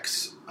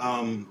rejects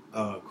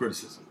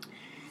criticism.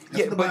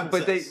 That's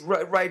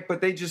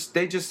but they just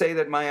say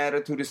that my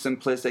attitude is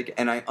simplistic,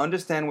 and I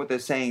understand what they're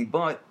saying,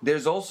 but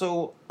there's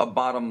also a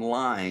bottom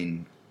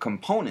line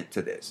component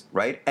to this,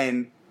 right?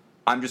 And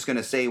I'm just going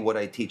to say what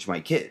I teach my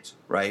kids,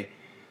 right?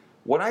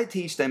 What I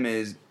teach them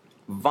is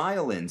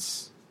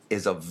violence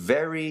is a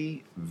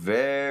very,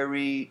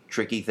 very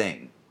tricky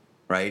thing,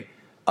 right?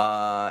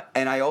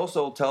 And I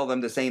also tell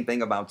them the same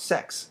thing about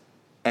sex.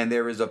 And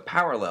there is a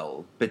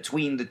parallel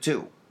between the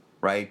two,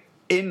 right?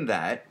 In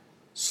that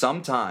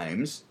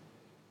sometimes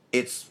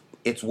it's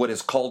what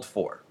is called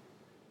for,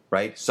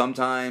 right?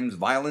 Sometimes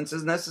violence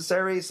is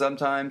necessary,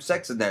 sometimes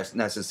sex is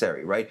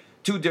necessary, right?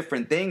 Two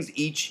different things,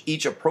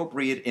 each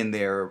appropriate in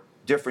their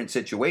different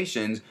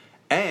situations,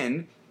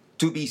 and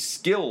to be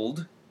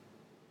skilled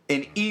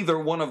in either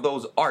one of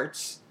those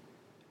arts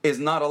is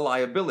not a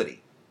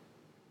liability.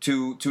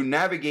 To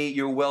navigate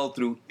your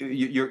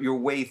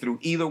way through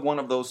either one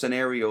of those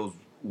scenarios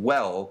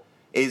well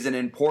is an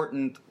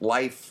important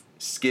life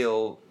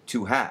skill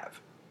to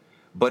have.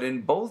 But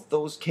in both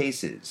those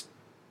cases,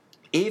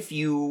 if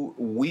you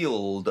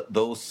wield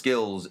those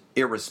skills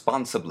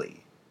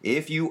irresponsibly,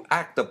 if you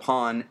act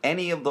upon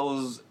any of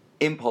those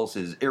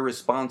impulses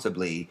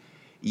irresponsibly,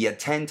 you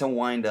tend to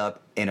wind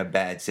up in a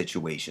bad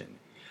situation.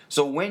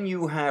 So when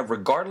you have,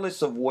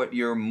 regardless of what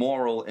your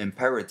moral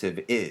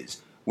imperative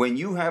is, when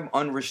you have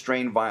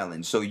unrestrained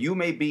violence, so you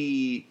may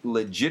be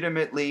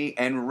legitimately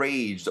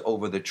enraged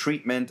over the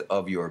treatment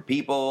of your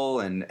people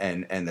and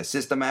the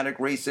systematic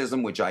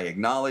racism, which I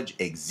acknowledge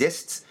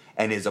exists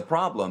and is a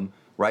problem,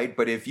 right?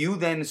 But if you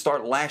then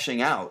start lashing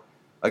out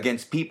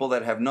against people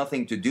that have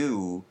nothing to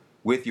do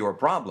with your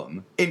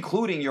problem,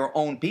 including your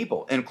own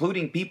people,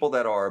 including people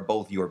that are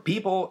both your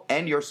people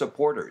and your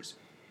supporters,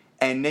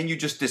 and then you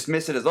just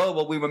dismiss it as, oh,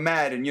 well, we were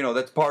mad, and,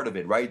 that's part of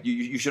it, right?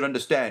 You should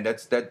understand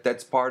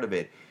that's part of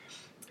it.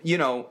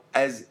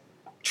 As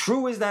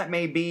true as that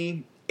may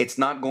be, it's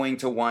not going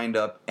to wind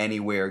up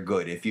anywhere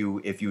good. If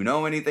you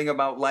know anything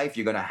about life,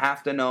 you're going to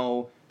have to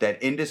know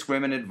that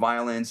indiscriminate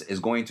violence is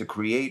going to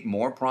create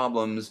more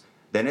problems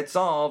than it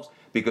solves,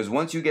 because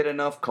once you get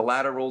enough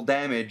collateral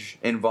damage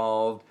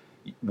involved,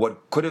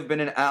 what could have been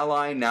an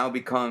ally now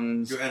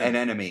becomes an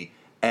enemy.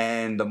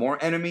 And the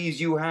more enemies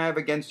you have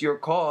against your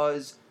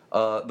cause,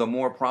 the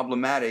more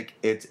problematic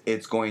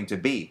it's going to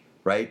be,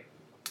 right?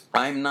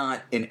 I'm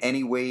not in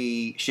any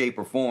way, shape,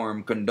 or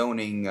form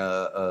condoning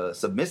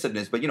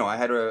submissiveness, but I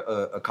had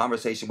a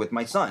conversation with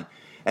my son,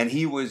 and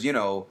he was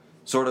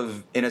sort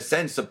of, in a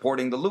sense,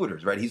 supporting the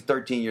looters, right? He's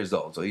 13 years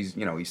old, so he's,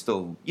 he's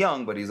still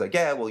young, but he's like,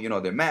 yeah, well,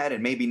 they're mad,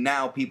 and maybe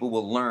now people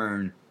will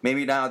learn,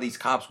 maybe now these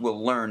cops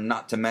will learn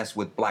not to mess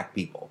with black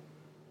people.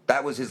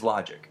 That was his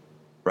logic,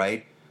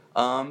 right?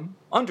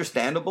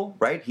 Understandable,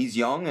 right? He's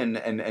young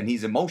and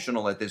he's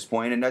emotional at this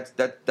point, and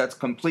that's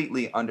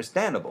completely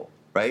understandable,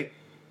 right?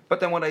 But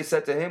then what I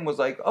said to him was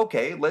like,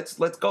 okay, let's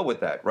go with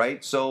that,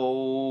 right?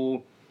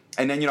 So,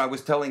 and then I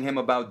was telling him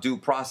about due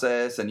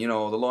process and the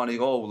law, and he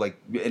like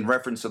in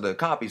reference to the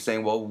cop, he's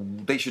saying, well,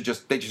 they should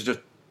just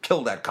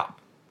kill that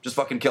cop, just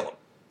fucking kill him,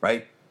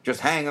 right? Just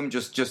hang him,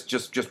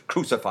 just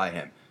crucify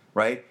him,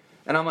 right?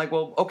 And I'm like,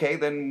 well, okay,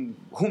 then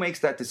who makes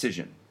that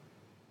decision?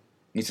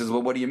 He says,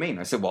 well, what do you mean?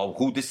 I said, well,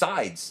 who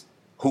decides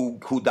who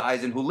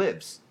dies and who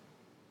lives?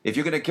 If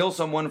you're going to kill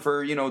someone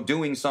for,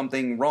 doing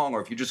something wrong,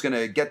 or if you're just going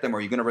to get them,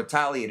 or you're going to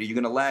retaliate, or you're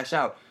going to lash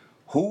out,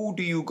 who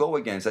do you go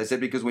against? I said,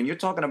 because when you're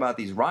talking about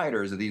these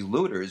rioters or these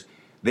looters,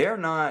 they're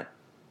not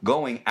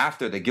going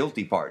after the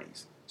guilty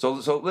parties. So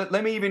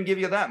let me even give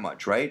you that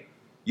much, right?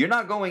 You're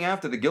not going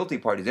after the guilty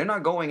parties. They're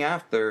not going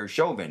after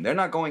Chauvin. They're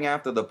not going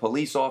after the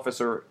police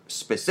officer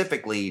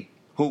specifically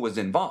who was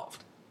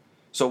involved.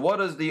 So what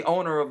does the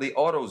owner of the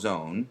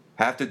AutoZone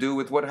have to do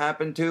with what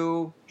happened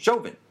to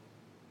Chauvin,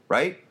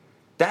 right?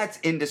 That's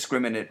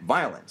indiscriminate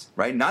violence,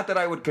 right? Not that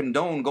I would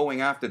condone going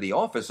after the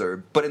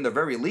officer, but in the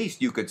very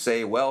least you could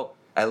say, well,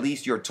 at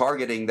least you're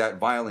targeting that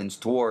violence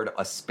toward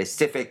a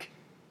specific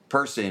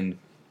person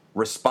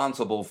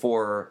responsible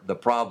for the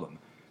problem.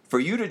 For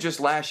you to just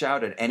lash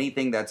out at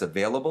anything that's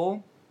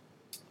available,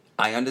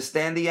 I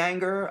understand the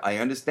anger, I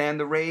understand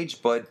the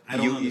rage, but I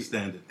don't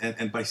understand it.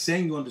 And by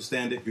saying you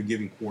understand it, you're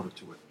giving quarter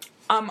to it.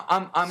 I'm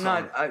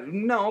not.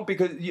 No,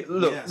 because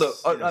look.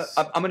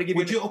 I'm going to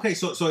give you. Okay,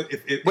 so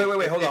if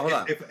wait, hold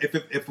on.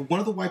 If one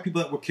of the white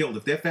people that were killed,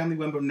 if their family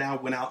member now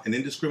went out and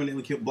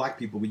indiscriminately killed black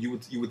people, you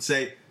would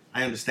say,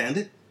 I understand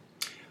it.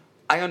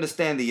 I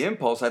understand the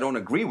impulse. I don't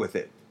agree with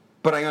it,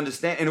 but I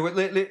understand. And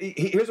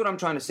here's what I'm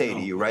trying to say to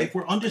you, right? If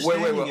we're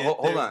understanding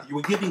hold on. You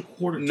were giving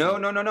quarter. No.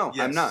 Yes,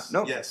 I'm not.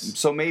 No. Yes.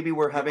 So maybe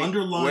we're having.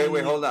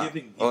 Underlying. Hold on.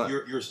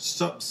 You're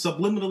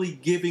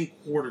subliminally giving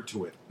quarter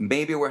to it.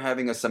 Maybe we're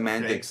having a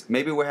semantics. Okay.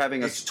 Maybe we're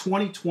having It's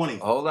 2020.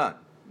 Hold on.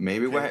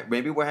 Maybe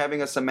we're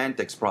having a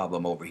semantics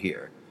problem over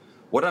here.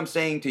 What I'm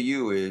saying to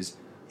you is,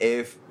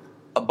 if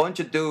a bunch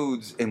of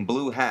dudes in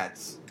blue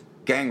hats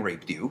gang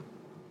raped you,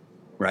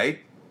 right,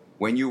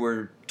 when you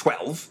were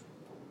 12,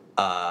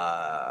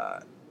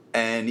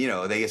 and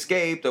they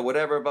escaped or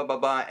whatever, blah blah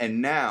blah,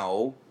 and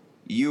now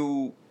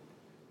you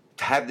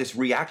have this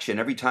reaction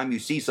every time you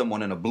see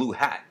someone in a blue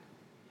hat,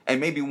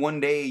 and maybe one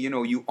day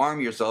you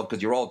arm yourself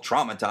because you're all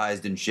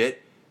traumatized and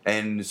shit,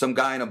 and some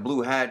guy in a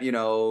blue hat, you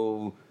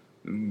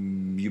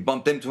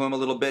bumped into him a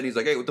little bit, and he's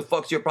like, hey, what the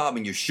fuck's your problem?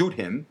 And you shoot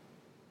him,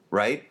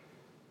 right?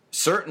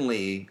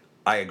 Certainly,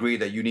 I agree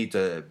that you need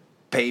to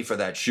pay for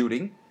that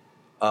shooting.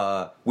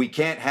 We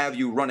can't have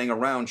you running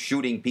around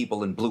shooting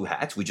people in blue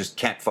hats. We just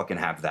can't fucking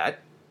have that,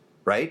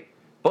 right?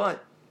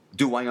 But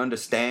do I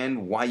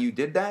understand why you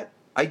did that?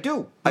 I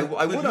do. I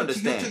would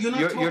understand. You're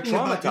traumatized.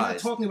 You're not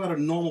talking about a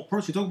normal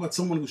person. You're talking about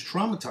someone who's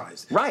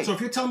traumatized. Right. So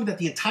if you're telling me that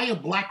the entire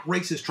black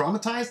race is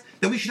traumatized,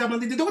 then we should have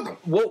nothing to do with them.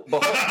 Whoa,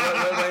 but no.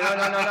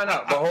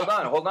 But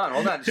hold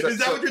on. Is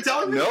that what you're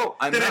telling me? No,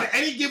 I'm not. At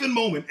any given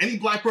moment, any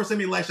black person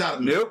may lash out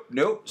at me.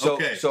 Nope.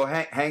 So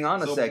hang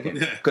on a second,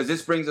 because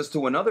this brings us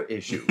to another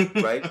issue,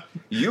 right?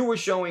 You were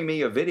showing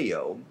me a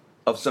video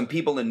of some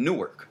people in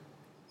Newark,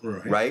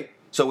 right?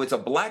 So it's a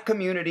black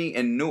community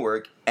in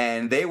Newark,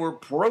 and they were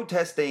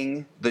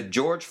protesting the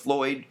George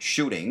Floyd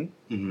shooting,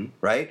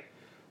 right?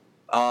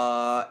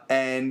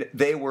 And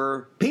they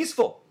were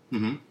peaceful.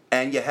 Mm-hmm.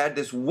 And you had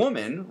this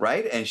woman,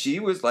 right? And she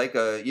was like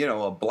a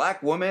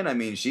black woman. I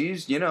mean,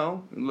 she's,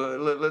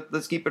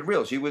 let's keep it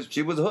real. She was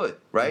hood,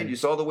 right? Mm-hmm. You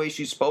saw the way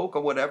she spoke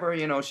or whatever.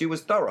 She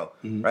was thorough,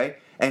 right?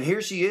 And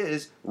here she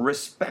is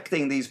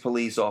respecting these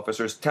police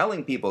officers,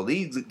 telling people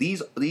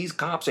these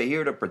cops are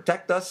here to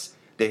protect us.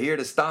 They're here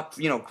to stop,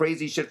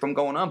 crazy shit from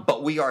going on,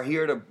 but we are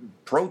here to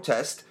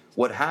protest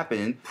what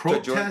happened.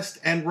 Protest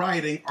and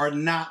rioting are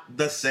not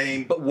the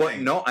same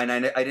thing. No, and I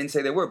didn't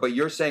say they were, but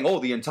you're saying,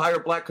 the entire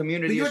black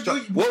community is...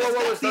 Whoa.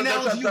 That's the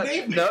analogy you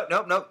gave me.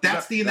 No.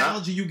 That's the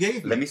analogy you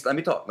gave me. Let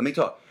me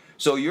talk.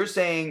 So you're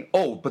saying,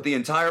 but the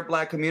entire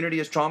black community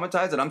is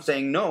traumatized, and I'm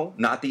saying, no,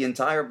 not the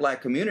entire black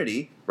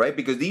community, right?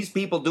 Because these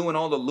people doing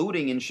all the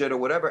looting and shit or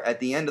whatever, at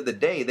the end of the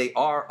day, they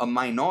are a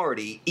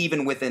minority,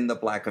 even within the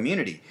black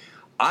community.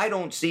 I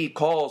don't see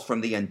calls from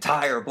the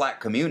entire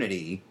black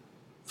community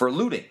for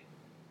looting.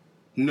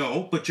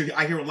 No, but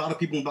I hear a lot of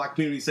people in the black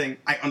community saying,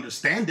 I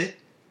understand it.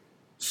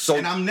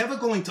 And I'm never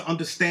going to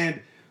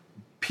understand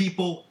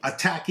people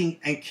attacking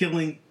and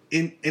killing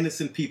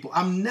innocent people.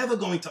 I'm never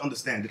going to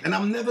understand it. And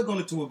I'm never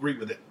going to agree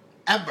with it.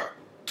 Ever.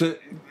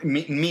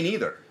 Me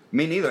neither.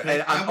 Me neither.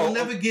 And I will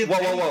never give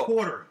any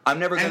quarter. I'm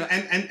never gonna.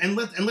 And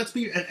let's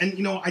be.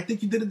 And I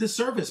think you did a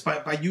disservice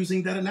by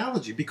using that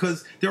analogy,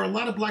 because there are a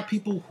lot of black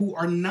people who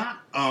are not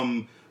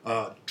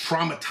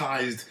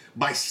traumatized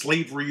by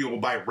slavery or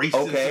by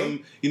racism.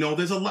 Okay. You know,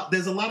 there's a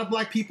lot of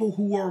black people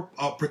who are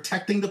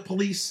protecting the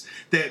police.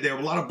 There are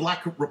a lot of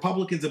black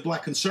Republicans and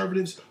black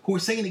conservatives who are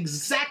saying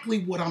exactly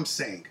what I'm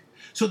saying.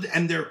 So,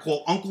 and they're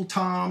called Uncle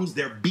Toms.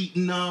 They're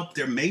beaten up.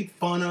 They're made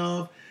fun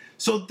of.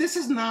 So this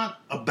is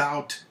not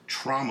about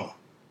trauma.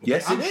 Okay?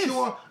 Yes, it is.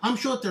 I'm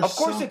sure that there's Of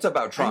course it's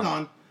about trauma. Hang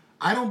on.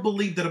 I don't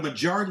believe that a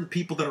majority of the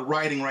people that are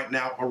rioting right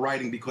now are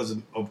rioting because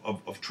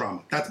of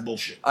trauma. That's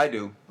bullshit. I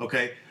do.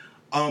 Okay?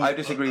 I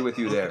disagree with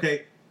you there.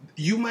 Okay?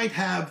 You might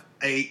have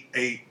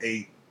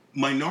a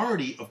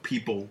minority of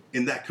people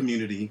in that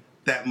community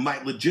that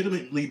might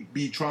legitimately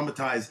be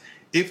traumatized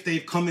if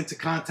they've come into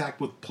contact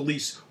with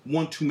police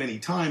one too many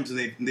times and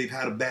they've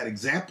had a bad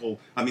example.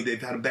 I mean, they've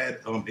had a bad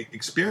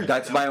experience.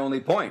 That's my only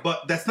point.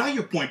 But that's not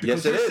your point.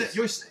 Because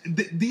yes, it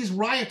is. These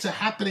riots are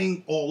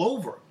happening all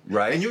over.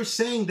 Right. And you're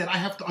saying that I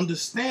have to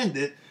understand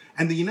it.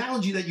 And the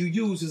analogy that you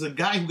use is a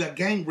guy who got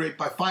gang raped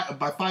by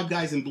five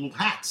guys in blue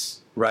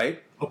hats.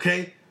 Right.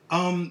 Okay?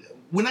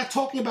 We're not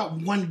talking about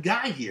one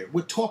guy here.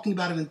 We're talking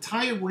about an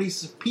entire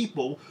race of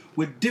people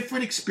with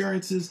different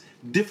experiences,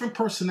 different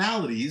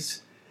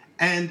personalities,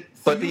 and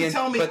for you to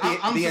tell me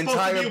I'm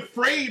supposed to be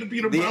afraid of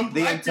being around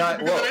black people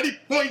because at any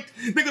point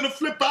they're going to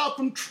flip out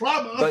from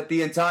trauma. But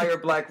the entire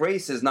black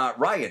race is not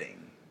rioting.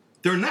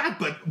 They're not,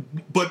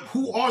 but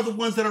who are the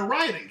ones that are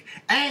rioting?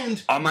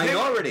 And a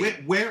minority.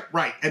 Where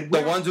and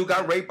the ones who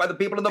got raped by the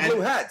people in the blue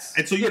hats.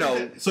 And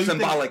so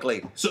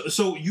symbolically.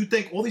 So you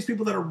think all these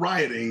people that are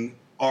rioting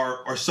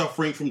are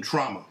suffering from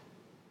trauma?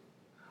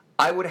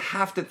 I would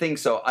have to think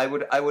so. I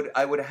would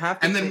have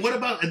to. And then what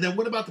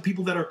about the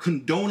people that are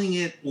condoning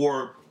it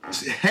or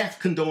half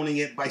condoning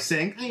it by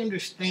saying, I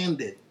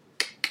understand it?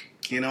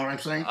 You know what I'm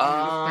saying?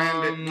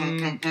 I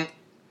understand it.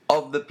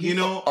 Of the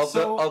people,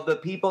 of the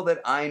people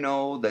that I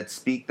know that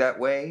speak that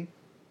way,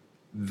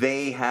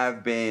 they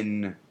have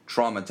been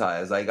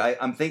traumatized. Like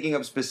I'm thinking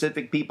of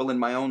specific people in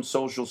my own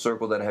social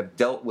circle that have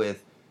dealt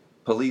with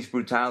police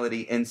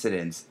brutality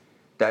incidents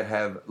that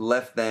have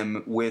left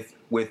them with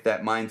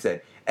that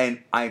mindset.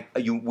 And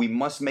we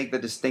must make the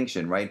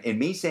distinction, right? In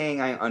me saying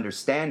I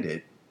understand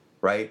it,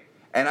 right?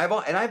 And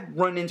I've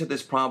run into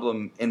this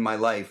problem in my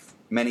life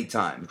many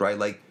times, right?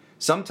 Like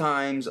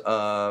sometimes,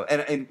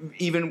 and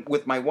even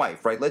with my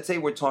wife, right? Let's say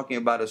we're talking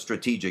about a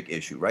strategic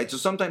issue, right? So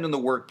sometimes in the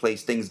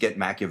workplace things get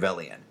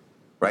Machiavellian,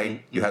 right?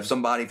 Mm-hmm. You have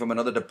somebody from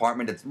another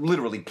department that's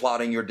literally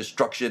plotting your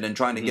destruction and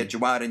trying to get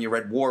you out, and you're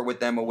at war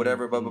with them or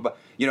whatever, blah blah blah.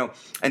 You know,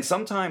 and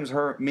sometimes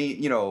her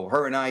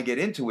and I get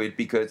into it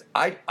because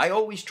I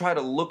always try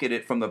to look at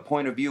it from the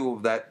point of view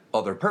of that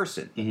other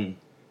person,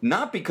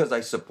 not because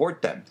I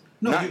support them.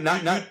 No,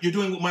 you're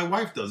doing what my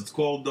wife does. It's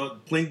called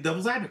playing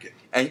devil's advocate.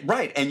 And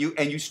you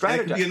strategize.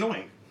 That can be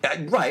annoying.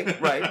 Right.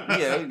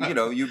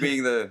 Yeah, you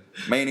being the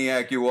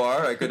maniac you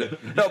are, I could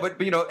no,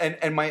 but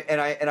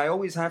I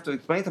always have to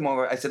explain to them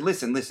over. I said,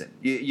 listen,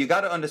 you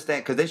got to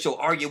understand, because then she'll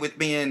argue with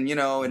me, and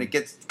and it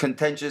gets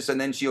contentious,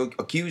 and then she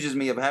accuses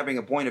me of having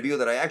a point of view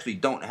that I actually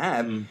don't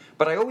have.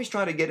 But I always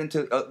try to get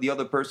into the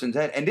other person's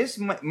head, and this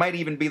might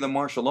even be the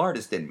martial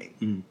artist in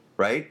me,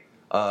 right?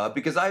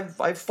 Because I've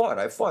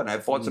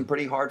fought some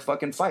pretty hard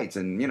fucking fights,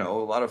 and a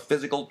lot of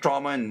physical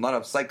trauma and a lot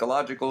of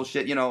psychological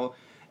shit,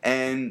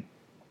 and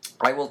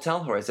I will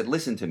tell her, I said,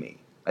 listen to me.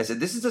 I said,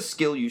 this is a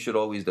skill you should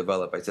always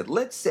develop. I said,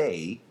 let's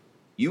say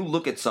you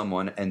look at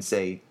someone and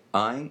say,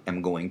 I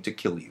am going to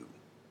kill you.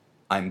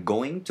 I'm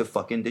going to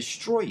fucking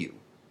destroy you.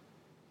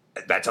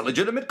 That's a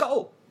legitimate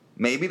goal.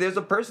 Maybe there's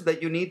a person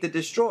that you need to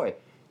destroy.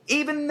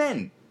 Even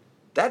then,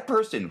 that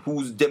person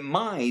whose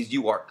demise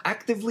you are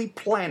actively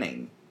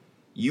planning,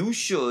 you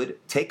should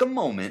take a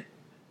moment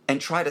and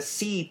try to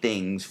see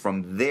things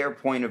from their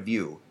point of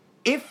view.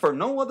 If for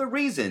no other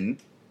reason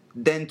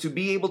than to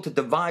be able to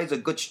devise a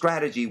good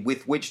strategy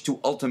with which to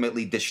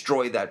ultimately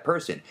destroy that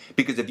person.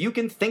 Because if you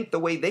can think the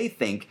way they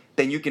think,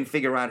 then you can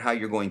figure out how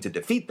you're going to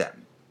defeat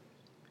them.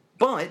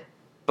 But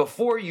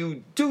before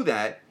you do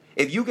that,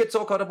 if you get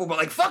so caught up with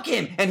like, fuck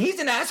him, and he's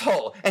an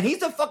asshole, and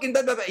he's a fucking,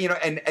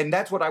 and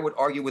that's what I would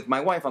argue with my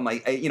wife. I'm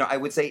like, I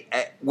would say,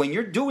 when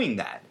you're doing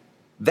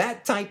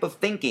that type of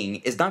thinking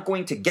is not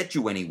going to get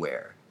you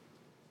anywhere.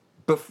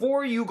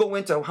 Before you go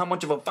into how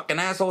much of a fucking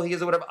asshole he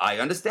is or whatever, I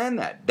understand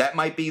that. That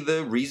might be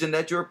the reason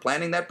that you're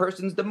planning that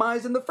person's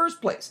demise in the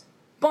first place.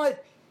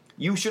 But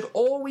you should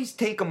always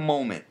take a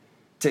moment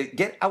to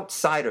get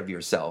outside of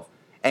yourself.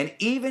 And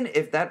even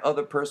if that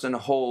other person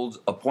holds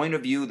a point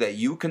of view that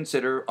you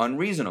consider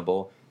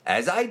unreasonable,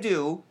 as I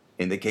do,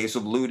 in the case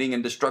of looting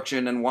and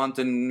destruction and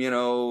wanton,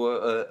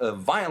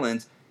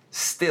 violence,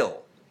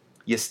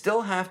 you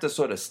still have to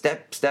sort of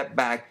step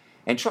back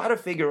and try to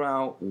figure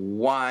out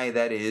why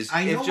that is.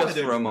 I know, if just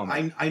for a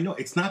moment. I know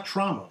it's not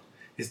trauma.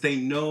 It's they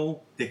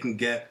know they can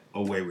get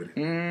away with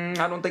it.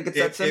 I don't think it's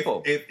that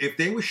simple. If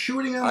they were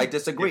shooting them, I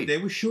disagree. If they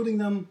were shooting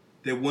them,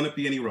 there wouldn't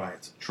be any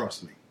riots.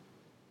 Trust me.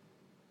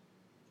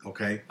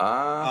 Okay.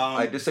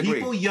 I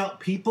disagree.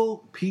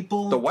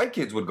 People. The white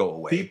kids would go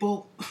away.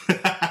 People.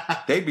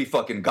 They'd be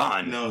fucking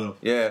gone. No.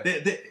 Yeah.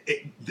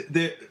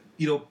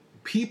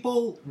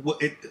 People.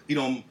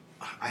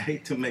 I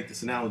hate to make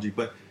this analogy,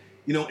 but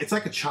it's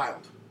like a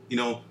child.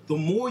 The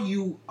more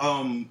you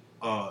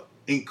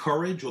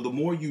encourage or the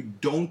more you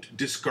don't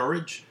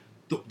discourage,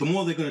 the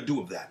more they're going to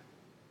do of that.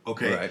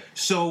 Okay. Right.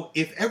 So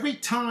if every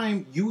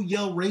time you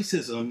yell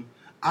racism,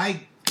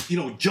 I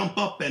jump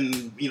up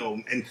and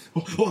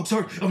I'm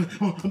sorry,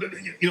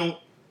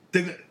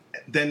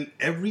 then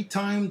every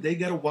time they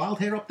get a wild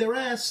hair up their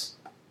ass,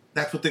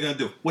 that's what they're going to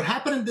do. What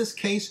happened in this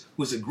case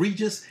was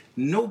egregious.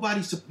 Nobody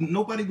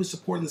was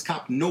supporting this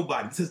cop.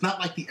 Nobody. This is not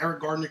like the Eric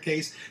Gardner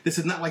case. This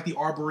is not like the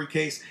Arbery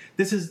case.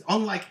 This is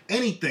unlike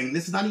anything.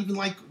 This is not even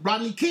like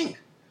Rodney King.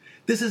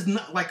 This is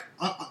not like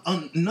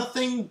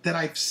nothing that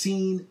I've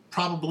seen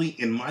probably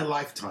in my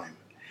lifetime.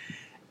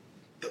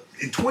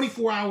 In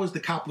 24 hours,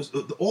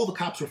 all the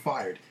cops were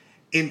fired.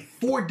 In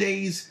 4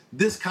 days,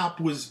 this cop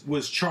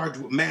was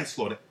charged with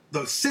manslaughter.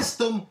 The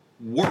system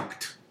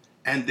worked,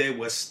 and there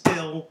were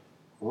still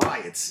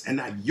riots. And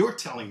now you're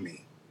telling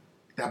me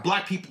that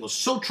black people are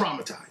so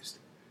traumatized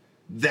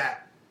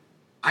that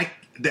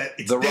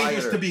it's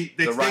dangerous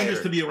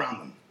to be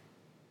around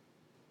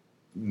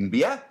them.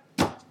 Yeah.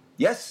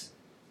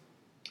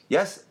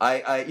 Yes,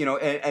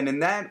 and in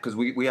that, because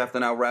we have to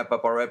now wrap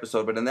up our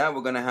episode, but in that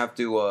we're going to have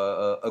to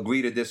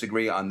agree to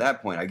disagree on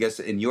that point. I guess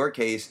in your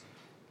case,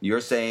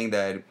 you're saying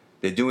that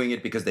they're doing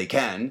it because they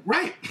can.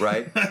 Right.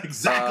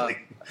 Exactly.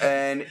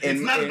 And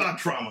it's not about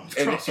trauma.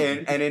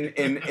 And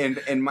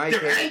in my they're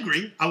case,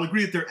 angry. I'll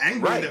agree that they're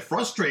angry. Right. They're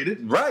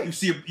frustrated. Right.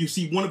 You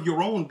see one of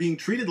your own being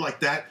treated like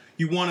that.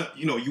 You want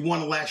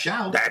to lash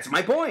out. That's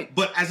my point.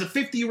 But as a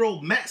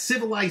 50-year-old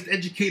civilized,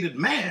 educated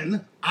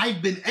man,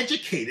 I've been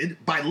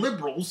educated by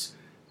liberals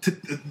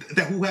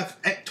who have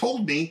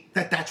told me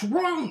that that's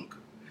wrong.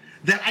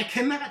 That I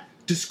cannot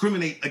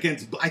discriminate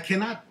against. I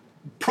cannot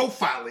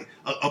profile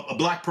a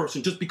black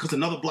person just because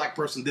another black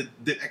person did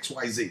X,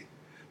 Y, Z.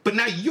 But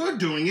now you're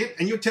doing it,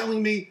 and you're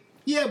telling me,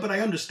 yeah, but I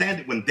understand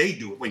it when they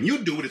do it. When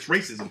you do it, it's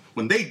racism.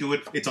 When they do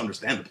it, it's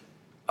understandable.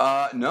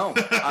 No,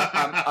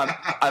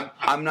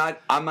 I'm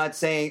not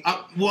saying.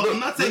 I'm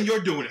not saying you're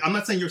doing it. I'm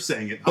not saying you're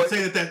saying it. I'm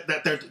saying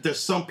that there's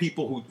some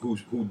people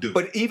who do.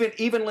 But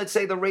even let's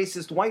say the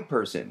racist white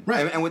person,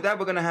 right? And with that,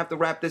 we're going to have to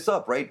wrap this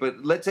up, right?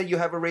 But let's say you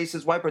have a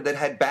racist white person that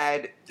had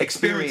bad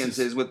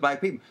experiences with black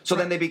people, so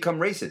then they become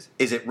racist.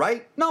 Is it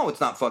right? No,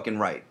 it's not fucking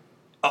right.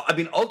 I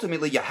mean,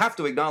 ultimately, you have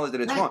to acknowledge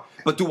that it's wrong.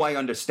 But do I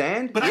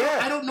understand? But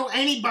yeah. I don't know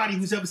anybody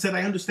who's ever said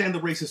I understand the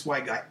racist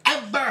white guy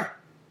ever.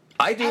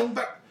 I do.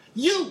 Ever.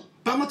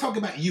 But I'm not talking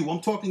about you.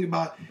 I'm talking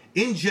about,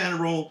 in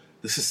general,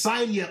 the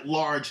society at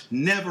large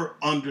never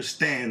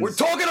understands. We're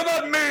talking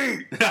about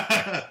me!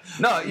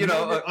 No,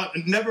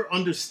 never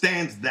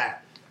understands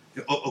that.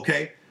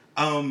 Okay?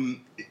 I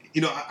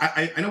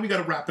know we got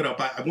to wrap it up.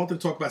 I wanted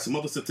to talk about some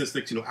other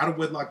statistics, out of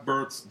wedlock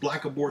births,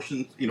 black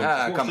abortions,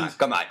 abortions.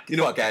 Come on.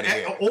 Fuck out of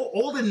here.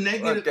 All the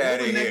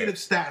negative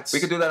stats. We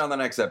can do that on the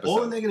next episode.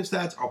 All the negative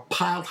stats are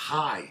piled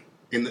high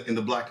in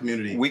the black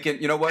community. We can,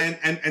 you know what?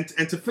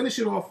 And to finish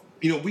it off,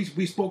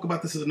 we spoke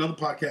about this as another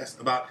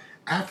podcast about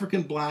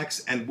African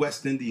blacks and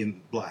West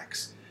Indian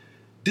blacks.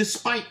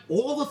 Despite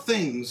all the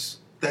things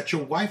that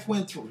your wife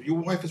went through, your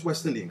wife is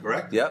West Indian,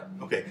 correct? Yep.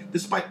 Okay.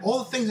 Despite all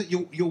the things that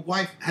your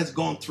wife has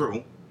gone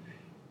through,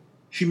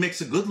 she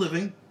makes a good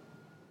living.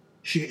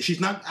 She's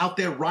not out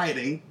there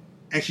rioting,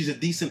 and she's a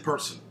decent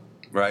person.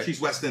 Right. She's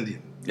West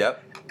Indian.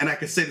 Yep. And I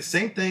can say the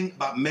same thing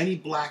about many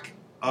black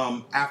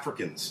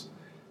Africans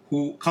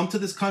who come to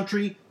this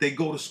country. They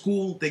go to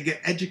school, they get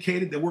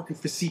educated, they're working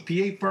for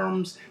CPA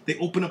firms, they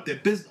open up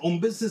their own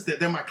business,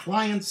 they're my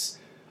clients.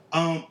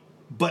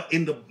 But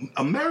in the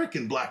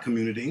American black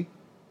community,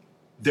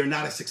 they're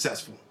not as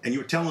successful. And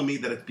you're telling me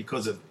that it's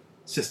because of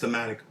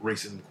systematic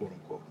racism, quote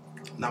unquote.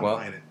 Not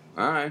buying it.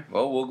 All right.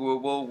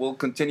 Well, we'll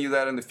continue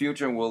that in the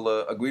future, and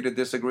we'll agree to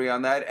disagree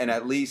on that. And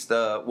at least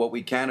what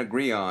we can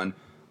agree on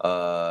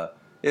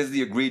is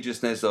the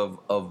egregiousness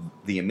of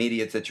the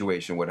immediate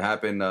situation. What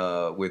happened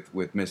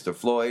with Mr.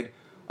 Floyd.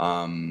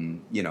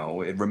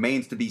 It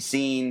remains to be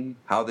seen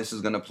how this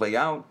is going to play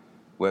out.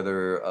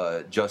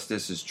 Whether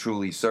justice is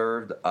truly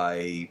served.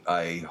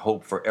 I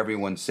hope for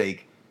everyone's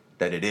sake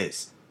that it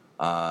is.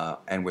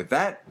 And with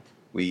that,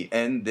 we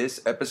end this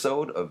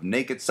episode of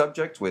Naked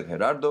Subjects with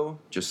Gerardo,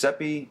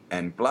 Giuseppe,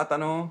 and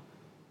Platano,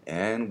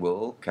 and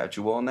we'll catch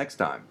you all next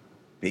time.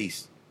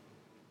 Peace.